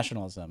Hindu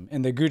nationalism.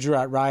 And the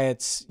Gujarat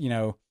riots,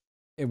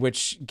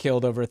 which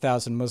killed over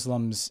 1,000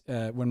 Muslims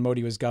when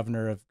Modi was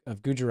governor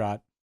of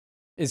Gujarat,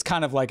 is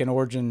kind of like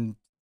not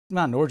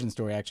an origin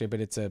story actually,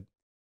 but it's an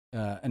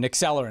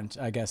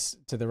accelerant, I guess,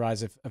 to the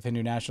rise of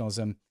Hindu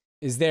nationalism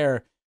is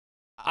there.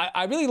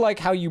 I really like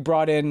how you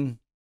brought in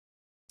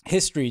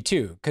history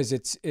too,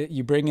 because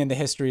you bring in the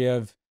history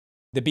of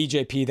the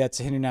BJP, that's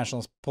the Hindu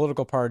Nationalist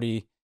Political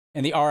Party,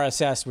 and the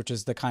RSS, which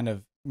is the kind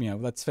of,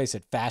 let's face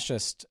it,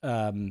 fascist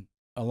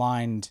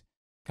aligned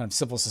kind of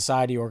civil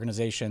society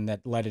organization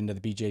that led into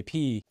the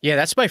BJP. Yeah,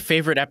 that's my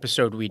favorite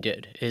episode we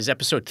did, is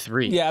episode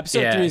 3. Yeah,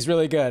 episode 3 is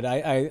really good.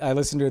 I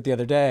listened to it the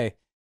other day.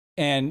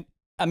 And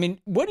I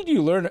mean, what did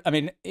you learn? I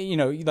mean,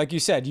 like you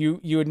said,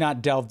 you had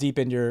not delved deep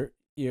into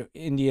your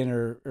Indian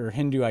or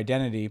Hindu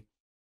identity.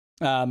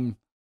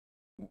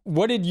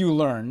 What did you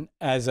learn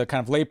as a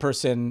kind of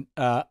layperson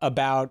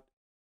about,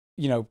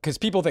 because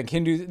people think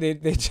Hindu,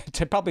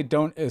 they probably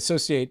don't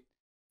associate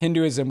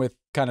Hinduism with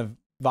kind of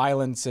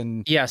violence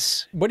and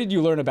yes. What did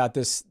you learn about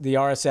the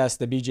RSS,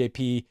 the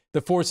BJP,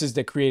 the forces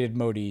that created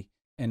Modi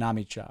and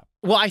Amit Shah?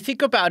 Well, I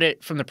think about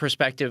it from the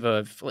perspective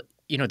of,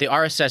 the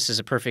RSS is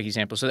a perfect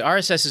example. So the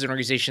RSS is an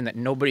organization that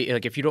nobody,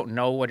 like if you don't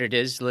know what it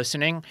is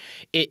listening,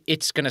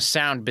 it's going to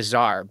sound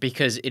bizarre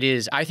because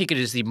I think it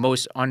is the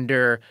most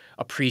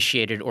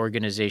underappreciated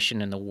organization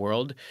in the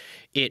world.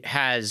 It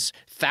has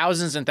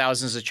thousands and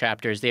thousands of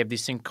chapters. They have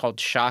these things called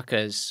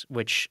shakas,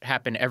 which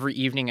happen every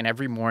evening and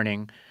every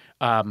morning.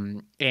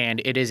 And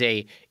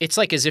it's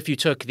like as if you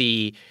took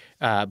the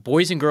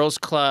Boys and Girls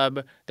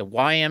Club, the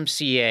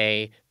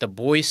YMCA, the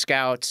Boy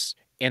Scouts,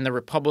 and the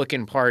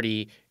Republican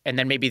Party, and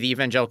then maybe the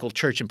Evangelical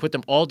Church, and put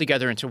them all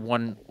together into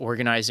one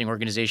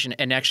organization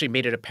and actually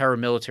made it a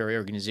paramilitary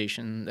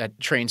organization that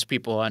trains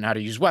people on how to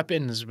use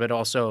weapons, but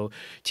also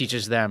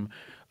teaches them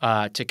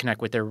to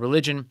connect with their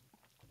religion.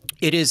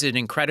 It is an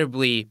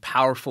incredibly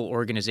powerful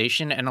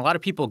organization, and a lot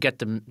of people get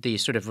the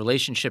sort of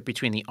relationship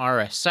between the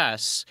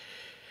RSS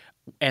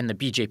and the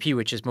BJP,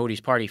 which is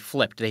Modi's party,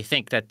 flipped. They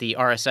think that the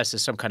RSS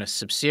is some kind of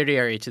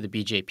subsidiary to the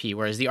BJP,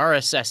 whereas the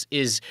RSS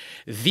is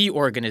the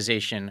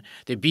organization.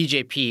 The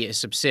BJP is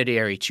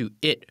subsidiary to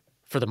it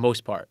for the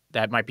most part.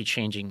 That might be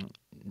changing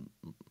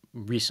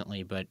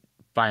recently, but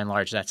by and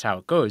large, that's how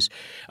it goes.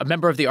 A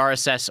member of the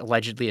RSS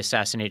allegedly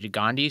assassinated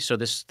Gandhi, so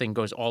this thing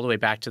goes all the way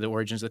back to the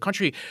origins of the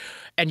country.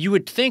 And you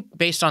would think,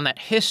 based on that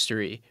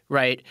history,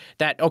 right,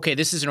 that, okay,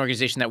 this is an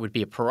organization that would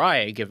be a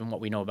pariah given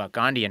what we know about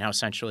Gandhi and how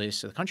central it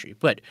is to the country.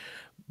 But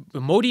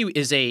Modi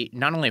is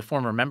not only a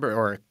former member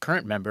or a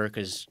current member,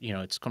 because,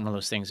 it's one of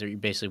those things that you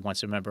basically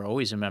once a member,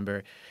 always a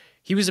member.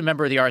 He was a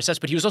member of the RSS,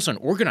 but he was also an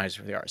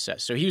organizer of the RSS.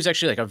 So he was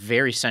actually like a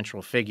very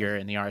central figure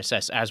in the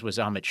RSS, as was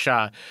Amit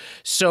Shah.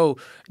 So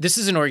this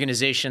is an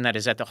organization that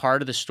is at the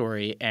heart of the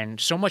story. And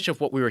so much of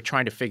what we were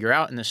trying to figure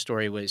out in this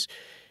story was,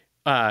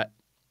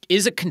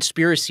 is a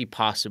conspiracy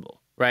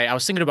possible? Right? I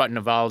was thinking about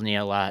Navalny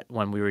a lot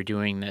when we were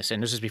doing this,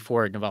 and this was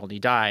before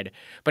Navalny died,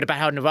 but about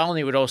how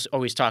Navalny would also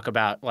always talk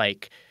about,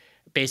 like,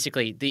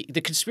 basically, the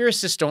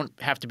conspiracists don't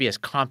have to be as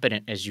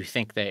competent as you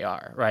think they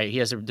are, right?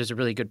 There's a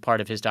really good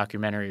part of his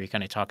documentary where he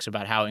kind of talks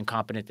about how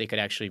incompetent they could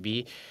actually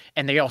be,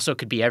 and they also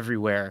could be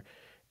everywhere.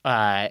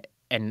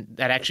 And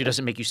that actually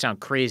doesn't make you sound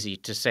crazy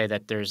to say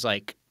that there's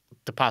like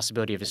the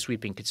possibility of a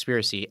sweeping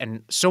conspiracy.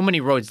 And so many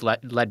roads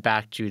led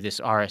back to this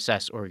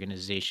RSS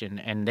organization,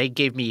 and they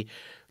gave me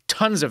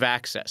tons of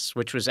access,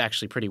 which was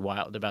actually pretty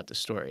wild about the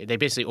story. They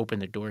basically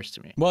opened the doors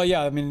to me. Well,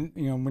 yeah, I mean,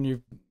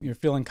 when you're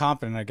feeling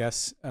confident, I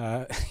guess,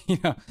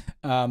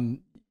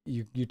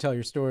 you tell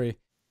your story.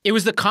 It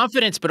was the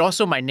confidence, but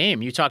also my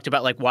name. You talked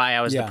about like why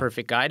I was the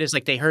perfect guide. It's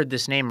like they heard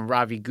this name,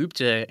 Ravi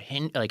Gupta,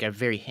 like a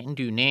very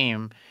Hindu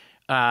name,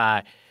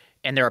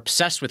 and they're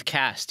obsessed with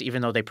caste,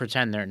 even though they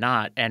pretend they're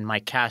not. And my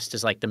caste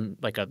is like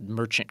a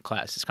merchant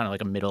class. It's kind of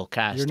like a middle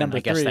caste. You're number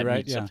 3, that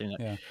right? Means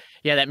something.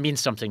 Yeah, that means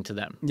something to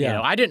them.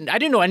 Yeah. I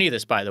didn't know any of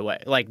this, by the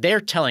way. Like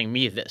they're telling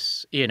me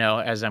this,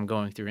 as I'm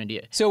going through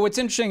India. So what's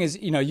interesting is,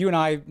 you and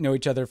I know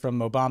each other from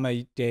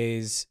Obama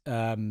days,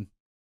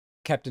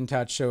 kept in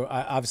touch. So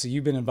obviously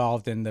you've been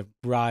involved in the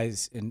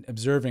rise, in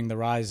observing the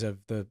rise of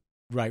the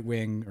right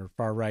wing or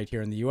far right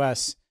here in the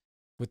U.S.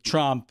 with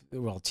Trump,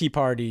 Tea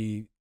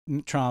Party,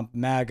 Trump,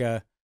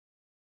 MAGA.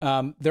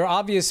 There are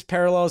obvious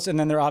parallels and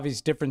then there are obvious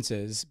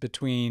differences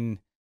between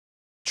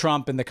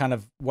Trump and the kind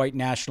of white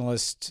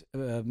nationalist,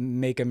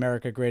 make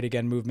America great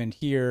again movement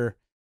here,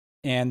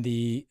 and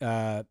the,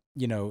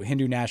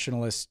 Hindu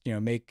nationalist,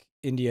 make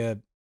India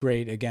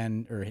great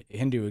again, or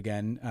Hindu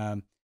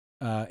again,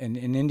 in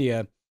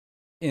India,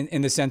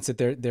 in the sense that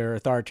there are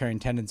authoritarian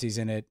tendencies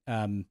in it,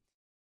 and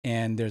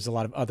there's a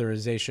lot of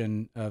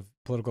otherization of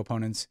political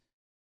opponents.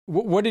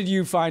 What did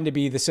you find to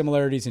be the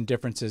similarities and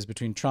differences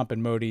between Trump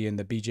and Modi and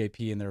the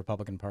BJP and the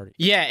Republican Party?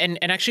 Yeah, and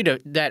actually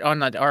that on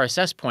the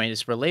RSS point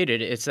is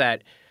related. It's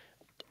that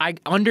I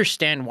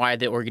understand why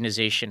the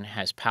organization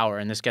has power,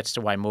 and this gets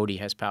to why Modi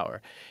has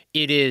power.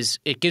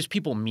 It gives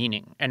people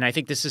meaning, and I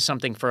think this is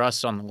something for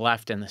us on the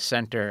left and the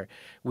center.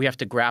 We have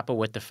to grapple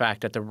with the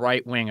fact that the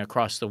right wing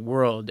across the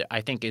world,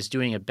 I think, is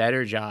doing a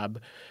better job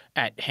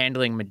at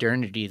handling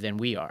modernity than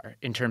we are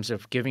in terms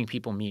of giving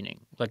people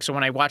meaning. Like, so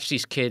when I watch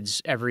these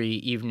kids every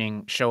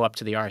evening show up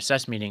to the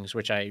RSS meetings,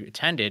 which I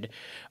attended,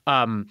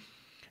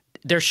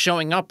 they're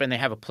showing up and they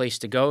have a place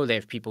to go. They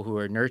have people who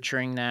are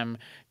nurturing them.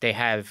 They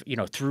have,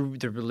 through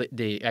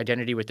the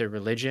identity with their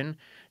religion,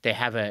 they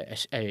have a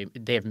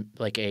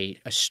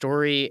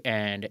story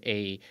and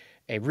a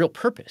real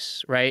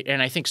purpose, right?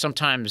 And I think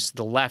sometimes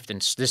the left,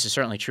 and this is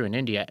certainly true in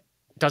India,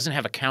 doesn't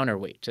have a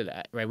counterweight to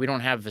that, right? We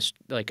don't have this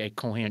like a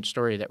coherent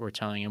story that we're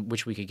telling, and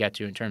which we could get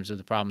to in terms of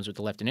the problems with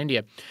the left in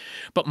India.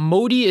 But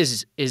Modi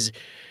is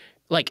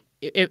like,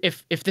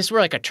 if this were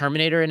like a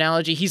Terminator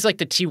analogy, he's like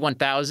the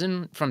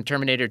T-1000 from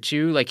Terminator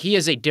 2. Like, he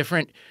is a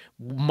different,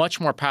 much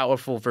more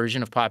powerful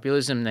version of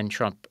populism than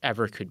Trump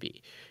ever could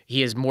be.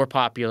 He is more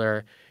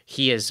popular.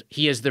 He is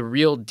the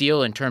real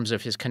deal in terms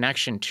of his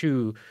connection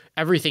to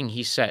everything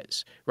he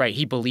says, right?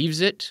 He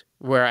believes it,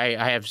 where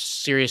I have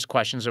serious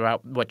questions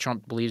about what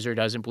Trump believes or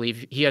doesn't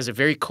believe. He has a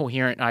very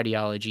coherent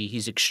ideology.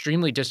 He's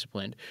extremely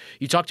disciplined.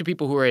 You talk to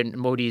people who are in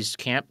Modi's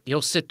camp,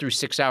 he'll sit through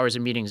 6 hours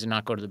of meetings and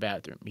not go to the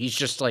bathroom. He's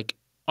just like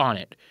on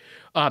it.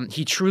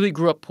 He truly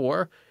grew up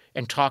poor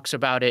and talks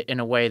about it in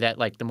a way that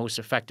like the most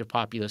effective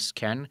populists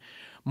can.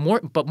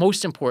 But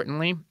most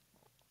importantly,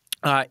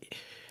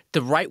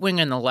 the right wing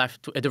and the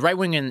left, the right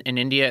wing in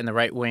India and the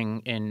right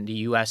wing in the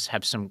U.S.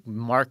 have some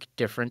marked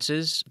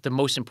differences. The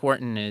most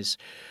important is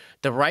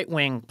the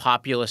right-wing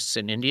populists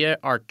in India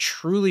are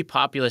truly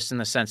populist in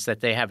the sense that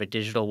they have a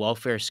digital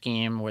welfare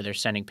scheme where they're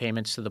sending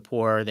payments to the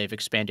poor. They've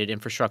expanded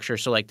infrastructure.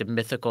 So like the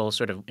mythical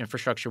sort of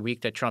infrastructure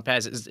week that Trump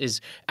has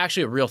is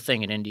actually a real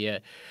thing in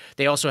India.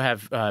 They also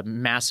have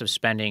massive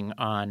spending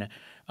on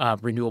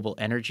renewable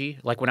energy.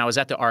 Like when I was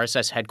at the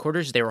RSS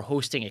headquarters, they were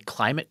hosting a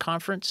climate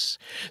conference.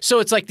 So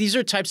it's like these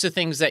are types of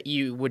things that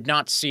you would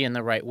not see in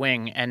the right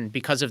wing. And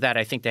because of that,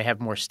 I think they have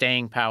more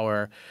staying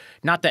power.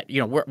 Not that,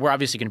 we're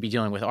obviously going to be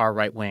dealing with our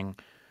right wing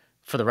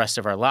for the rest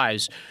of our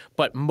lives.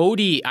 But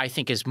Modi, I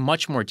think, is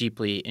much more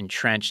deeply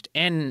entrenched,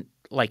 and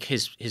like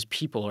his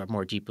people are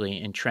more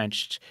deeply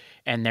entrenched,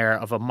 and they're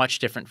of a much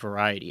different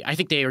variety. I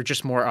think they are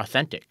just more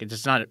authentic.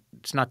 It's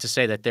not to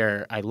say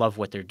that I love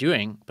what they're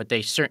doing, but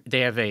they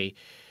have a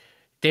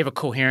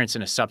coherence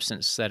and a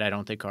substance that I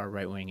don't think our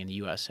right wing in the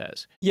U.S.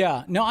 has.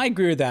 Yeah, no, I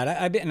agree with that.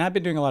 I've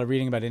been doing a lot of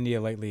reading about India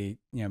lately.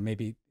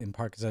 Maybe in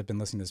part because I've been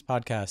listening to this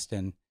podcast,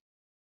 and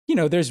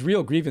there's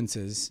real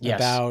grievances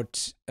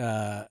about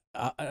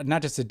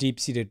not just a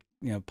deep-seated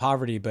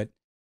poverty, but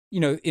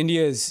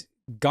India's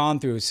gone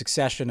through a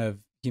succession of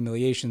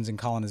humiliations and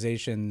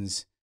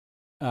colonizations,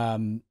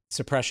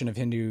 suppression of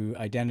Hindu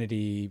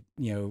identity,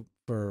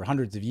 for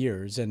hundreds of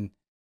years, and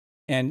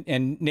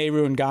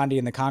Nehru and Gandhi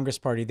and the Congress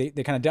Party,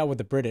 they kind of dealt with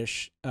the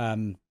British,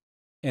 and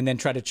then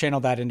tried to channel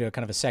that into a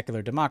kind of a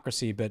secular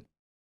democracy, but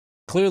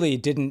clearly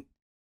didn't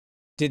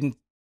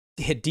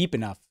hit deep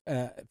enough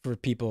for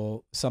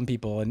some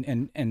people,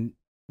 and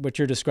what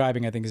you're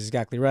describing, I think, is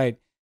exactly right.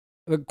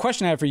 The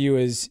question I have for you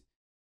is,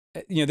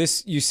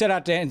 you set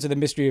out to answer the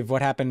mystery of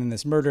what happened in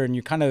this murder, and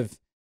you kind of,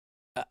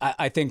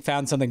 I think,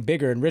 found something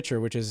bigger and richer,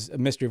 which is a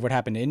mystery of what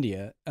happened to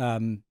India.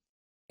 And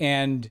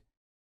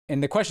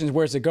the question is,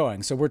 where's it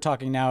going? So we're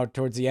talking now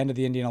towards the end of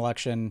the Indian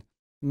election.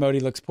 Modi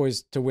looks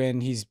poised to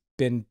win. He's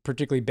been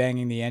particularly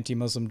banging the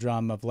anti-Muslim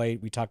drum of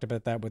late. We talked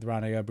about that with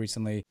Rana Ayub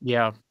recently.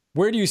 Yeah.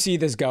 Where do you see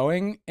this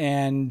going?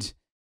 And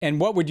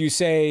what would you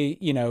say,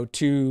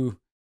 to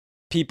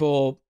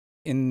people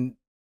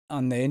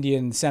on the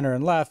Indian center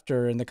and left,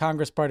 or in the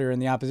Congress Party, or in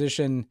the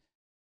opposition,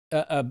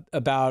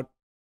 about,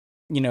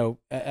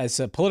 as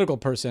a political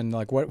person,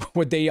 like what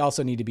would they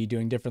also need to be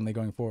doing differently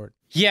going forward?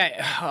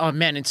 Yeah. Oh,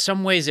 man, in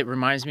some ways it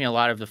reminds me a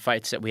lot of the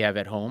fights that we have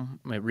at home.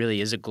 It really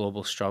is a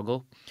global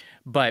struggle.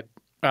 But,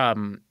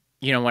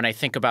 when I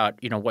think about,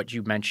 what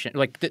you mentioned,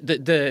 like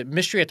the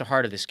mystery at the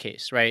heart of this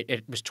case, right?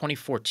 It was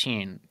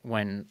 2014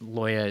 when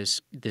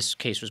this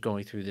case was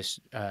going through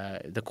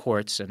the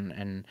courts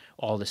and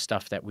all the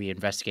stuff that we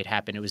investigate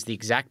happened. It was the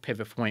exact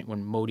pivot point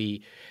when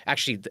Modi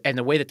actually, and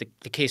the way that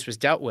the case was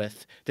dealt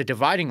with, the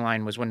dividing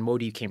line was when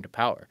Modi came to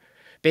power.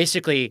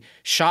 Basically,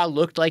 Shah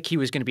looked like he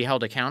was going to be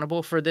held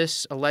accountable for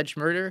this alleged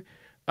murder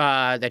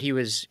that he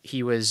was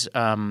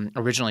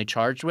originally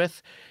charged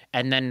with.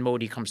 And then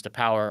Modi comes to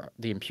power,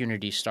 the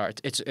impunity starts.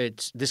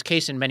 It's this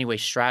case in many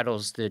ways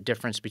straddles the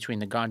difference between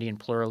the Gandhian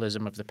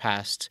pluralism of the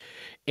past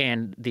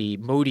and the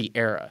Modi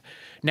era.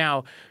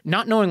 Now,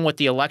 not knowing what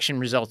the election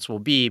results will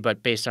be,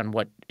 but based on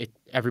what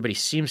everybody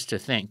seems to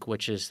think,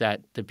 which is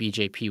that the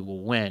BJP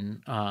will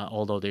win,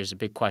 although there's a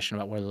big question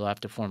about whether they'll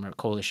have to form a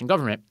coalition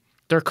government,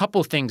 there are a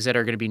couple of things that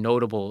are going to be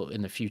notable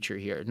in the future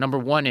here. Number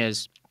one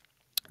is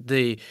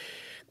the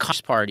Congress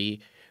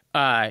Party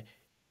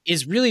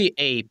is really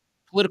a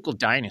political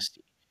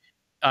dynasty.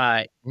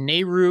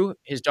 Nehru,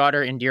 his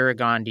daughter Indira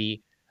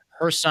Gandhi,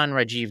 her son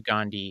Rajiv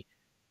Gandhi,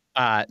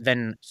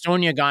 then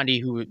Sonia Gandhi,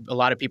 who a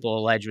lot of people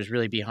allege was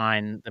really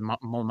behind the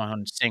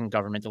Manmohan Singh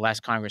government, the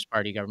last Congress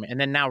Party government,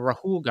 and then now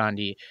Rahul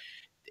Gandhi.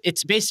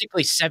 It's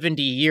basically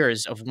 70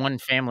 years of one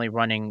family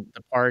running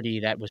the party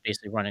that was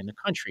basically running the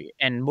country.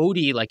 And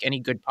Modi, like any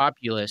good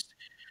populist,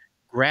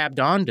 grabbed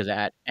onto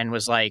that and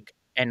was like,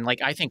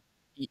 I think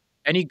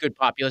any good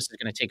populist is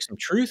going to take some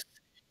truth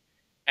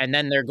and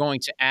then they're going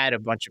to add a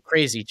bunch of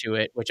crazy to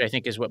it, which I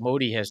think is what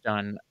Modi has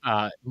done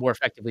more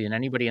effectively than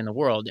anybody in the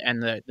world.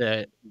 And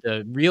the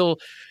real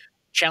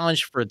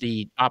challenge for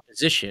the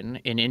opposition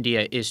in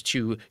India is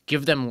to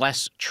give them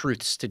less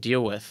truths to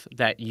deal with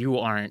that you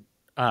aren't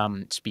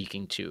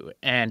speaking to.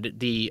 And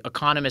the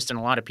economists and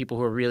a lot of people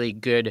who are really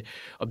good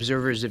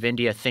observers of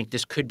India think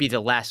this could be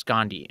the last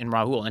Gandhi in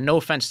Rahul. And no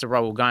offense to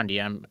Rahul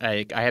Gandhi,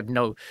 I have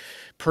no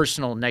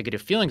personal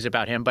negative feelings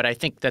about him, but I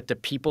think that the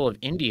people of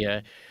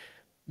India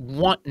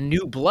want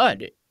new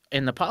blood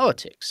in the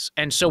politics.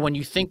 And so when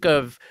you think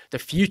of the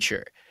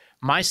future,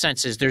 my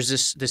sense is there's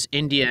this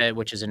India,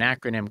 which is an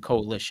acronym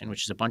coalition,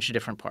 which is a bunch of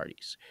different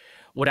parties.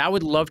 What I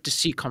would love to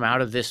see come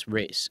out of this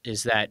race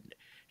is that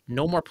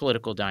no more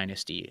political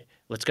dynasty.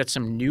 Let's get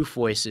some new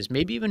voices,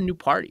 maybe even new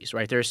parties,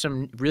 right? There's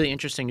some really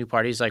interesting new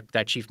parties like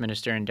that chief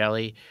minister in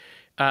Delhi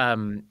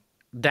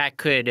that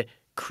could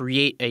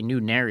create a new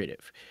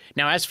narrative.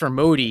 Now, as for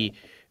Modi,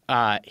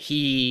 unless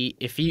he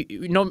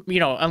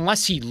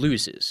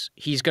loses,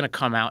 he's going to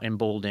come out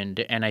emboldened.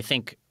 And I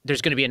think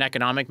there's going to be an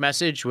economic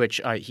message, which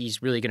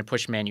he's really going to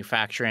push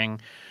manufacturing.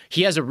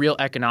 He has a real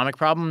economic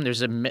problem.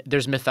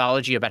 There's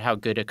mythology about how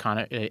good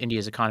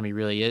India's economy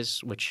really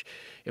is, which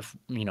if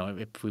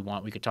we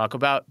want, we could talk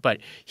about. But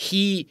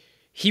he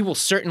will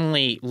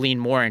certainly lean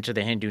more into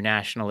the Hindu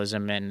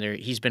nationalism, and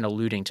he's been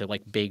alluding to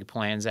like big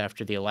plans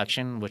after the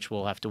election, which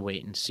we'll have to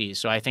wait and see.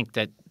 So I think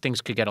that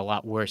things could get a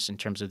lot worse in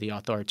terms of the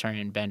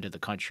authoritarian bend of the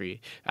country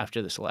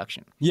after this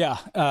election. Yeah,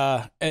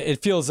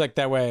 it feels like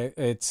that way.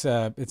 It's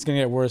going to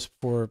get worse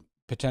before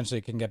potentially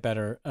it can get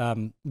better.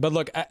 But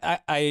look,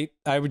 I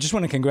would just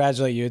want to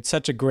congratulate you. It's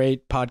such a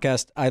great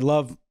podcast. I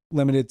love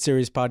limited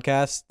series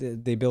podcasts,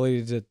 the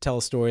ability to tell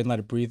a story and let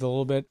it breathe a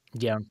little bit.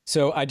 Yeah.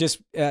 So I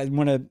just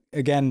want to,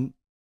 again,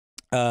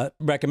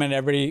 recommend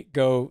everybody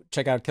go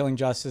check out Killing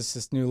Justice,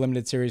 this new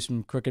limited series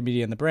from Crooked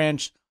Media and The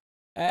Branch.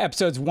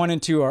 Episodes 1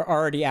 and 2 are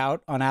already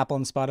out on Apple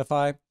and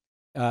Spotify.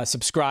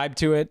 Subscribe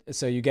to it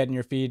so you get in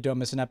your feed, don't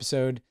miss an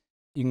episode.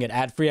 You can get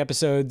ad-free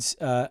episodes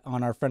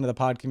on our friend of the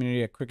pod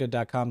community at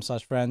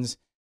crooked.com/friends.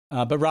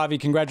 But Ravi,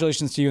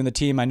 congratulations to you and the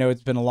team. I know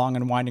it's been a long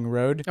and winding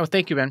road. Oh,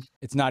 thank you, Ben.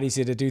 It's not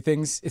easy to do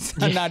things. It's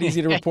not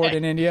easy to report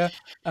in India.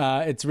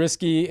 It's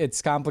risky.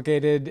 It's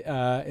complicated.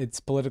 It's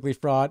politically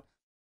fraught.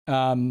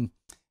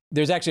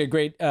 There's actually a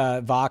great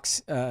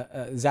Vox.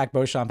 Zach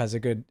Beauchamp has a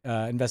good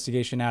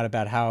investigation out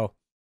about how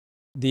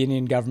the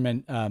Indian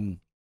government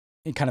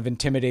it kind of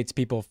intimidates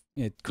people,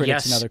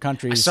 critics in other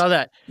countries. I saw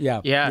that.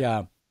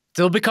 Yeah.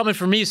 They'll be coming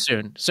for me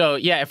soon. So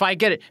yeah, if I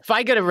get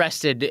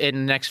arrested in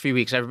the next few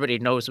weeks, everybody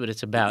knows what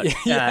it's about. We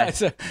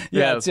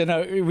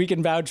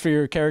can vouch for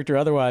your character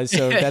otherwise.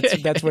 So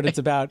that's what it's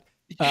about.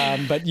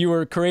 But you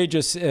were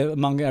courageous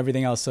among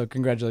everything else. So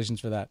congratulations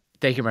for that.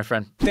 Thank you, my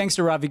friend. Thanks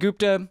to Ravi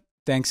Gupta.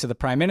 Thanks to the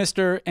Prime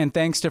Minister. And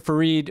thanks to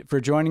Fareed for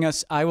joining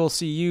us. I will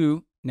see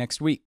you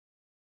next week.